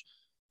like,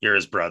 you're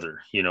his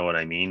brother. You know what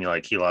I mean?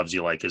 Like, he loves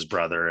you like his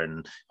brother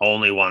and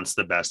only wants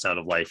the best out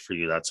of life for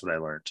you. That's what I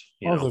learned.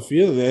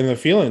 The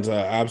feelings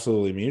are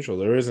absolutely mutual.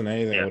 There isn't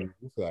anything I would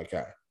do for that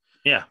guy.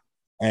 Yeah.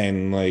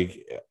 And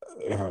like,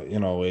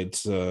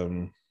 it's,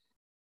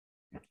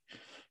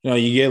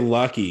 you get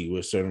lucky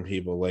with certain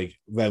people like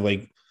that,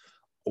 like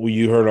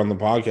you heard on the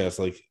podcast,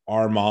 like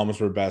our moms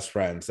were best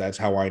friends. That's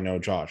how I know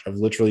Josh. I've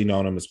literally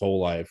known him his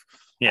whole life.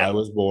 Yeah. I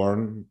was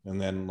born, and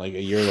then like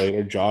a year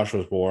later, Josh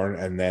was born,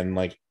 and then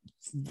like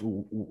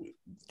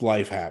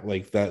life happened.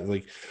 Like that,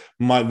 like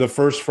the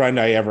first friend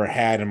I ever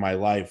had in my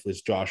life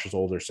was Josh's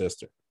older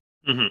sister.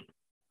 Mm-hmm.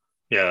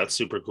 Yeah, that's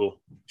super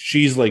cool.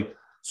 She's like,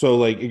 so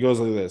like it goes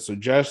like this. So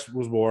Jess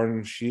was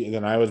born,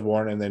 then I was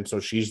born, and then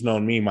so she's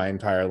known me my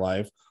entire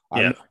life.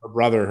 I've known her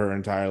brother her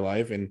entire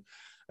life, and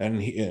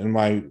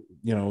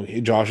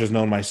Josh has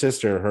known my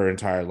sister her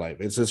entire life.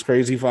 It's this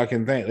crazy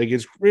fucking thing. Like,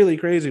 it's really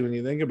crazy when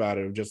you think about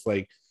it, just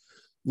like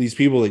these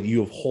people that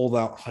you have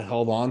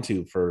held on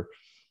to for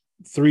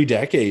 3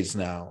 decades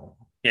now.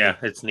 Yeah,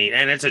 it's neat.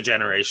 And it's a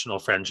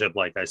generational friendship.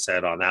 Like I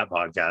said on that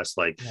podcast,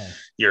 like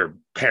your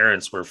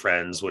parents were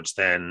friends, which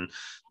then,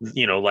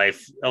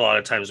 life, a lot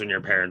of times when your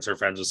parents are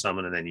friends with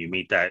someone and then you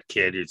meet that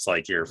kid, it's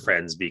like you're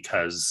friends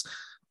because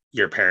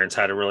your parents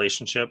had a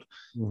relationship.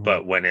 Mm-hmm.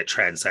 But when it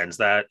transcends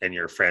that and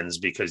you're friends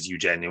because you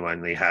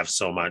genuinely have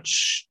so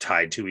much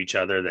tied to each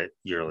other that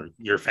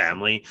your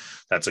family,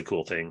 that's a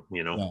cool thing,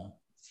 Yeah.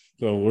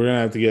 So we're gonna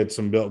have to get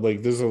some build.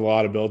 Like, there's a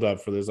lot of build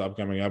up for this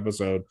upcoming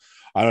episode.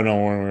 I don't know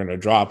when we're gonna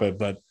drop it,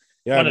 but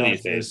one of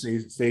these days.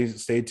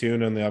 Stay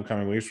tuned in the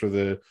upcoming weeks for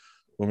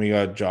when we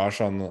got Josh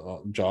on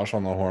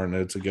the horn.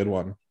 It's a good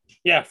one.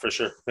 Yeah, for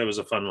sure. It was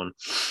a fun one.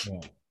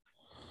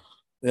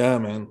 Yeah,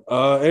 man.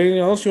 Anything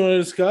else you want to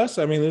discuss?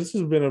 I mean, this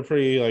has been a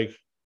pretty like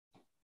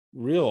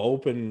real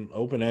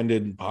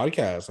open-ended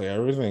podcast. Like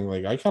everything,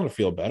 like I kind of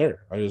feel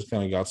better. I just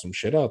kind of got some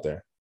shit out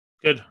there.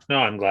 Good. No,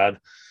 I'm glad.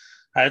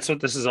 That's what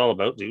this is all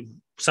about, dude.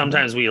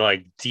 Sometimes we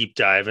like deep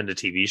dive into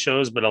TV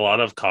shows, but a lot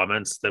of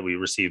comments that we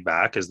receive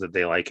back is that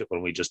they like it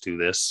when we just do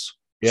this.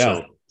 Yeah.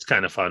 So it's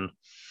kind of fun.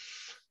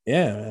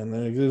 Yeah, and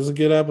it was a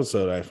good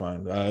episode, I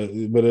find.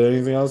 But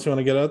anything else you want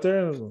to get out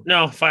there?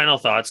 No, final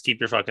thoughts.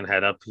 Keep your fucking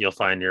head up. You'll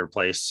find your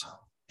place.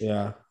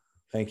 Yeah.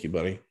 Thank you,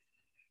 buddy.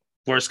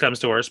 Worst comes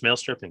to worst, male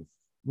stripping.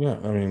 Yeah,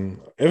 I mean,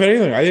 if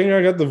anything, I think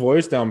I got the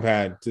voice down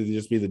pat to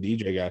just be the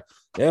DJ guy.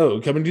 Yo,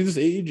 coming to the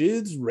stage,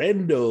 it's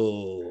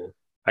Randall.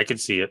 I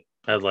could see it.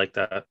 I'd like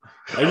that.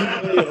 I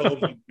just really hope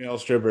male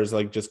strippers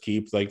like just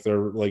keep like their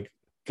like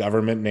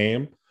government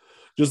name.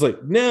 Just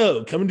like,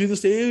 no, coming to the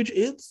stage,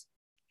 it's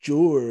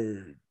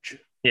George.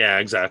 Yeah,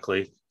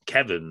 exactly.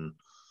 Kevin.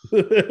 I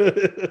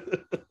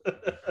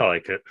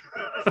like it.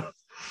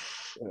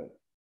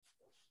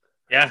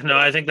 Yeah, no,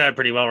 I think that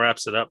pretty well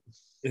wraps it up.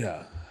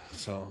 Yeah.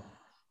 So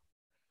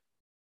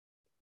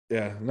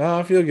yeah, no,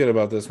 I feel good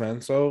about this,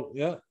 man. So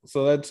yeah,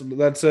 so that's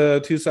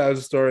two sides of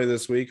the story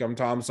this week. I'm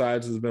Tom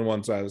Sides. This has been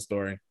One Side of the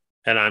Story,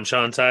 and I'm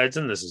Sean Sides,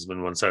 and this has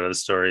been One Side of the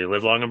Story.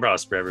 Live long and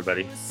prosper,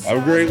 everybody. Have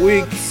a great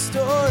week.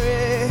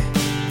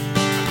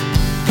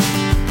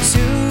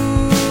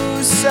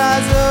 Two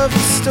sides of the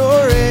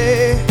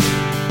story.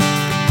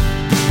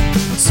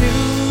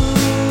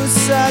 Two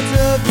sides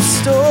of the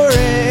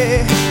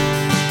story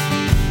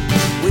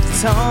with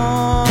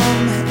Tom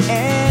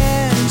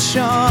and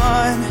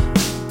Sean.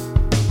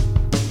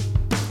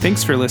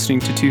 Thanks for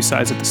listening to Two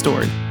Sides of the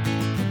Story.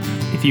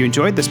 If you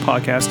enjoyed this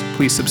podcast,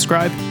 please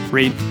subscribe,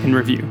 rate, and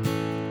review.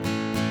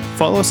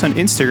 Follow us on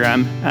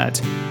Instagram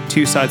at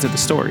Two Sides of the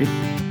Story,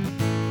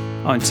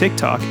 on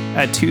TikTok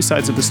at Two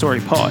Sides of the Story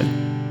Pod,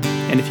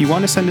 and if you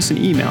want to send us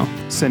an email,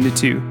 send it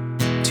to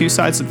Two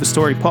Sides of the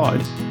Story Pod.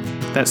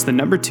 That's the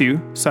number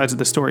 2 sides of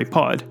the story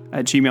pod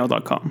at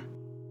gmail.com.